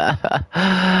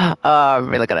 Oh, I'm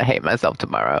really going to hate myself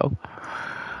tomorrow.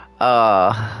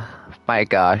 Oh, my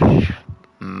gosh.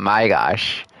 My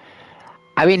gosh.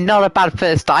 I mean, not a bad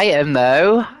first item,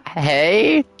 though.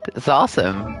 Hey, it's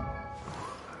awesome.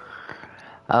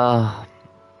 Oh.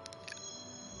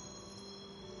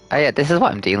 Oh yeah, this is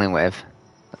what I'm dealing with.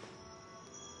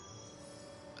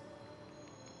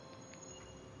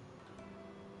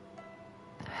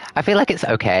 I feel like it's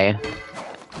okay.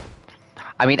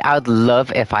 I mean, I would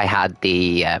love if I had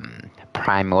the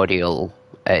primordial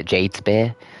jade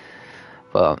spear,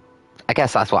 but I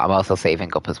guess that's what I'm also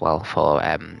saving up as well for.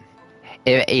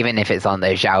 Even if it's on the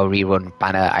Zhao rerun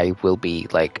banner, I will be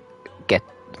like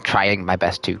trying my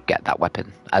best to get that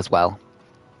weapon as well.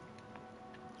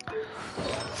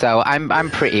 So I'm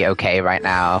pretty okay right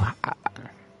now.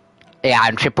 Yeah,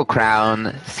 I'm triple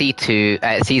crown, C2,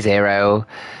 C0.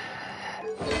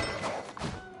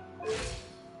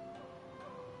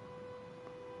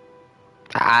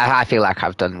 I feel like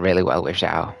I've done really well with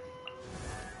Zhao.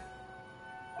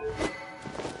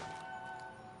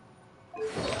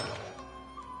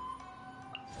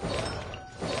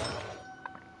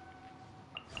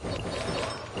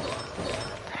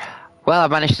 Well, I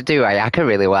managed to do Ayaka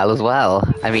really well as well.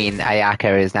 I mean,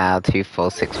 Ayaka is now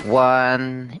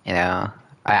 2461. You know,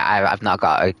 I've not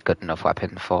got a good enough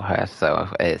weapon for her,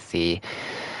 so it's the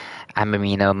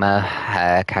Amaminoma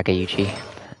Kageyuchi,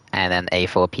 and then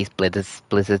A4-piece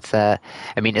Blizzard set.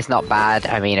 I mean, it's not bad.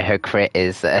 I mean, her crit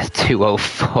is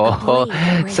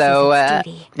 204, so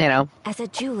you know. As a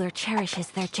jeweler cherishes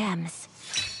their gems.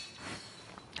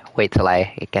 Wait till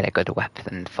I get a good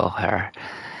weapon for her,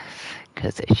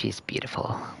 because she's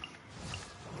beautiful.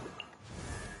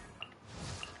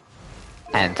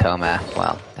 And Toma,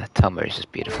 well, Toma is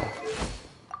just beautiful.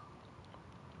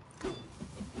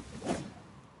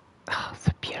 Oh,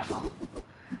 so beautiful.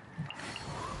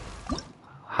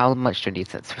 How much do you need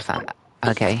 6%?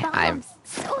 Okay, I'm...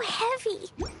 So heavy.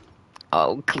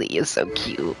 Oh, Klee is so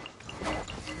cute.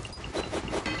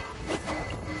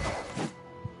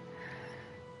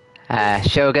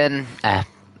 Shogun,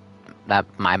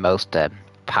 my most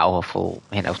powerful,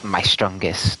 my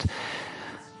strongest.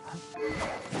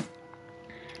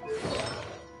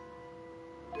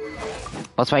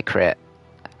 What's my crit?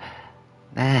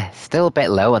 Still a bit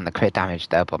low on the crit damage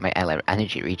though, but my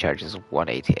energy recharge is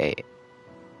 188.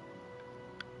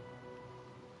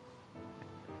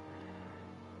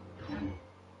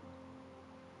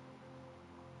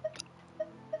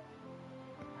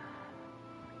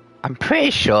 I'm pretty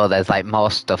sure there's like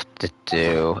more stuff to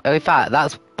do. In fact,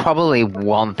 that's probably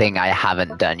one thing I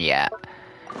haven't done yet.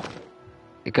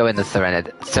 Go in the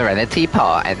Serenity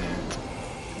part and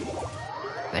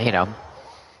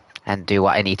and do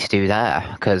what I need to do there,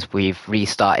 because we've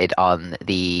restarted on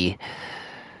the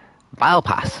Battle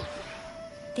Pass.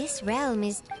 This realm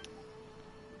is...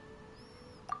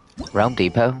 Realm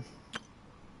Depot.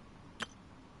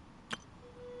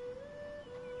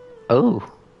 Oh.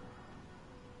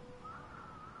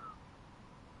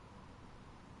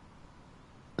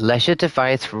 Leisure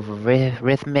Device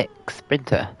Rhythmic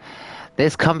Sprinter.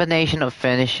 This combination of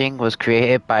furnishing was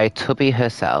created by Tubby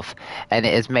herself, and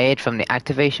it is made from the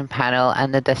activation panel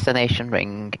and the destination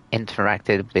ring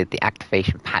interacted with the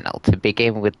activation panel. To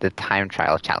begin with the time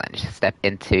trial challenge, step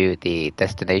into the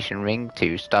destination ring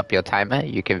to stop your timer.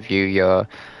 You can view your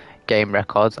game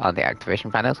records on the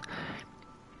activation panels.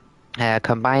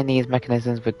 Combine these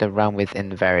mechanisms with the realm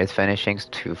within various furnishings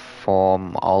to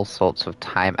form all sorts of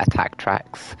time attack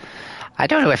tracks. I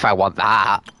don't know if I want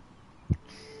that.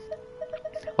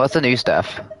 What's the new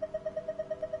stuff?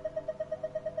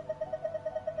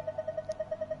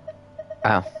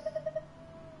 Oh.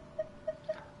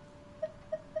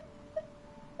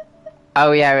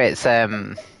 Oh yeah, it's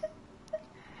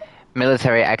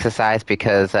military exercise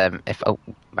because I don't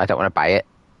want to buy it.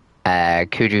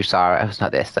 Kujusara, it's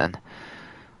not this then.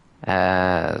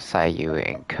 Sayu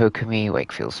in Kokumi,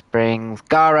 Wakefield Springs,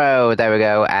 Gorou, there we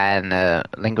go, and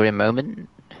Lingering Moment.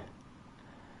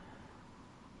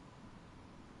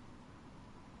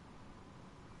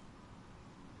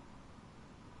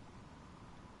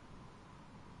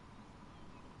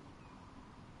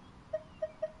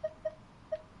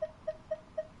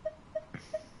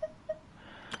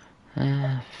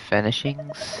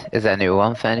 Furnishings? Is there a new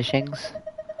one? Furnishings?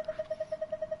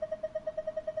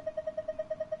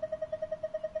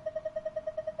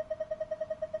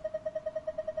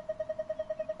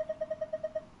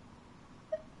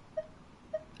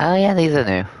 Oh yeah, these are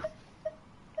new.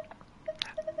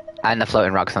 And the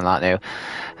floating rocks are not new.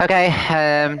 Okay,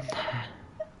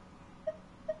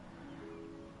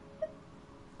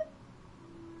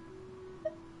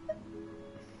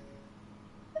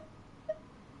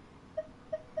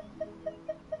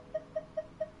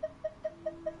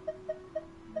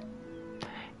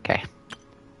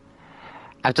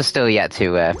 I've just still yet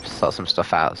to sort some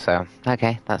stuff out, so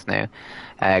okay, that's new.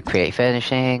 Create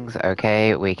furnishings,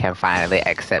 okay, we can finally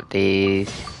accept these.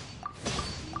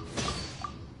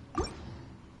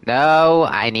 No,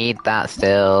 I need that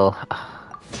still.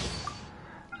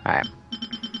 Alright.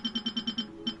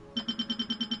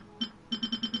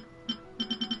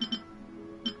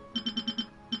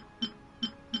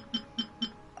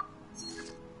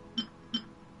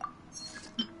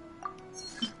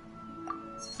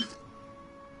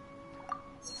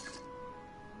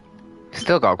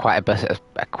 Still got quite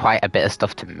a bit of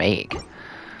stuff to make,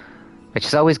 which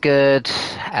is always good.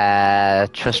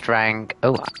 Trust rank.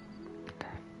 Oh,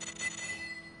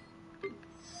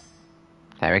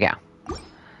 there we go.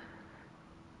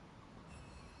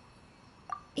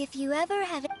 If you ever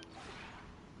have...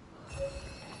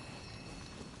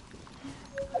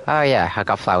 Oh yeah, I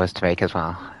got flowers to make as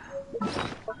well.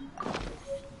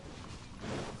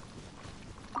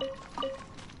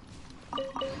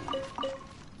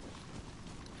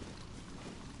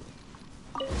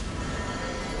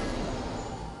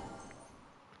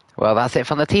 Well, that's it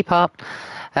from the teapot.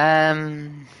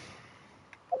 And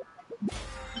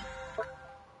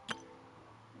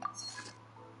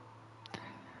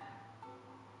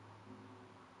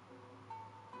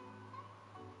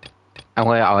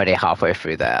we're already halfway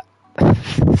through that.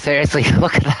 Seriously,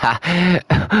 look at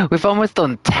that. We've almost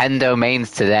done 10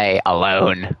 domains today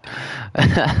alone.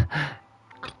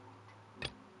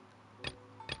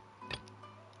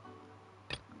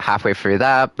 Halfway through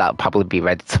that. That'll probably be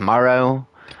ready tomorrow.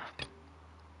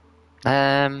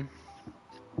 Yeah.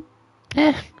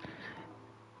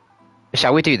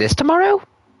 Shall we do this tomorrow?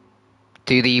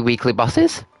 Do the weekly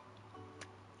bosses?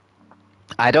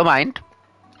 I don't mind.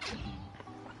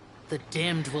 The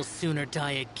damned will sooner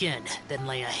die again than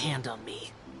lay a hand on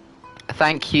me.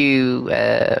 thank you,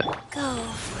 Go.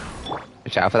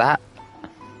 Chow, for that.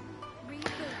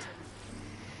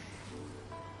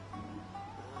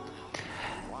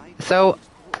 So,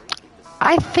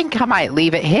 I think I might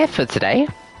leave it here for today.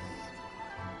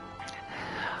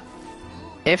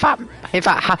 In fact,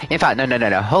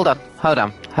 no. Hold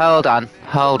on.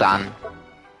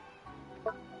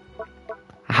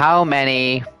 How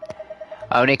many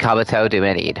Onikabuto do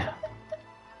we need?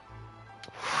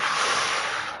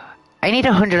 I need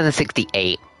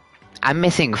 168. I'm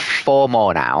missing 4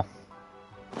 more now.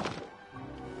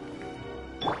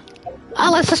 Oh,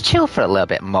 let's just chill for a little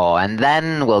bit more, and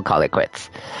then we'll call it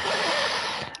quits.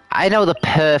 I know the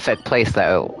perfect place,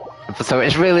 though, so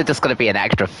it's really just going to be an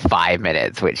extra 5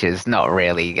 minutes, which is not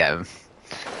really...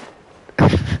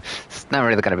 it's not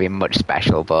really going to be much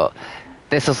special, but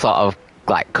this will sort of,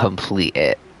 like, complete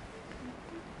it.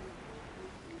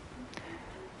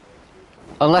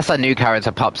 Unless a new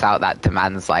character pops out that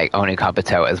demands, like,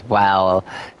 Onikabuto as well,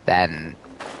 then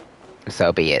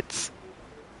so be it.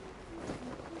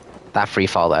 That free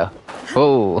fall, though.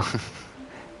 Oh,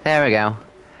 there we go.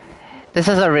 This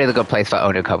is a really good place for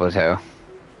Onikabuto.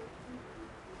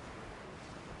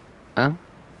 Huh?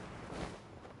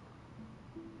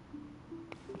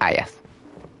 Ah, yes.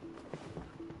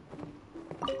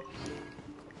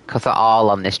 Because they're all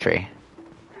on this tree.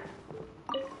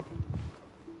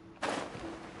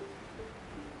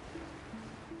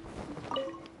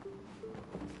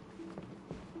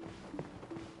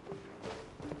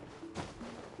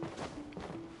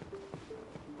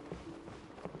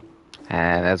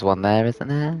 And there's one there, isn't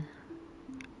there?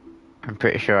 I'm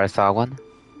pretty sure I saw one.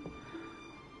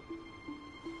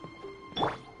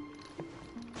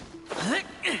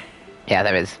 Yeah,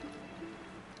 there is.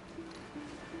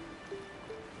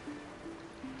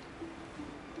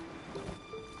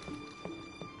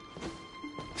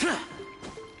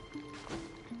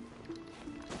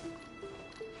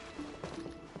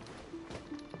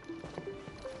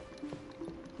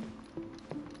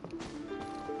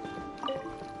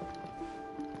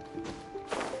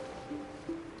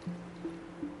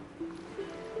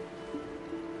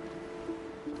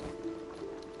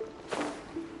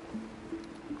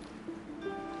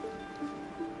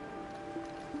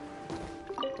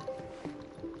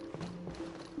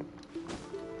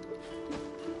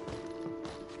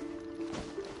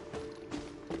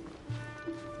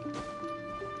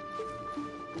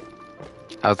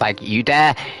 I was like, you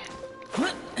dare?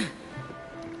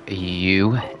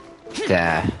 You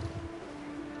dare.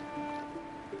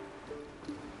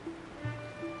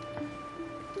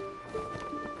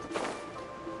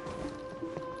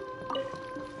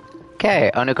 Okay,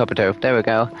 Onikabuto, there we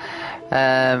go.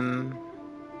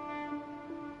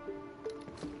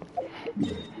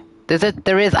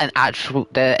 There is an actual,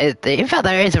 in fact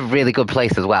there is a really good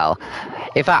place as well.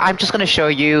 In fact, I'm just going to show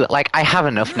you, like, I have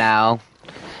enough now.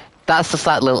 That's just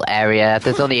that little area.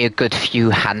 There's only a good few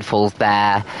handfuls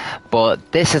there,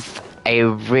 but this is a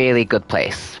really good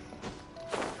place.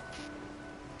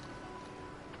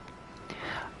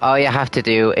 All you have to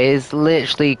do is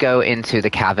literally go into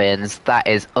the caverns that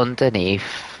is underneath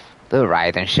the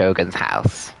Raiden Shogun's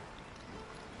house.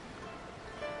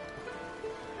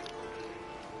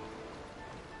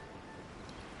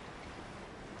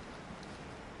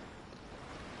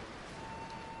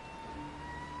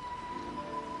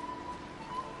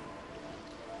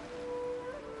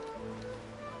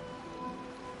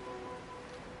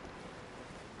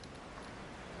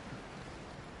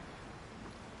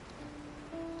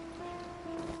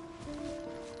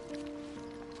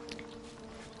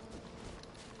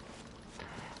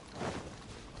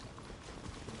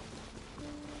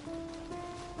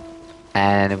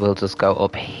 And we'll just go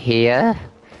up here.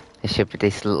 There should be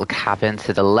this little cabin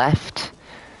to the left.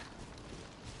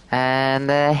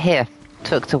 And here,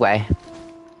 tucked away.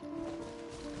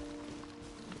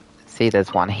 See,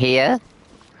 there's one here.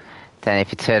 Then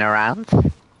if you turn around,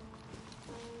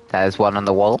 there's one on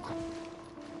the wall.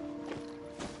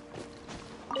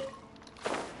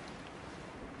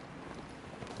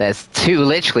 There's two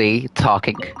literally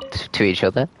talking to each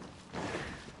other.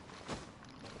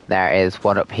 There is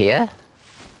one up here.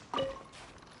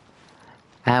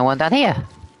 And one down here.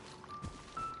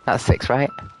 That's 6, right?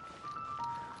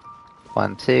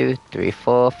 1, 2, 3,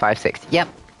 4, 5, 6. Yep.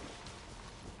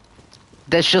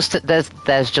 There's just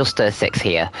a 6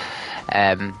 here.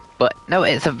 But no,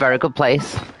 it's a very good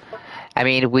place. I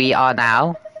mean, we are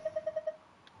now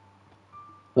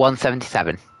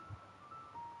 177.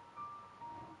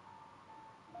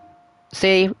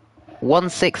 See?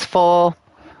 164,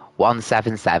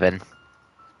 177.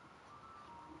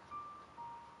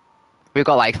 We've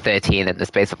got like 13 in the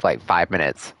space of like 5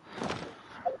 minutes.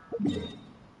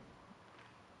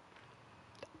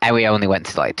 And we only went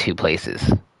to like 2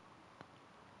 places.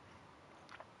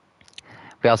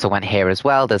 We also went here as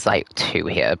well. There's like 2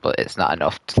 here, but it's not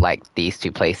enough to, like, these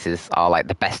 2 places are like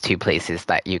the best 2 places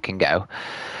that you can go.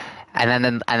 And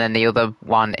then the other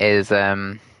one is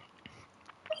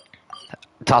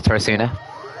Tatarasuna.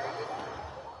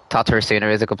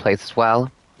 Tatarasuna is a good place as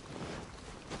well.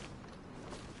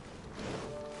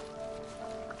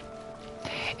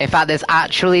 In fact, there's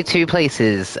actually 2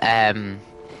 places.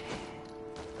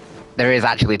 There is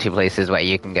actually 2 places where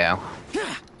you can go.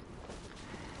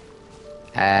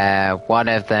 One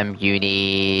of them you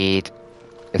need...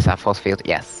 Is that force field?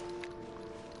 Yes.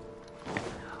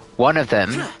 One of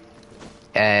them,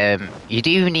 you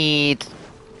do need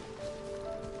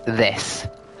this.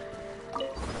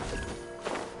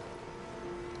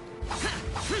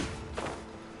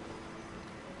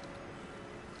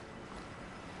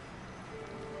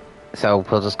 So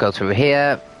we'll just go through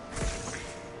here.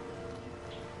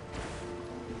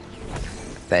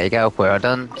 There you go, we're all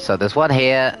done. So there's one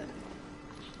here.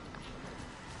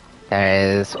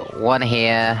 There is one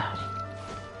here.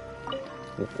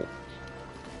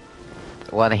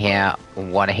 One here.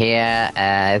 One here.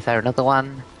 Is there another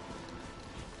one?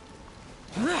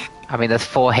 I mean, there's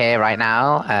 4 here right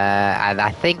now. And I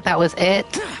think that was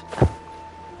it.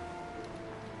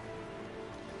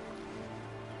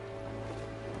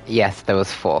 Yes, there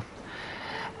was 4.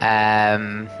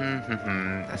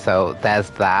 So there's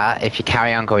that. If you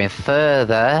carry on going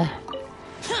further,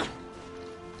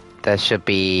 there should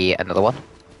be another one.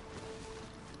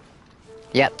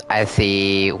 Yep, I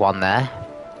see one there.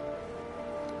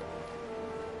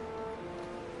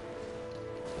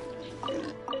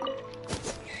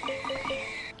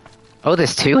 Oh,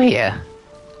 there's 2 here.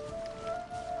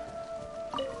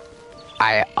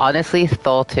 I honestly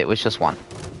thought it was just 1.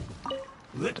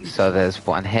 So there's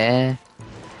 1 here.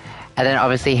 And then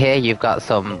obviously here you've got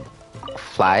some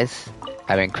flies.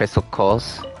 I mean crystal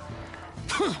cores.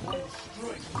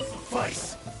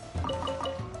 Vice.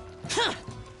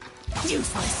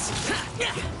 Useless.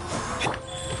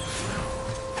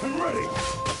 I'm ready.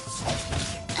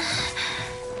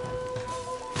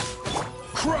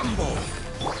 Crumble.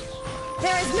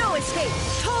 There is no escape.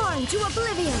 Torn to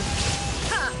oblivion.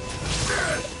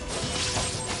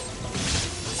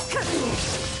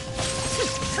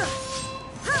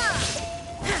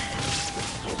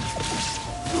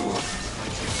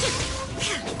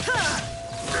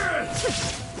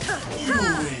 You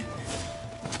win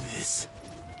this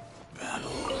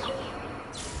battle.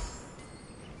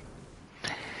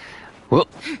 Whoop.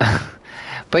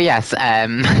 But yes,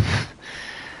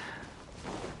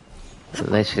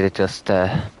 literally just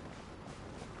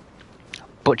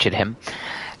butchered him.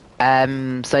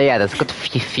 So yeah, there's a good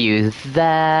few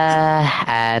there,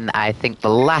 and I think the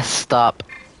last stop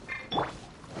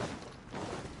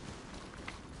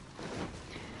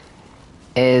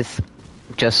is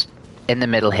just in the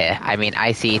middle here. I mean,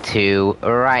 I see 2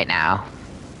 right now.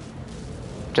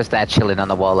 Just there chilling on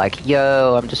the wall like,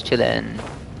 yo, I'm just chilling.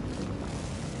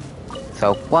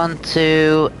 So 1,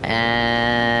 2,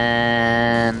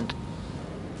 and...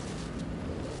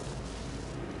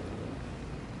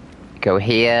 go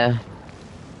here.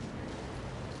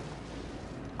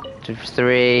 2,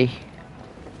 3.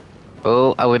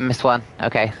 Oh, we missed 1.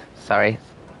 Okay, sorry.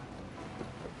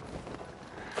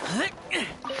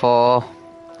 4.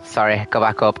 Sorry, go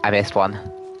back up. I missed 1.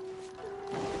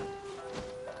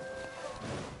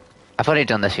 I've already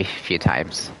done this a few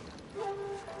times.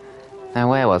 Now,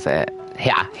 where was it?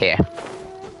 Yeah, here.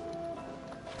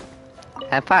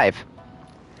 And 5.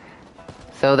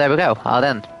 So there we go, all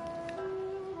done.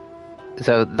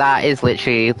 So that is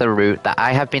literally the route that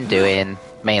I have been doing,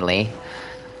 mainly,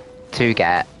 to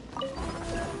get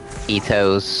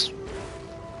Itto's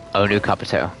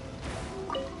Onikabuto.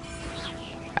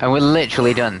 And we're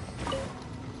literally done.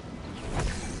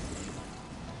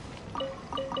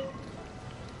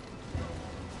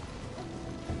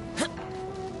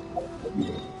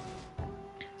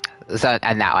 So,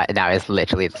 and now it's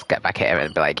literally just get back here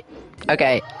and be like,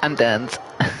 okay, I'm done.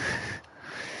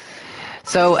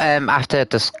 So, after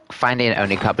just finding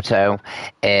Onikabuto,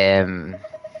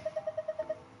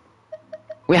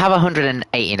 we have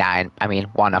 189. I mean,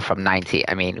 1 off from 90.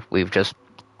 I mean, we've just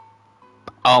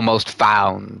almost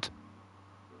found...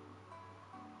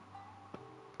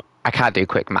 I can't do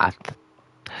quick math.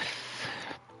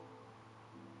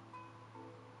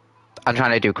 I'm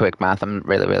trying to do quick math. I'm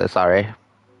really, really sorry.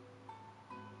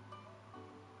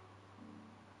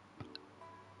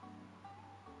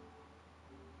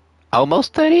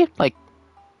 Almost 30? Like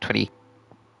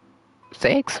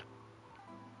 26?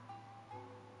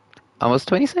 almost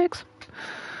 26.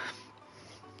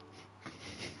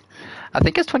 I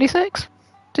think it's 26.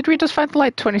 Did we just find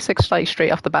like 26 like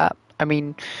straight off the bat? I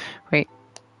mean, wait.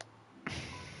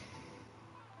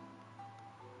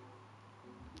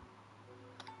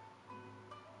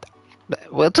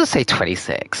 We'll just say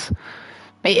 26.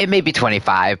 It may be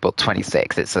 25, but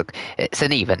 26. It's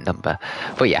an even number.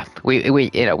 But yeah, we we're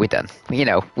done.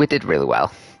 We did really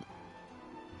well.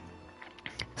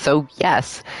 So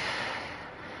yes.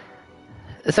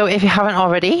 So if you haven't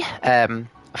already,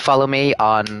 follow me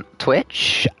on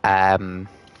Twitch,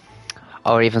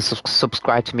 or even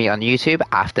subscribe to me on YouTube.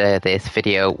 After this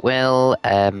video will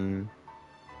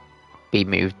be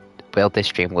moved. Well, this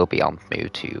stream will be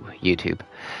moved to YouTube.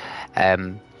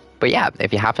 But yeah,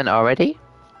 if you haven't already,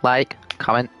 like,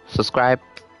 comment, subscribe,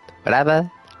 whatever.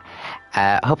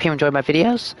 Hope you enjoy my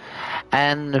videos,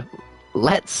 and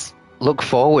let's look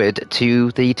forward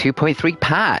to the 2.3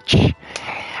 patch.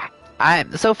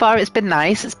 So far it's been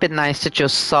nice. It's been nice to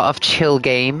just sort of chill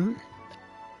game.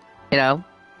 It's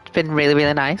been really,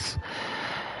 really nice.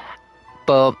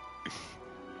 But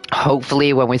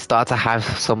hopefully when we start to have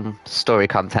some story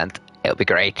content, it'll be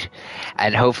great.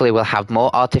 And hopefully we'll have more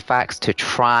artifacts to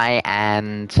try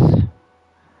and,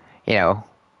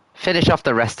 finish off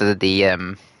the rest of the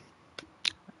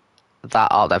that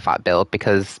artifact build,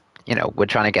 because we're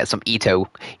trying to get some Itto.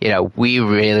 We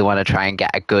really want to try and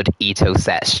get a good Itto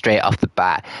set straight off the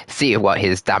bat. See what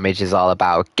his damage is all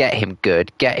about. Get him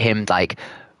good. Get him like,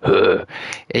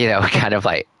 kind of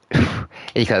like,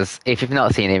 because if you've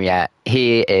not seen him yet,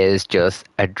 he is just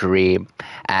a dream.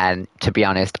 And to be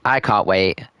honest, I can't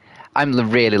wait. I'm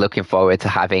really looking forward to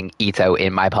having Itto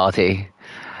in my party.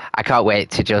 I can't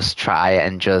wait to just try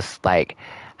and just like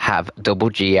have double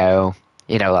Geo.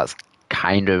 That's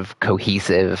kind of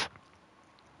cohesive.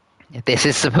 This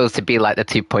is supposed to be like the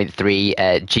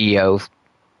 2.3 Geo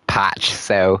patch,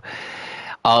 so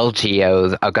all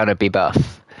Geos are gonna be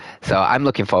buff. So I'm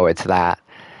looking forward to that.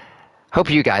 Hope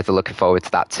you guys are looking forward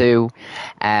to that too.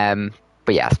 But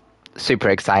yeah, super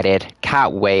excited.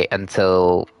 Can't wait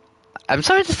until... I'm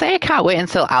sorry to say I can't wait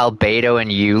until Beidou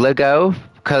and Eula go,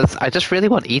 because I just really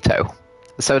want Itto.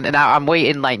 So now I'm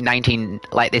waiting like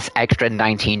this extra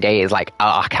 19 days, like,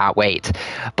 I can't wait.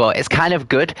 But it's kind of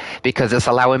good because it's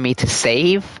allowing me to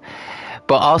save.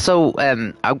 But also,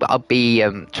 I'll be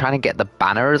trying to get the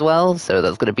banner as well. So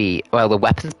that's going to be, the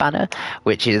weapons banner,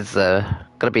 which is going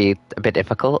to be a bit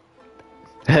difficult.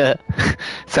 So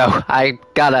I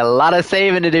got a lot of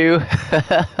saving to do.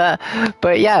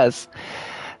 But yes,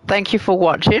 thank you for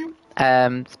watching.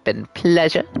 It's been a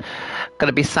pleasure.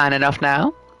 Gonna be signing off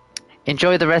now.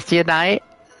 Enjoy the rest of your night.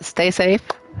 Stay safe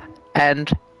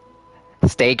and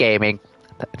stay gaming.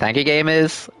 Thank you,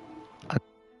 gamers.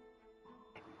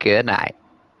 Good night.